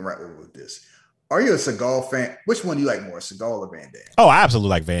 we can wrap over with this. Are you a Seagal fan? Which one do you like more, Seagal or Van Damme? Oh, I absolutely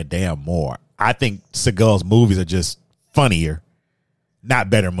like Van Damme more. I think Seagal's movies are just funnier, not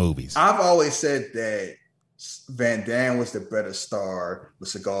better movies. I've always said that Van Damme was the better star, but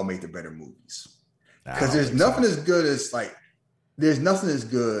Seagal made the better movies. Because there's nothing as good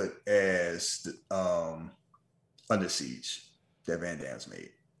as Under Siege that Van Damme's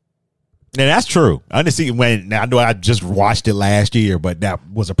made. Yeah, that's true. Under Siege, I know I just watched it last year, but that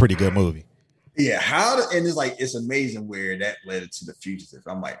was a pretty good movie. Yeah, and it's like, it's amazing where that led to The Fugitive.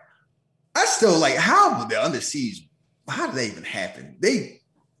 I'm like, I still like, how the Under Siege, how did that even happen?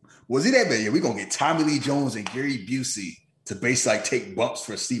 Was it that bad? Yeah, we're going to get Tommy Lee Jones and Gary Busey to basically like take bumps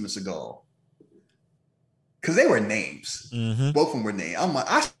for Steven Seagal. Because they were names. Mm-hmm. Both of them were names. I'm like,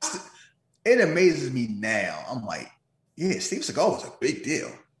 it amazes me now. I'm like, yeah, Steven Seagal was a big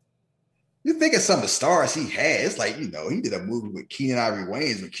deal. You think of some of the stars he had. It's like, you know, he did a movie with Keenen Ivory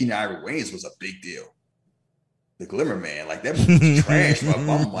Wayans when Keenen Ivory Wayans was a big deal. The Glimmer Man, like that movie was trash. But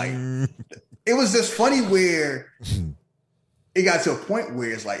I'm like, it was just funny where it got to a point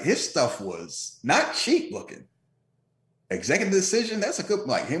where it's like his stuff was not cheap looking. Executive Decision, that's a good,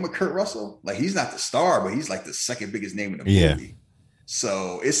 like him with Kurt Russell. Like, he's not the star, but he's like the second biggest name in the movie.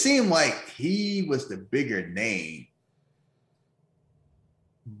 So it seemed like he was the bigger name,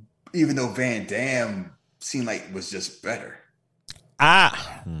 even though Van Damme seemed like was just better.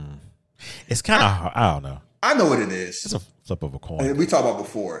 It's kind of, I don't know. I know what it is. It's a flip of a coin. We talked about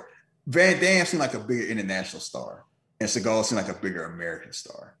before. Van Damme seemed like a bigger international star, and Seagal seemed like a bigger American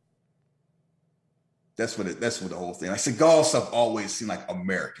star. That's what the whole thing. Like, Seagal stuff always seemed like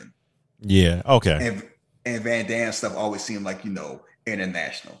American. Yeah. Okay. And Van Damme stuff always seemed like, you know,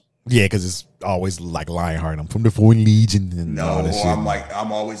 international. Yeah, because it's always like Lionheart. I'm from the Foreign Legion and all this shit.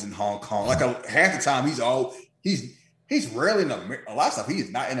 I'm always in Hong Kong. Like half the time he's rarely in America. A lot of stuff he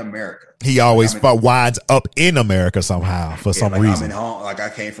is not in America. He always winds up in America somehow for some reason. Like I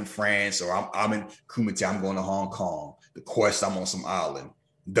came from France, or I'm in Kumite. I'm going to Hong Kong. The Quest, I'm on some island.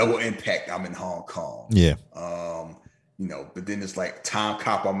 Double Impact, I'm in Hong Kong. Yeah. You know, but then it's like Time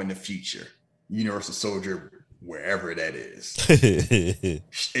Cop, I'm in the future. Universal Soldier, wherever that is.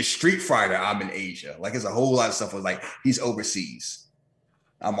 It's Street Fighter, I'm in Asia. Like, there's a whole lot of stuff where like he's overseas.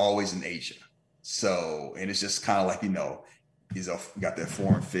 I'm always in Asia. So, and it's just kind of like, you know, got that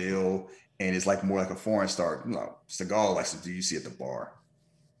foreign feel, and it's like more like a foreign star. You know, Seagal likes to do you see at the bar,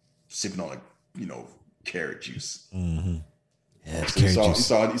 sipping on like, you know, carrot juice. Mm-hmm. Yeah, so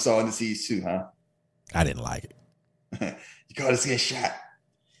you saw in the Siege too, huh? I didn't like it. You call this get shot.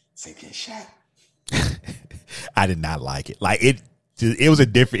 Say get shot. I did not like it. Like it was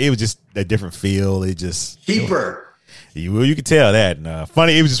just a different feel. It just Keeper. You could tell that. And,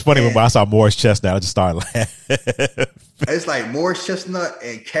 it was just funny when I saw Morris Chestnut. I just started laughing. It's like Morris Chestnut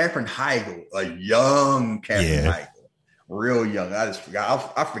and Katherine Heigl, a young Katherine Heigl, real young. I just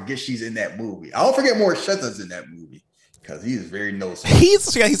forgot. I forget she's in that movie. I don't forget Morris Chestnut's in that movie because he is very noticeable.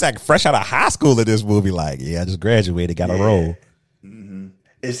 He's like fresh out of high school in this movie. Like, I just graduated, got a role. Mm-hmm.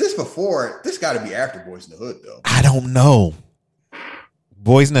 Is this before? This got to be after Boys in the Hood, though. I don't know.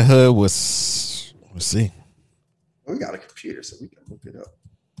 Boys in the Hood was. Let's see. We got a computer, so we can look it up.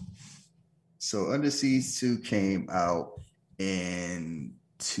 So Under Siege 2 came out in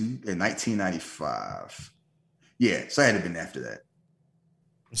 1995. Yeah, so it had to have been after that.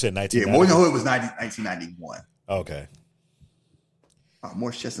 You said Yeah, 1990. Boys in the Hood was 1991. Okay.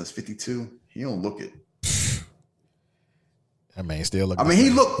 Morris Chestnut's 52. He don't look it. That man still look. I mean, he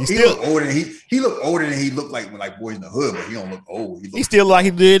looked older than he looked older than he looked like Boys in the Hood, but he don't look old. He still like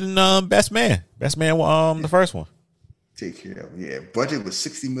he did in Best Man. Best Man, the first one. Take care of him. Yeah, budget was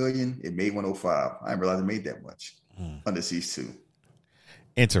 $60 million. It made 105. I didn't realize it made that much. Under Siege 2.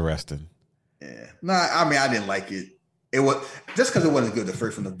 Interesting. Yeah. Nah, I mean, I didn't like it. It was just because it wasn't good. The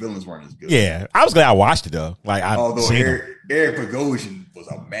first one, the villains weren't as good. Yeah, I was glad I watched it though. Like, although Eric Bogosian was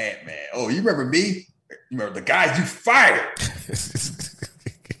a madman. Oh, you remember me? You remember the guys you fired?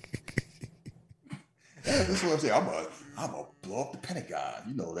 That's what I'm saying. I'm gonna blow up the Pentagon.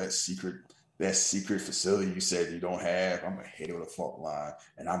 You know that secret facility you said you don't have. I'm gonna hit it with a fault line,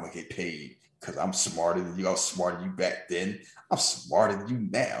 and I'm gonna get paid because I'm smarter than you. I was smarter than you back then. I'm smarter than you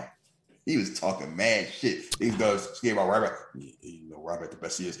now. He was talking mad shit. These guys gave out Robert. You know Robert the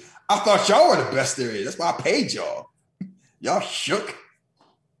best he is. I thought y'all were the best there is. That's why I paid y'all. Y'all shook.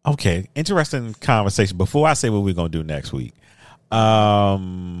 Okay, interesting conversation. Before I say what we're gonna do next week,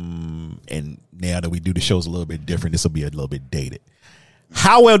 and now that we do the shows a little bit different, this will be a little bit dated.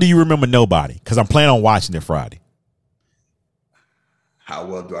 How well do you remember Nobody? Because I'm planning on watching it Friday. How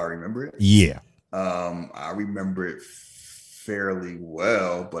well do I remember it? Yeah. I remember it fairly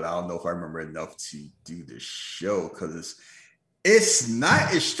well, but I don't know if I remember enough to do the show because it's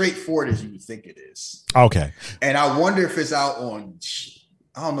not as straightforward as you would think it is. Okay. And I wonder if it's out on.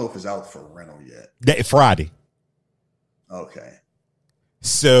 I don't know if it's out for rental yet. Friday. Okay.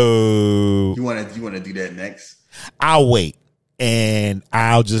 So you want to do that next? I'll wait and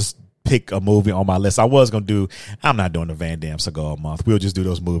I'll just pick a movie on my list. I'm not doing the Van Damme cigar month. We'll just do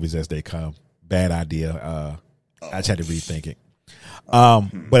those movies as they come. Bad idea. I just had to rethink it.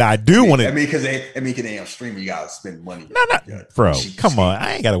 But I do want to. I mean, because they on streaming, you gotta spend money. No, bro. Come on,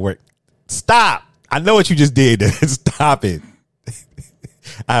 I ain't gotta work. Stop. I know what you just did. Stop it.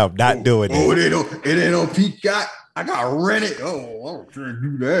 I am not doing that. It ain't on Peacock. I got rent it. I'm trying to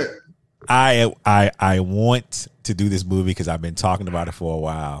do that. I want to do this movie because I've been talking about it for a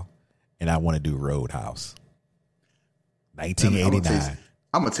while, and I want to do Roadhouse. 1989.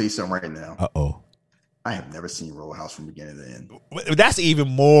 I'm gonna tell you something right now. Uh-oh. I have never seen Roadhouse from beginning to end. That's even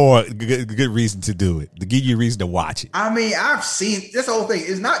more good reason to do it, to give you a reason to watch it. I mean, I've seen this whole thing.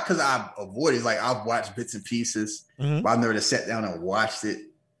 It's not because I've avoided. It's like I've watched bits and pieces, but I've never just sat down and watched it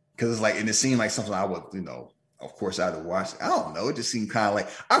because it's like, and it seemed like something I would, of course I'd have watched. I don't know. It just seemed kind of like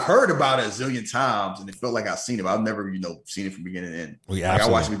I've heard about it a zillion times, and it felt like I've seen it, but I've never, seen it from beginning to end. I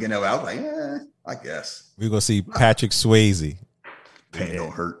watched the beginning of it. I was like, I guess we're gonna see Patrick Swayze. Pain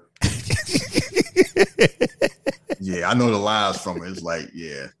don't hurt. Yeah, I know the lines from it. It's like,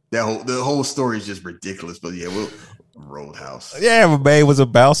 yeah, the whole story is just ridiculous. But yeah, Roadhouse. Yeah, my man was a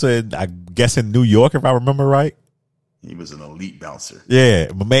bouncer, I guess in New York, if I remember right. He was an elite bouncer.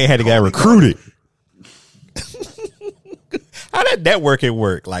 Yeah, my man had to get recruited. How that networking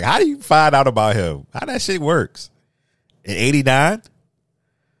work? Like, how do you find out about him? How that shit works? In 89,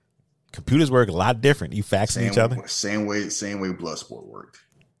 computers work a lot different. You faxing each other. Same way Bloodsport worked.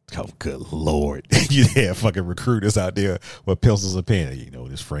 Oh, good Lord. You had fucking recruiters out there with pencils and pen.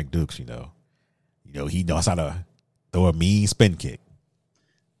 This Frank Dukes, he knows how to throw a mean spin kick.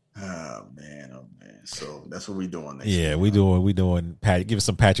 Oh man. So that's what we doing next week. We doing give us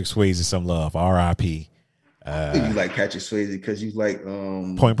some Patrick Swayze some love. R.I.P. You like Patrick Swayze because you like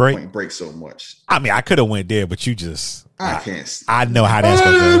Point Break so much. I mean, I could have went there, but you just I can't. I know how that's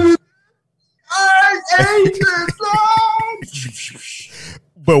gonna go.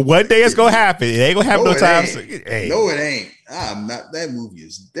 But one day it's gonna happen. It ain't gonna happen no time. No, it ain't. I'm not. That movie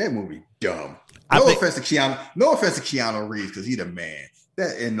dumb. No offense to Keanu Reeves because he the man.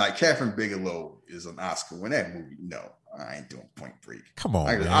 And like Catherine Bigelow is an Oscar when that movie. No, I ain't doing Point Break. Come on,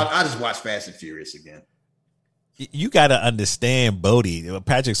 man. I just watch Fast and Furious again. You got to understand, Bodie.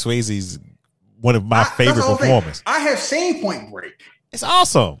 Patrick Swayze's one of my favorite performers. I have seen Point Break. It's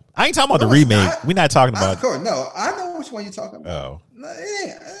awesome. I ain't talking about the remake. We're not talking about. No, I know which one you're talking about. Oh,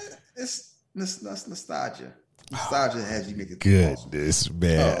 it's nostalgia. Nostalgia has you make it. Goodness,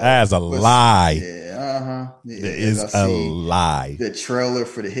 man, that's a lie. Yeah, It is a lie. The trailer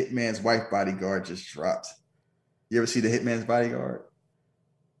for the Hitman's Wife Bodyguard just dropped. You ever see the Hitman's Bodyguard?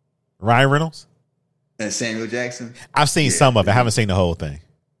 Ryan Reynolds and Samuel Jackson. I've seen some of it. I haven't seen the whole thing.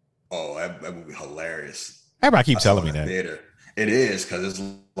 Oh, that movie hilarious. Everybody keeps telling me that. Theater. It is because it's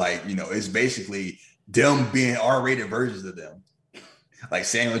like it's basically them being R-rated versions of them. Like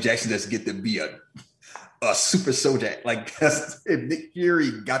Samuel Jackson doesn't get to be a super soldier. Like if Nick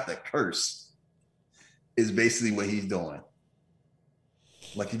Fury got the curse, is basically what he's doing.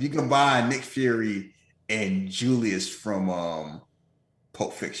 Like if you combine Nick Fury and Julius from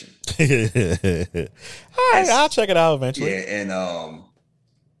Pulp Fiction. All right, I'll check it out eventually. Yeah,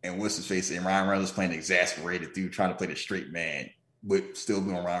 and what's his face? And Ryan Reynolds playing the exasperated dude trying to play the straight man, but still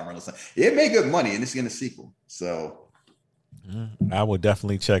doing Ryan Reynolds. It made good money, and it's in the sequel. So I will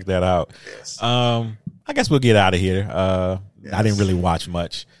definitely check that out. Yes. I guess we'll get out of here. Yes. I didn't really watch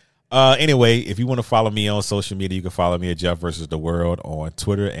much. Anyway, if you want to follow me on social media, you can follow me at Jeff versus the World on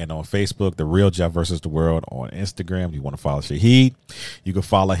Twitter and on Facebook, The Real Jeff versus the World on Instagram. If you want to follow Shahid, you can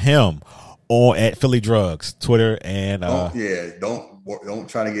follow him on at Philly Drugs, Twitter and don't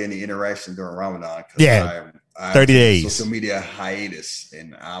try to get any interaction during Ramadan. I 30 days social media hiatus,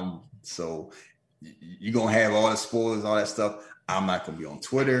 and so you're gonna have all the spoilers, all that stuff. I'm not gonna be on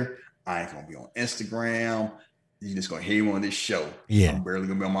Twitter. I ain't gonna be on Instagram. You're just gonna hear me on this show. Yeah, I'm barely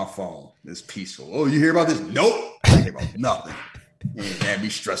gonna be on my phone. It's peaceful. Oh, you hear about this? Nope. I hear about nothing. You ain't gotta be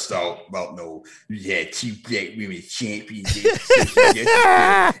stressed out about no. You had 2 black women champions.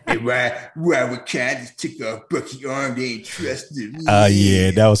 And why would Candace took a Bucky arm? They ain't trusted me.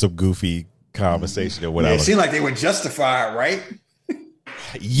 Yeah, that was some goofy conversation or whatever. It seemed like they were justified, right?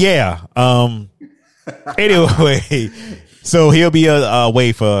 Yeah. Anyway, so he'll be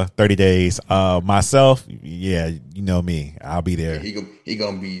away for 30 days. Myself, yeah, you know me. I'll be there. He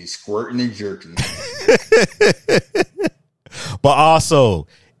gonna be squirting and jerking. But also,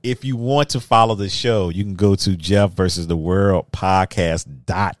 if you want to follow the show, you can go to Jeff versus the World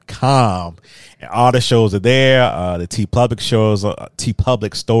podcast.com. And all the shows are there. The T Public store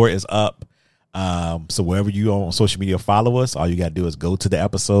is up. So wherever you on social media follow us, all you got to do is go to the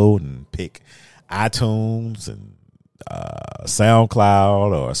episode and pick iTunes and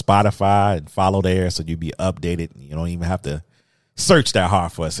SoundCloud or Spotify and follow there, so you'll be updated. You don't even have to search that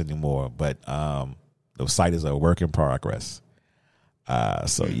hard for us anymore. But the site is a work in progress.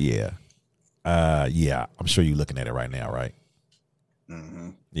 So yeah, I'm sure you're looking at it right now, right?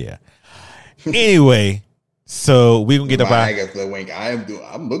 Mm-hmm. Yeah. Anyway, so we're gonna get about.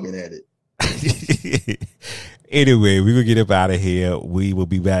 I'm looking at it. Anyway, we're gonna get up out of here. We will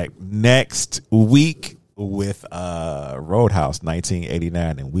be back next week with Roadhouse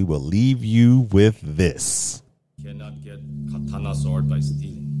 1989, and we will leave you with this. Cannot get katana sword by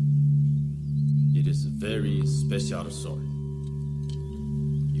stealing. It is a very special sword.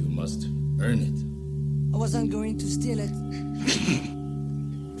 You must earn it. I wasn't going to steal it.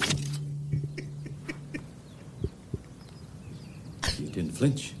 You didn't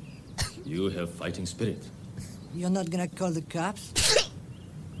flinch. You have fighting spirit. You're not gonna call the cops?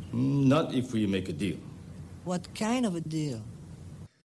 Not if we make a deal. What kind of a deal?